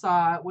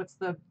Arkansas. What's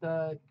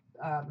the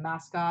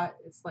mascot?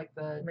 It's like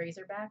the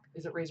Razorback.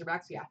 Is it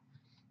Razorbacks? Yeah.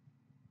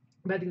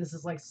 But I think this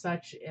is like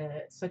such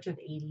an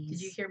 80s.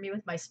 Did you hear me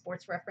with my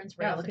sports reference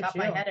right off the top of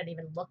my head?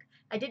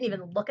 I didn't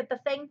even look at the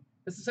thing.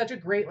 This is such a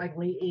great like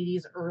late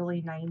 80s,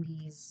 early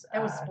 90s.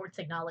 That was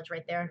sportsing knowledge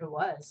right there. It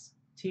was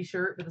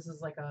t-shirt, but this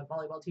is like a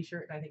volleyball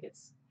t-shirt, and I think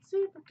it's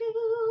super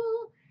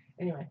cool.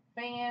 Anyway,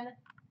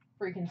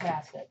 freaking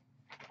tastic.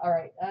 All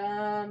right,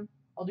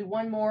 I'll do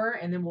one more,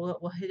 and then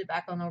we'll hit it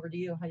back on over to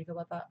you. How do you feel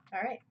about that?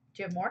 All right.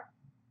 Do you have more?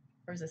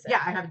 Or is this it?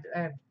 Yeah, I have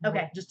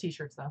okay. More, just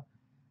t-shirts though.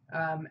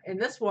 And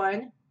this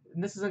one,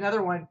 and this is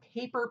another one,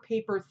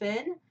 paper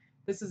thin.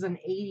 This is an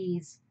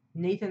 80s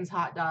Nathan's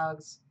Hot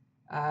Dogs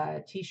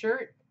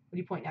t-shirt. What are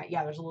you pointing at?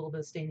 Yeah, there's a little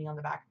bit of staining on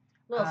the back.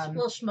 Little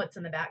schmutz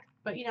in the back.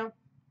 But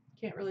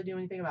can't really do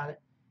anything about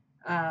it.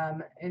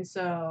 And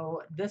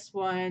so this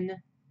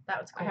one,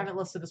 that was cool. I haven't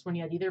listed this one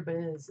yet either, but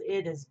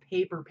it is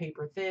paper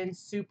thin,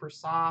 super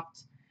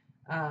soft,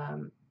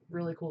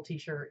 really cool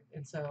t-shirt.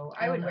 And so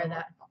I would wear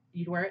that.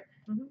 You'd wear it?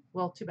 Mm-hmm.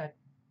 Well, too bad.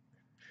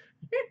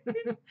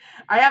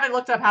 I haven't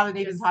looked up how the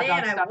Nathan's Hot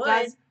Dog stuff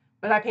does,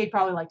 but I paid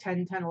probably like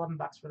 $10,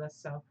 $11 for this,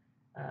 so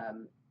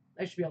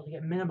I should be able to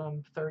get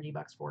minimum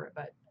 $30 for it,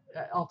 but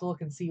I'll have to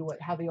look and see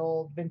how the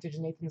old vintage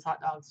Nathan's Hot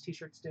Dogs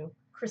t-shirts do.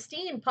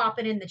 Christine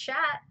popping in the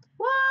chat.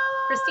 What?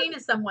 Christine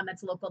is someone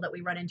that's local that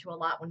we run into a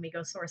lot when we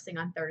go sourcing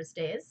on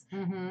Thursdays.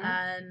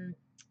 Mm-hmm.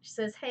 She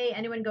says, "Hey,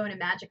 anyone going to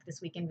Magic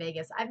this week in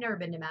Vegas?" I've never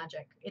been to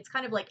Magic. It's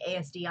kind of like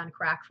ASD on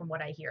crack from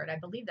what I hear, and I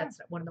believe that's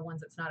one of the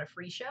ones that's not a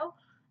free show,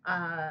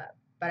 but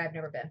I've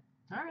never been.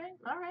 All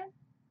right.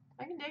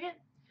 I can dig it.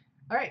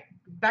 All right,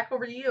 back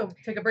over to you.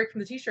 Take a break from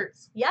the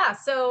t-shirts. Yeah,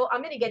 so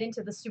I'm going to get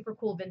into the super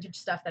cool vintage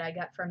stuff that I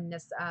got from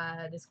this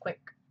quick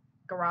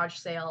garage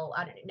sale.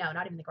 No,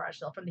 not even the garage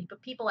sale, from the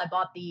people I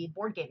bought the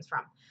board games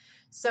from.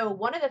 So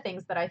one of the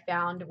things that I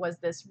found was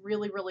this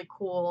really, really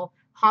cool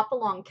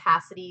Hopalong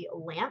Cassidy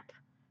lamp.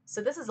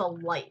 So this is a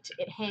light.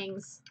 It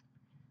hangs,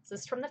 this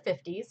is from the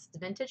 50s, the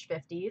vintage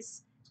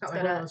 50s. It's It's got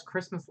like one of those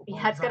Christmas bulbs.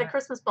 Yeah, it's got a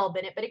Christmas bulb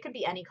in it, but it could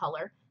be any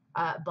color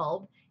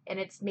bulb. And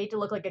it's made to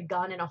look like a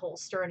gun in a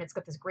holster, and it's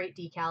got this great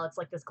decal. It's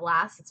like this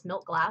glass. It's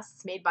milk glass.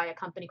 It's made by a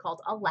company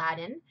called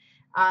Aladdin.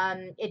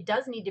 It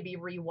does need to be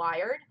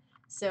rewired,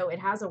 so it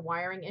has a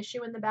wiring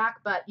issue in the back,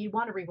 but you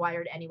want to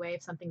rewire it anyway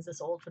if something's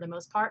this old for the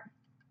most part.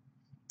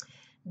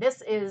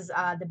 This is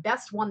the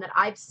best one that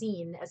I've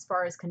seen as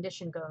far as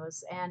condition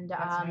goes, and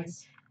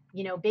nice.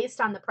 you know,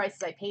 based on the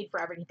prices I paid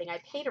for everything,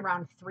 I paid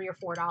around $3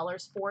 or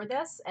 $4 for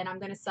this, and I'm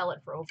going to sell it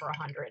for over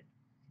 $100.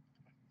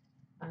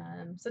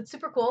 So it's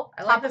super cool.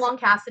 I like Top along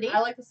Cassidy. I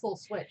like this little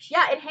switch.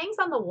 Yeah, it hangs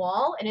on the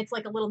wall, and it's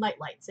like a little night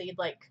light. So you'd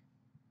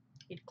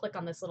click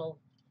on this little,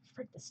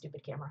 frick this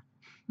stupid camera.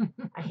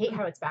 I hate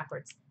how it's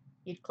backwards.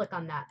 You'd click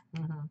on that.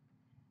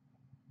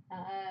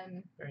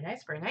 Very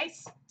nice, very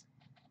nice.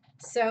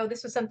 So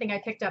this was something I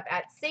picked up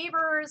at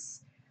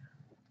Savers.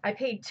 I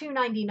paid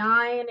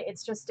 $2.99.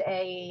 It's just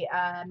a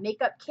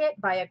makeup kit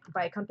by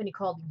a company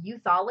called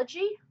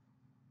Youthology.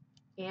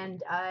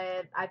 And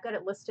I've got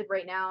it listed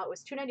right now. It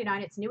was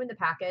 $2.99. It's new in the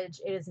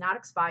package. It is not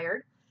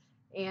expired.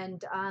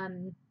 And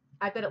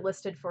I've got it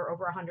listed for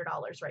over $100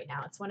 right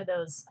now. It's one of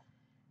those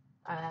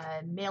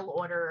mail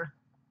order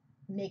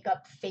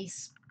makeup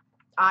face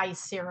eye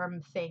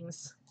serum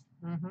things.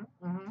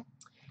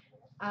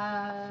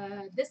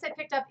 This I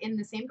picked up in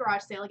the same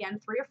garage sale again,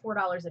 $3 or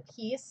 $4 a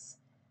piece.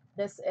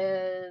 This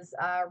is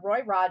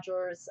Roy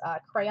Rogers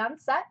crayon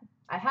set.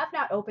 I have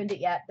not opened it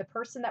yet. The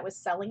person that was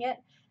selling it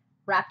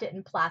wrapped it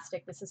in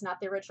plastic. This is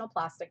not the original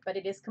plastic, but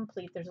it is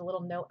complete. There's a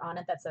little note on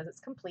it that says it's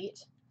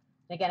complete.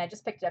 And again, I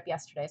just picked it up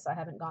yesterday, so I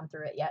haven't gone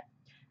through it yet.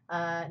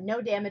 No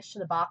damage to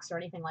the box or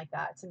anything like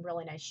that. It's in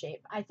really nice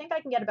shape. I think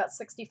I can get about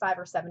 $65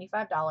 or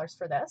 $75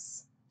 for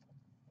this.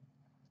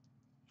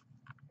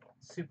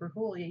 Super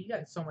cool. Yeah, you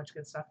got so much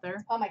good stuff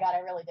there. Oh my God, I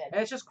really did.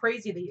 And it's just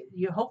crazy that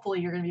you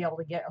hopefully you're going to be able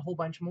to get a whole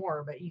bunch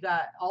more, but you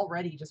got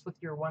already just with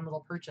your one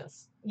little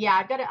purchase.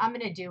 Yeah, I'm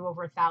going to do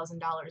over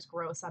 $1,000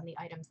 gross on the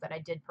items that I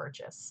did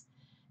purchase.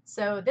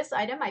 So this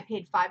item, I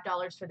paid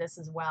 $5 for this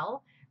as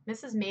well.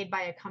 This is made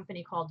by a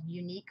company called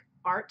Unique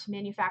Art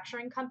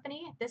Manufacturing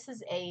Company. This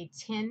is a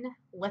tin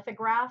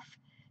lithograph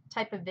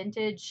type of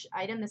vintage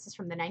item. This is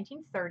from the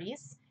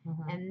 1930s.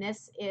 And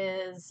this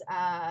is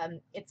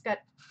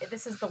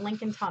this is the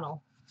Lincoln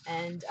Tunnel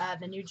and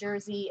the New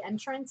Jersey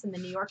entrance and the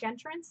New York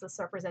entrance. This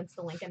represents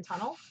the Lincoln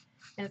Tunnel,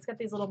 and it's got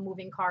these little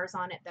moving cars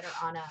on it that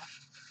are on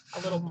a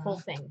little pull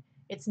thing.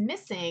 It's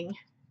missing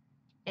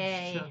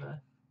a.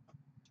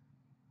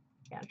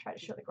 Yeah, I'm trying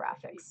to show the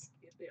graphics.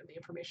 The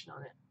information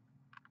on it.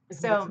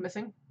 So what's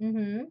missing?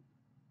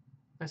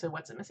 I said,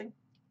 what's it missing?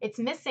 It's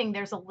missing.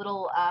 There's a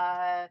little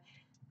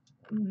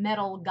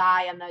metal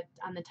guy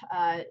on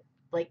the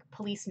like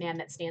policeman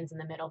that stands in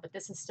the middle, but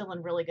this is still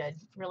in really good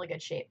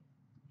shape.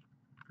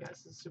 Yeah,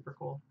 this is super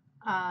cool.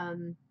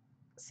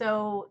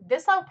 So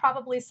this I'll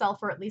probably sell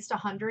for at least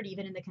 $100,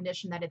 even in the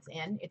condition that it's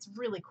in. It's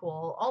really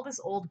cool. All this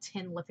old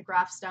tin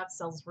lithograph stuff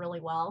sells really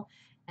well,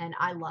 and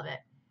I love it.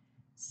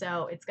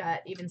 So it's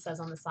got, even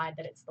says on the side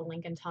that it's the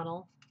Lincoln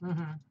Tunnel.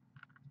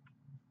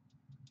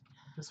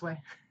 This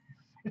way.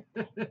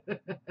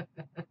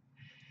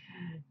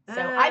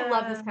 So I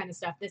love this kind of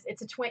stuff.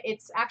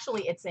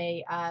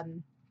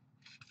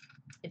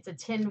 It's a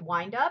tin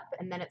wind up,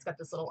 and then it's got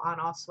this little on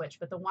off switch,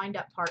 but the wind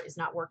up part is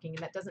not working, and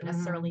that doesn't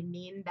necessarily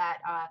mean that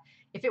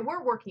if it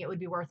were working it would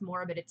be worth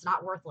more, but it's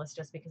not worthless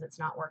just because it's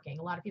not working.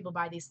 A lot of people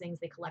buy these things,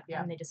 they collect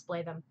them, they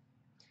display them.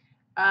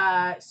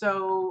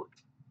 So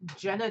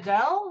Jenna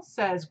Dell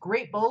says,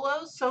 great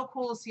bolos, so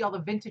cool to see all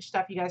the vintage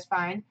stuff you guys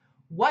find.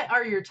 What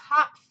are your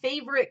top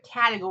favorite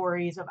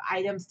categories of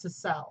items to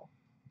sell?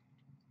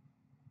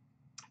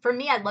 For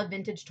me, I love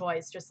vintage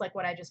toys, just like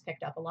what I just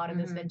picked up. A lot of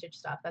this vintage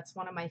stuff. That's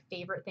one of my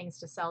favorite things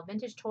to sell.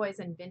 Vintage toys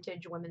and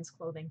vintage women's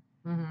clothing.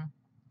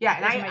 Yeah,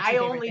 and I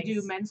only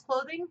do men's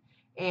clothing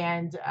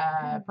and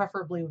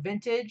preferably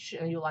vintage.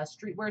 I do a lot of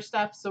streetwear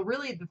stuff. So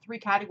really the three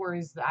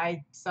categories that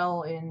I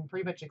sell in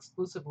pretty much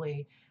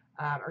exclusively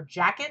are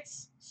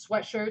jackets,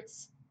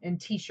 sweatshirts, and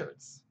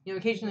t-shirts. You know,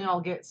 occasionally I'll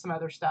get some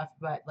other stuff,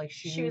 but like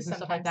shoes and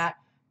stuff like that.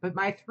 But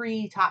my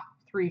top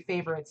three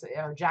favorites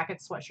are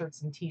jackets,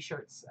 sweatshirts, and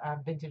t-shirts,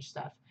 vintage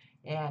stuff.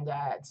 And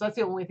so that's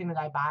the only thing that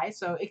I buy.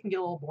 So it can get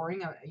a little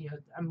boring.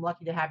 I'm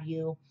lucky to have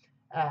you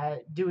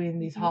doing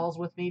these hauls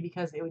with me,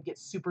 because it would get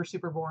super,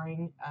 super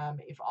boring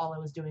if all I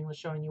was doing was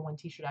showing you one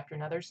t-shirt after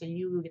another. So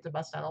you get to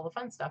bust out all the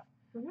fun stuff.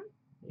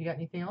 You got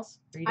anything else?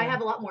 I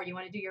have a lot more. You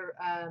want to do your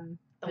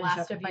the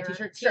last of my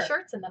t-shirts,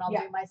 sure. And then I'll do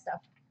my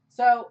stuff.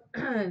 So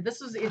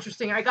this was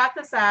interesting. I got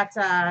this at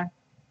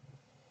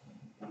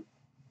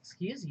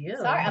excuse you.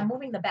 Sorry, I'm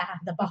moving the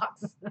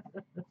box.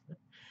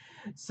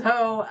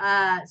 So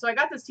I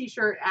got this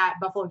t-shirt at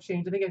Buffalo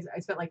Exchange. I think I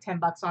spent like $10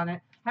 on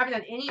it. Haven't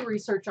done any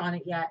research on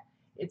it yet.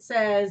 It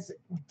says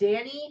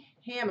Danny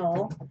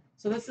Hamill.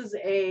 So this is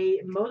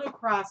a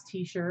motocross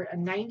t-shirt, a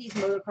 90s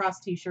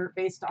motocross t-shirt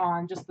based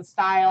on just the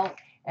style,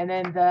 and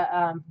then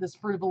the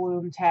Fruit of the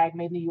Loom tag,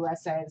 made in the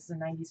USA. This is a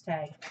 90s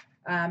tag.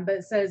 But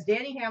it says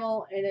Danny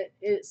Hamill, and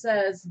it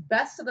says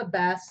best of the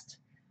best,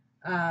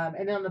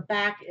 And then on the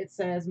back, it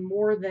says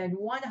more than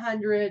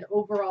 100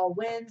 overall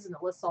wins, and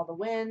it lists all the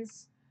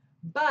wins.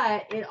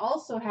 But it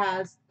also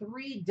has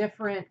 3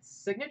 different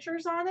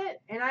signatures on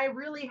it, and I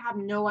really have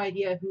no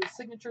idea whose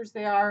signatures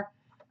they are.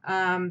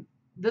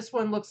 This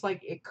one looks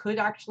like it could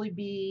actually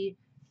be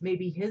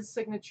maybe his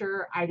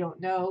signature. I don't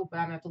know, but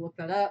I'm gonna have to look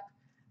that up.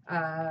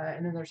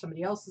 And then there's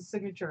somebody else's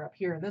signature up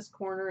here in this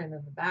corner, and then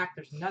in the back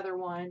there's another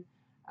one.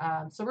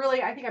 So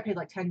really, I think I paid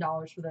like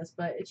 $10 for this,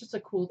 but it's just a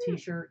cool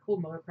T-shirt, cool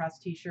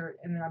motocross T-shirt,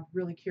 and then I'm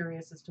really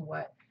curious as to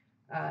what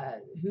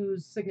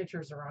whose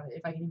signatures are on it,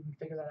 if I can even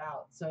figure that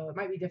out. So it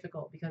might be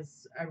difficult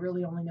because I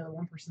really only know the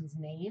one person's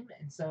name,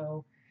 and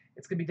so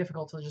it's gonna be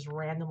difficult to just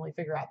randomly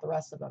figure out the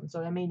rest of them.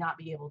 So I may not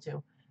be able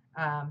to,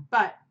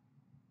 but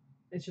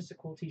it's just a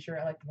cool T-shirt.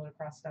 I like the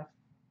motocross stuff.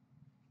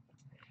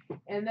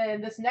 And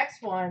then this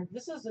next one,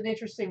 this is an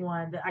interesting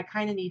one that I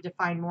kind of need to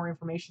find more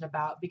information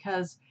about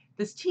because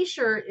this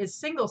T-shirt is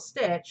single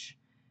stitch,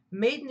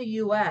 made in the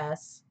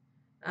U.S.,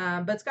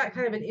 but it's got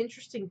kind of an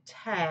interesting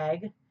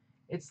tag.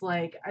 It's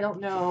like, I don't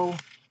know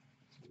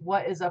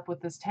what is up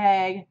with this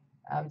tag.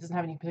 It doesn't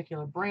have any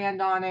particular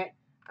brand on it,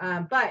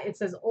 but it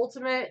says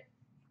Ultimate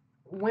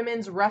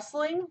Women's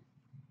Wrestling,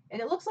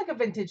 and it looks like a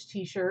vintage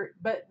T-shirt,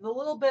 but the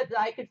little bit that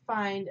I could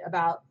find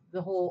about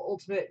the whole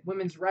Ultimate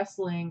Women's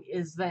Wrestling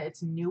is that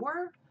it's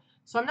newer.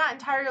 So I'm not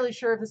entirely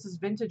sure if this is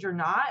vintage or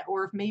not,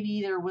 or if maybe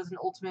there was an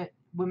Ultimate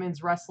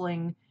Women's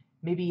Wrestling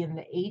maybe in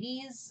the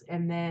 80s,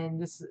 and then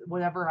this,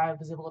 whatever I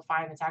was able to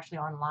find that's actually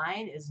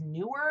online, is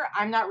newer.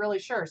 I'm not really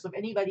sure. So if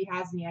anybody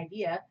has any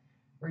idea,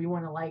 or you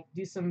want to like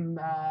do some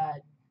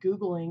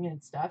Googling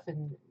and stuff,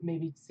 and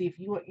maybe see if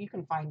you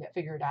can find it,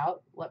 figure it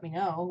out, let me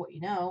know what you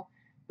know.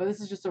 But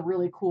this is just a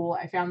really cool,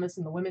 I found this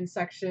in the women's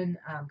section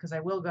because I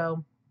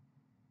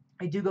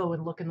do go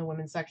and look in the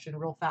women's section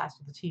real fast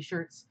with the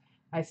T-shirts.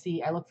 I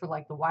look for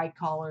like the wide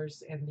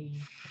collars and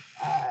the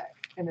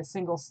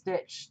single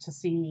stitch to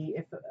see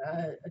if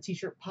a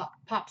T-shirt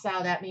pops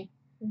out at me.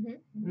 Mm-hmm.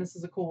 And this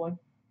is a cool one.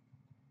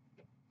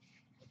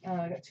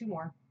 I got two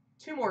more,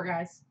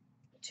 guys.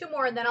 2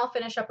 more, and then I'll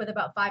finish up with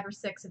about 5 or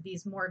 6 of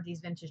these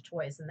vintage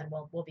toys, and then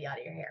we'll be out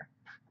of your hair.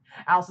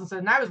 Allison said,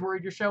 and I was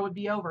worried your show would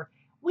be over.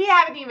 We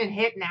haven't even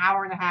hit an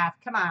hour and a half.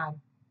 Come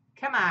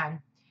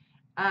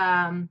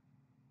on.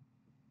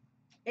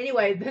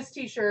 Anyway, this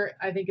T-shirt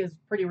I think is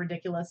pretty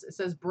ridiculous. It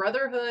says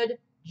Brotherhood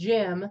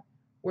Gym,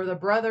 where the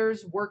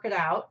brothers work it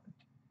out.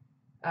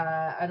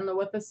 I don't know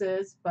what this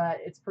is, but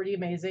it's pretty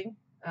amazing.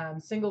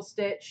 Single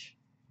stitch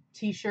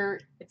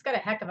T-shirt. It's got a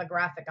heck of a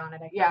graphic on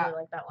it. I really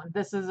like that one.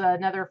 This is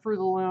another Fruit of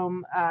the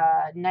Loom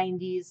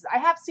 90s. I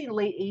have seen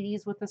late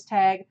 80s with this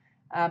tag,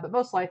 but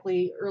most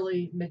likely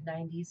early mid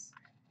 90s.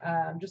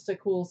 Just a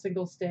cool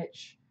single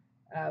stitch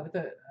with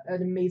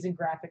an amazing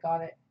graphic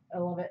on it. I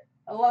love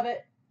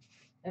it.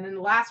 And then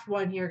the last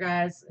one here,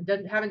 guys,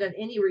 haven't done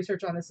any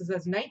research on this. It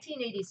says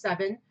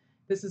 1987.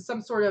 This is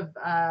some sort of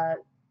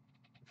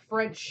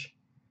French,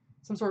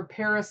 some sort of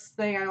Paris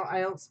thing. I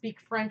don't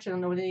speak French. I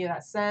don't know what any of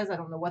that says. I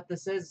don't know what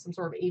this is. Some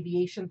sort of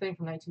aviation thing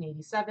from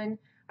 1987.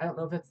 I don't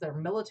know if it's their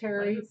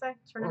military. What does it say?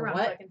 Turn around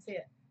so I can see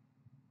it.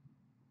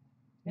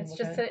 It's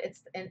just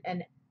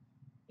an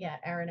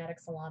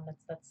aeronautic salon.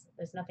 That's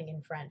there's nothing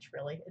in French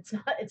really. It's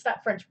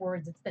not French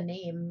words. It's the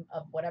name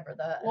of whatever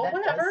the event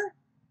whatever. Was.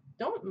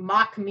 Don't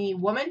mock me,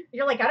 woman.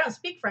 You're like, I don't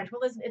speak French.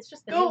 Well, it's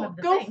just the name of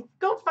the thing.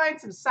 Go find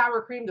some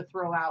sour cream to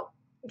throw out,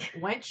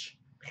 wench.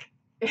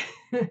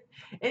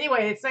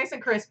 Anyway, it's nice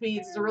and crispy.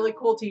 It's a really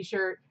cool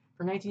T-shirt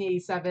from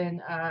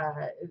 1987.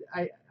 I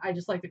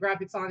just like the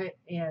graphics on it,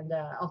 and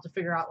I'll have to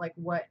figure out like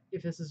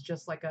if this is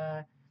just like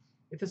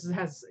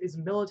is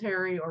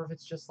military or if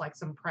it's just like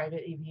some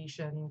private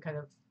aviation kind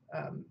of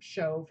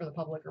show for the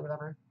public or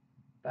whatever.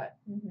 But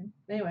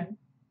anyway,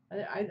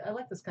 I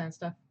like this kind of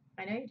stuff.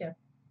 I know you do.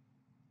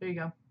 There you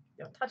go.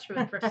 Don't touch me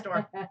in the thrift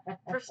store.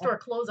 Thrift store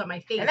clothes on my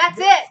face. And that's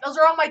it. Those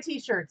are all my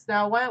T-shirts.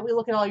 Now, why don't we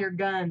look at all your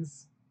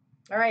guns?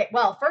 All right.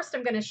 Well, first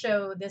I'm going to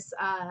show this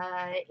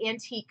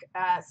antique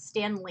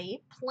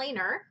Stanley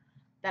planer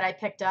that I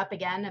picked up,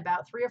 again,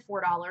 about $3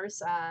 or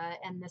 $4.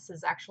 And this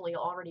is actually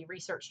already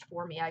researched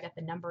for me. I got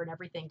the number and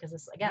everything because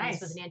this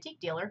was an antique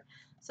dealer.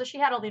 So she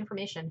had all the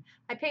information.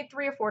 I paid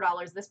 $3 or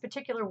 $4. This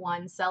particular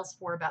one sells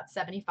for about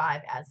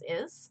 $75 as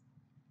is.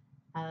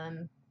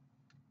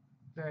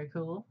 Very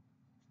cool.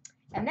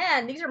 And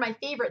then these are my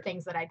favorite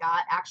things that I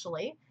got,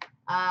 actually.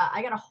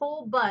 I got a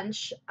whole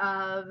bunch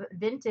of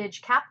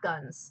vintage cap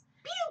guns.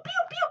 Pew, pew,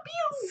 pew,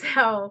 pew.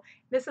 So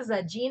this is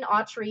a Gene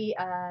Autry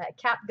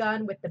cap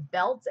gun with the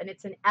belt, and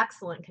it's in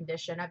excellent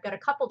condition. I've got a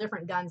couple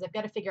different guns. I've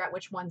got to figure out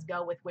which ones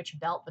go with which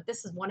belt, but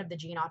this is one of the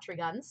Gene Autry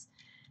guns,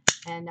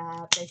 and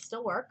they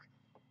still work.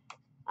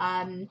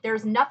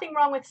 There's nothing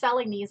wrong with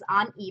selling these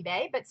on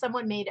eBay, but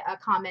someone made a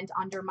comment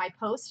under my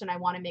post, and I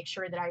want to make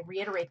sure that I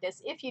reiterate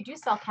this. If you do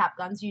sell cap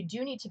guns, you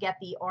do need to get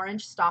the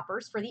orange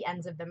stoppers for the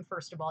ends of them,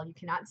 first of all. You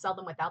cannot sell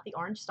them without the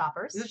orange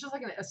stoppers. Is this just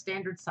like a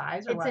standard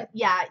size or what?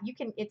 You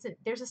can.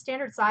 There's a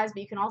standard size,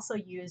 but you can also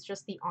use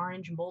just the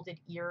orange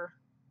molded ear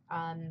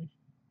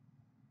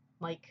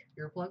like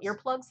Earplugs?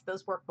 Earplugs,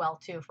 those work well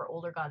too for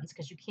older guns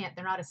because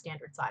they're not a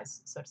standard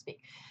size, so to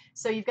speak.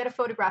 So you've got to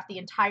photograph the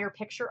entire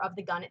picture of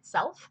the gun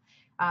itself.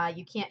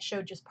 You can't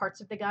show just parts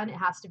of the gun. It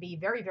has to be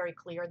very, very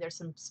clear. There's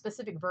some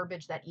specific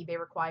verbiage that eBay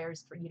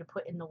requires for you to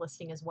put in the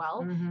listing as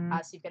well. Mm-hmm.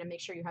 So you've got to make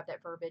sure you have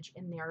that verbiage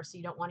in there, so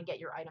you don't want to get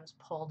your items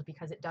pulled,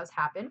 because it does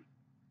happen.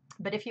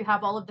 But if you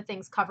have all of the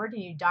things covered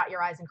and you dot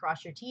your I's and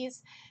cross your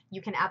T's,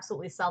 you can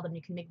absolutely sell them.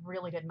 You can make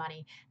really good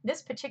money.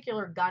 This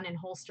particular gun and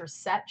holster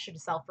set should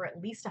sell for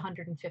at least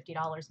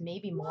 $150,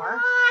 maybe more.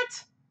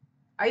 What?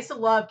 I used to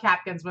love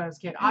cap guns when I was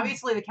a kid.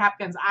 Obviously, the cap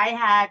guns I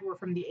had were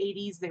from the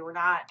 80s. They were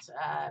not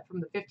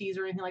from the 50s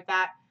or anything like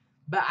that.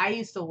 But I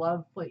used to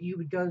love what you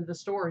would go to the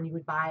store and you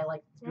would buy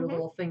like your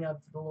little thing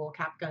of the little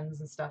cap guns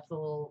and stuff, the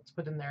little to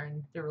put in there,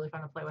 and they're really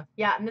fun to play with.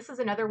 Yeah, and this is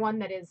another one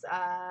that is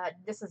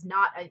this is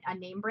not a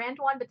name brand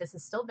one, but this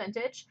is still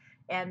vintage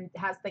and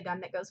has the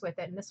gun that goes with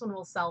it. And this one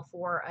will sell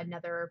for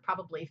another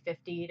probably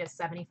 $50 to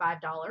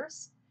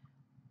 $75.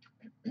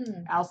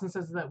 Allison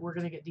says that we're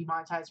going to get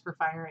demonetized for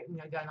firing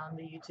a gun on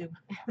the YouTube.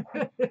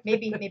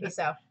 maybe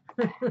so.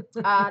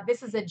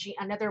 This is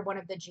another one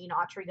of the Gene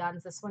Autry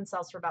guns. This one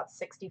sells for about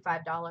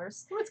 $65.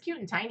 Oh, it's cute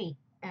and tiny.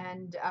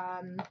 And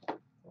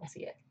we'll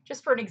see it.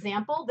 Just for an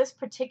example, this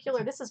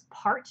is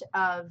part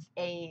of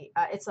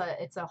it's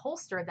a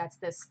holster that's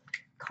this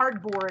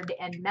cardboard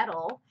and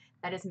metal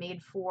that is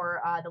made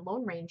for the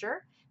Lone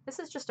Ranger. This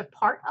is just a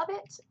part of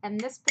it, and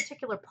this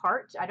particular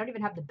part, I don't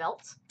even have the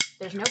belt.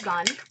 There's no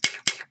gun.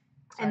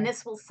 And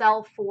this will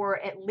sell for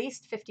at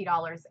least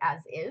 $50 as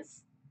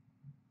is.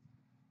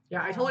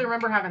 Yeah, I totally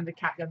remember having the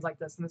cap guns like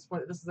this, and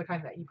this is the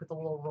kind that you put the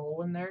little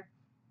roll in there,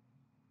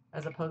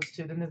 as opposed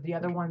to then there's the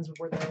other ones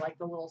where they're like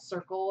the little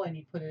circle and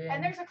you put it in.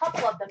 And there's a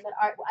couple of them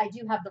that I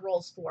do have the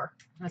rolls for.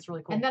 That's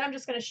really cool. And then I'm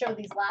just going to show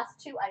these last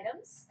two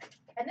items.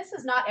 And this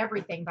is not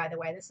everything, by the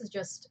way. This is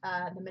just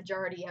the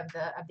majority of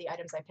the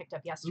items I picked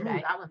up yesterday.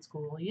 Ooh, that one's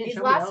cool. These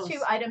last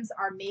two items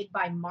are made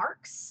by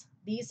Marks.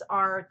 These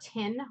are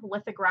tin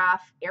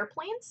lithograph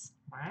airplanes.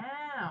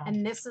 Wow.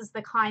 And this is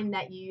the kind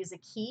that you use a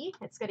key.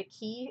 It's got a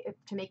key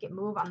to make it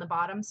move on the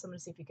bottom. So I'm going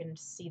to see if you can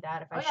see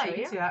that if I show you. Oh, yeah,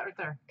 you can see that right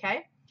there.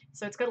 Okay.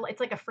 So it's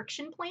like a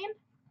friction plane,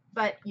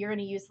 but you're going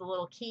to use the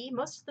little key.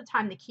 Most of the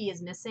time the key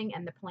is missing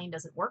and the plane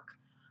doesn't work.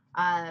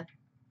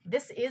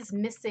 This is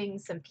missing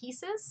some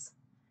pieces.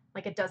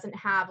 Like it doesn't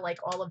have like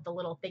all of the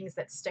little things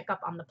that stick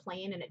up on the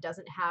plane, and it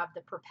doesn't have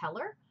the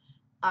propeller.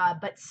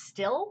 But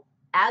still,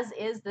 as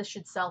is, this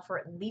should sell for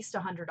at least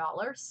 $100.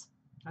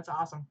 That's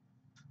awesome.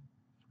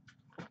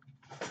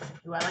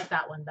 Ooh, I like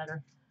that one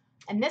better.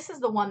 And this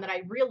is the one that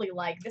I really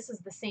like. This is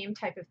the same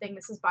type of thing.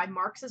 This is by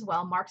Marks as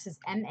well. Marks is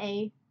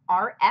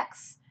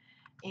MARX.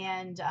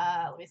 And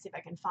let me see if I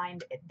can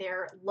find it.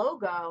 Their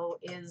logo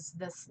is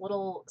this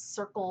little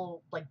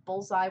circle, like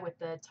bullseye with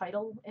the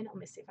title in it. Let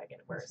me see if I get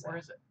it. Where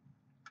is it?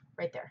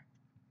 Right there.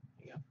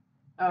 There you go.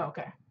 Oh,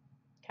 okay.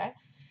 Okay.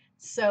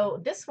 So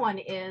this one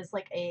is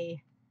like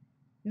a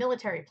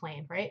military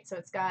plane, right? So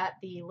it's got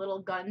the little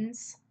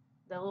guns,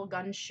 the little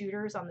gun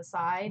shooters on the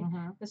side.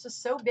 Mm-hmm. This was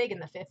so big in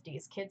the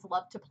 50s. Kids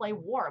loved to play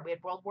war. We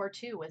had World War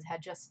II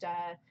had just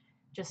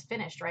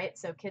finished, right?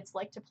 So kids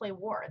like to play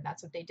war, and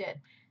that's what they did.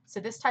 So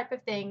this type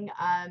of thing,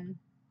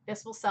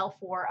 this will sell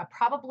for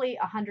probably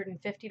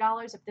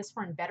 $150. If this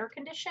were in better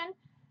condition,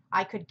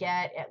 I could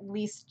get at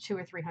least $200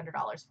 or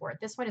 $300 for it.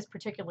 This one is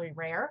particularly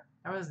rare.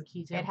 That was the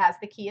key too. It has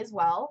the key as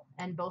well,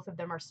 and both of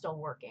them are still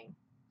working.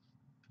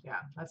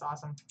 Yeah, that's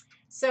awesome.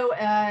 So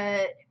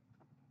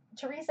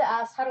Teresa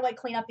asked, how do I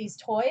clean up these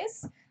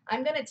toys?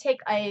 I'm going to take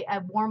a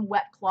warm,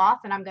 wet cloth,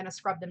 and I'm going to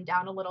scrub them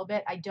down a little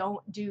bit. I don't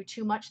do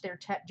too much.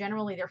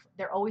 Generally,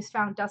 they're always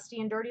found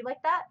dusty and dirty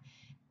like that.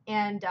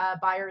 And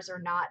buyers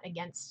are not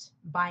against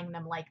buying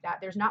them like that.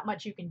 There's not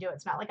much you can do.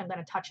 It's not like I'm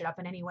going to touch it up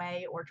in any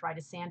way or try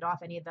to sand off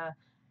any of the,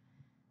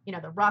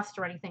 the rust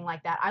or anything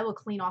like that. I will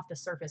clean off the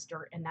surface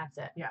dirt, and that's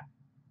it. Yeah.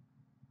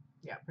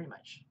 Yeah, pretty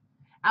much.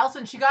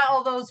 Allison, she got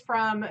all those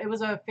from, it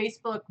was a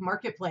Facebook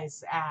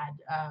marketplace ad.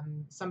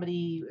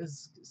 Somebody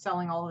is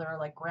selling all of their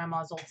like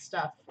grandma's old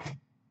stuff,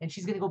 and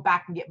she's going to go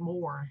back and get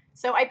more.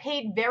 So I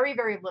paid very,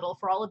 very little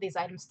for all of these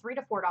items, $3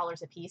 to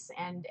 $4 a piece,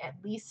 and at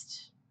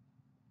least,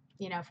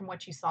 from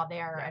what you saw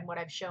there and what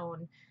I've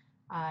shown,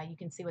 you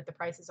can see what the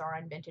prices are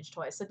on vintage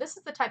toys. So this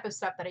is the type of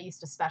stuff that I used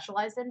to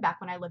specialize in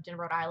back when I lived in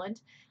Rhode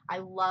Island. I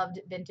loved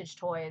vintage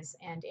toys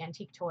and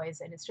antique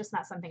toys, and it's just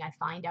not something I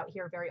find out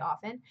here very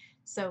often.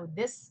 So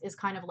this is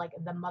kind of like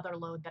the mother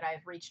lode that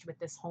I've reached with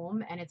this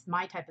home, and it's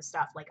my type of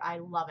stuff. Like, I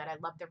love it. I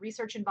love the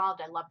research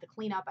involved. I love the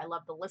cleanup. I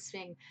love the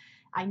listing.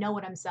 I know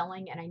what I'm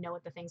selling, and I know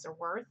what the things are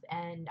worth,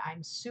 and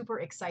I'm super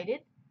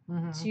excited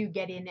to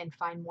get in and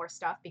find more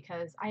stuff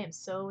because I am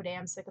so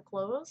damn sick of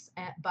clothes.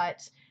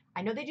 But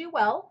I know they do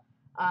well.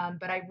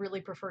 But I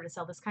really prefer to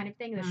sell this kind of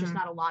thing. There's just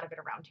not a lot of it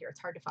around here. It's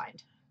hard to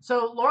find.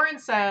 So Lauren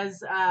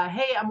says,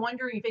 hey, I'm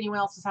wondering if anyone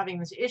else is having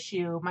this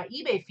issue. My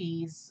eBay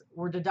fees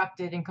were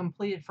deducted and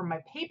completed from my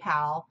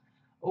PayPal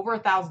over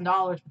 $1,000,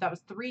 but that was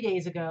 3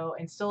 days ago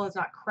and still is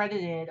not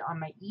credited on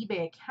my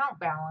eBay account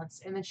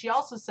balance. And then she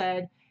also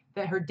said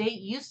that her date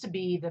used to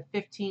be the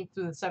 15th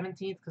through the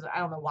 17th, because I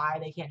don't know why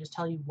they can't just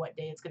tell you what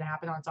day it's going to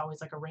happen on. It's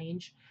always like a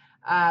range.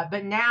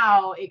 But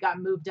now it got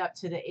moved up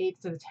to the 8th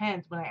to the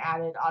 10th when I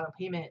added auto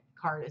payment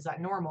card. Is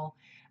that normal?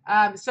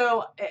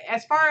 So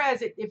as far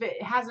as if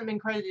it hasn't been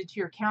credited to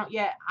your account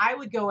yet, I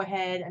would go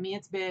ahead. I mean,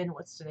 it's been,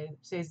 what's today?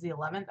 Today's the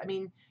 11th. I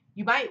mean,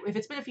 you might, if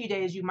it's been a few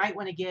days, you might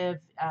want to give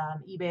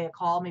eBay a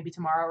call maybe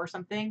tomorrow or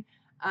something.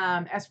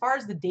 As far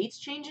as the dates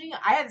changing,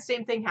 I had the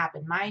same thing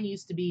happen. Mine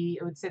used to be,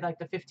 it would say like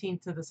the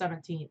 15th to the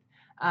 17th.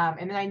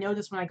 And then I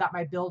noticed when I got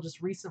my bill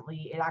just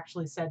recently, it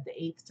actually said the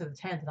 8th to the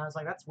 10th. And I was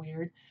like, that's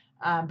weird.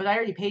 But I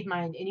already paid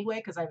mine anyway,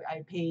 because I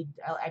pay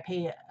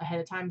ahead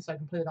of time so I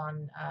can put it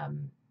on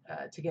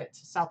to get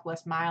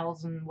Southwest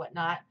miles and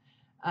whatnot.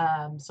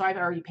 So I've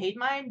already paid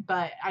mine,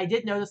 but I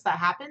did notice that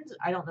happened.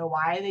 I don't know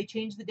why they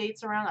changed the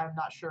dates around. I'm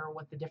not sure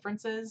what the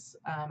difference is.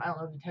 I don't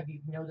know. Have you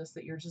noticed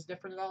that yours is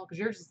different at all? Because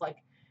yours is like,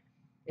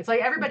 it's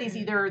like everybody's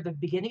either the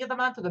beginning of the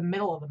month or the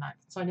middle of the month.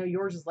 So I know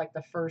yours is like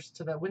the first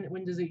to the,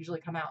 when does it usually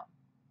come out?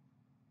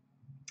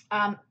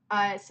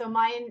 So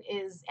mine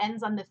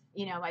ends on the,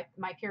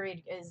 my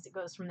period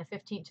goes from the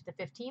 15th to the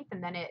 15th,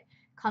 and then it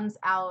comes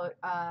out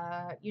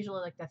usually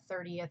like the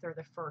 30th or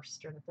the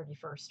 1st or the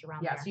 31st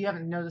around there. Yeah, so you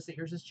haven't noticed that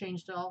yours has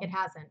changed at all? It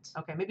hasn't.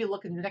 Okay, maybe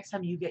look in the next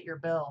time you get your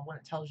bill when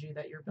it tells you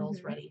that your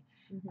bill's ready.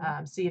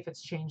 See if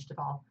it's changed at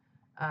all.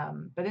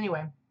 But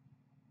anyway,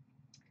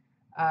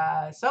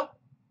 so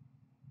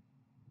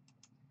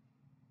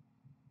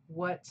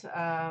what,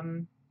 I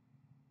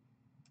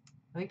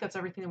think that's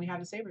everything that we have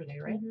to say for today,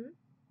 right?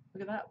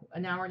 Look at that,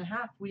 an hour and a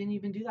half. We didn't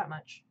even do that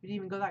much. We didn't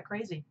even go that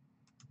crazy.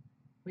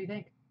 What do you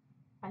think?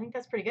 I think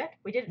that's pretty good.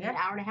 We did it in an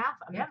hour and a half.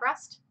 I'm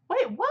impressed.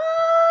 Wait,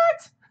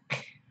 what?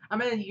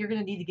 You're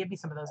gonna need to give me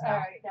some of those now. All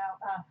right, now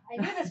I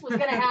knew this was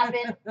gonna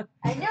happen.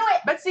 I knew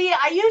it. But see,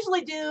 I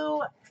usually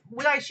do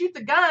when I shoot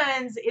the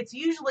guns. It's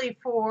usually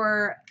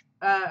for.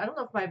 I don't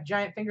know if my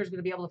giant finger is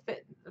gonna be able to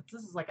fit.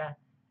 This is like a.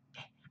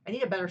 I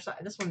need a better size.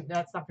 This one,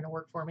 that's not gonna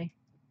work for me.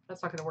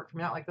 That's not gonna work for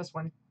me. Not like this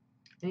one.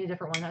 I need a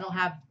different one.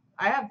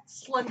 I have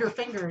slender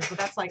fingers, but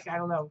that's like, I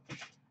don't know.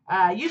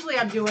 Usually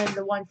I'm doing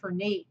the one for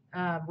Nate,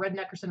 Red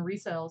Neckerson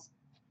Resales.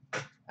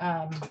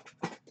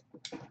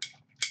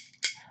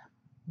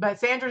 But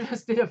Sandra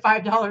just did a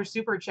 $5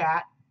 super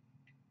chat.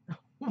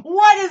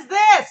 What is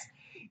this?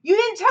 You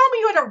didn't tell me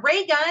you had a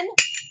ray gun.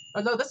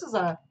 Oh no, this is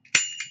a...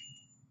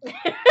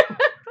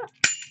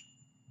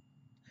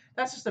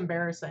 That's just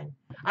embarrassing.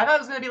 I thought it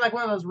was going to be like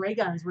one of those ray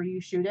guns where you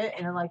shoot it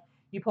and then like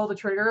you pull the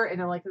trigger and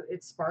then like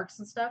it sparks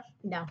and stuff.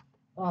 No.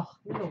 Oh,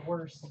 you're the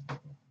worst.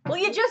 Will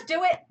you just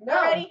do it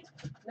already?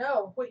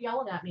 No, quit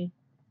yelling at me.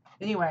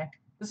 Anyway,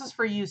 this is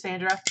for you,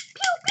 Sandra. Pew,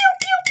 pew,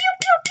 pew, pew,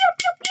 pew, pew,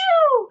 pew,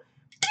 pew.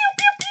 Pew,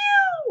 pew,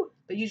 pew.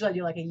 But usually I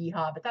do like a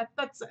yeehaw, but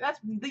that's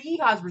the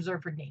yeehaw is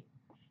reserved for Nate.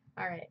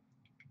 All right.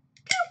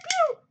 Pew,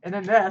 pew. And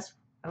then this.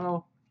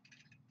 Oh,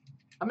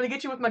 I'm going to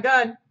get you with my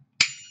gun.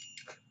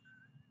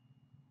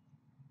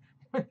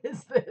 What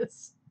is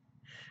this?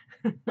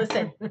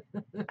 Listen,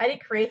 I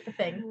didn't create the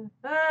thing.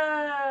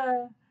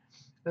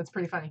 That's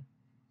pretty funny.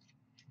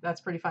 That's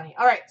pretty funny.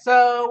 All right,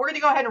 so we're going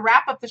to go ahead and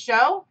wrap up the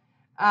show.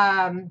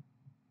 And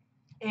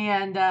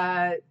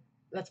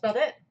that's about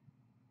it.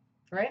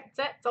 Right?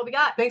 That's it. That's all we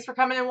got. Thanks for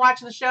coming and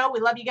watching the show. We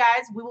love you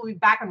guys. We will be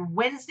back on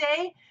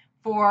Wednesday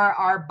for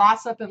our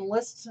Boss Up and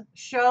List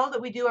show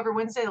that we do every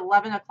Wednesday at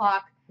 11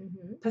 o'clock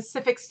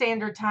Pacific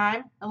Standard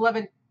Time,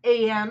 11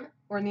 a.m.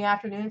 or in the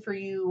afternoon for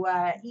you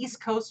East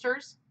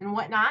Coasters and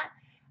whatnot.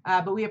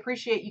 But we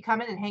appreciate you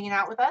coming and hanging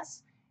out with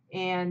us.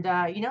 And,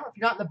 if you're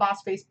not in the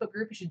Boss Facebook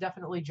group, you should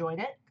definitely join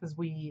it because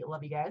we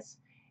love you guys.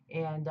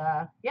 And,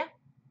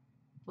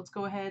 let's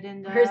go ahead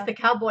and... Here's the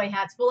cowboy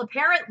hats. Well,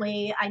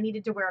 apparently I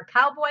needed to wear a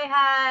cowboy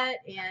hat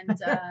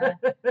and...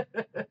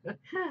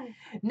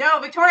 No,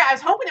 Victoria, I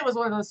was hoping it was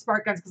one of those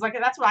spark guns because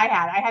that's what I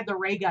had. I had the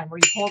ray gun where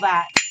you pull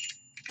that.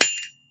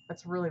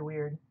 That's really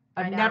weird.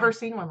 I've never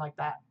seen one like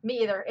that.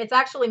 Me either. It's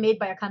actually made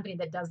by a company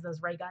that does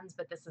those ray guns,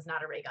 but this is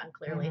not a ray gun,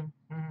 clearly.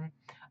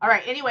 All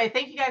right. Anyway,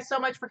 thank you guys so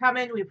much for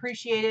coming. We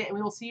appreciate it, and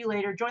we will see you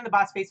later. Join the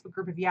Boss Facebook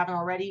group if you haven't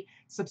already.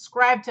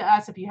 Subscribe to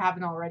us if you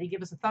haven't already.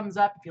 Give us a thumbs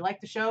up if you like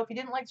the show. If you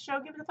didn't like the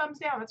show, give it a thumbs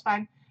down. That's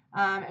fine.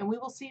 And we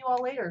will see you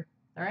all later.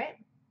 All right?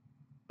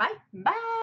 Bye. Bye.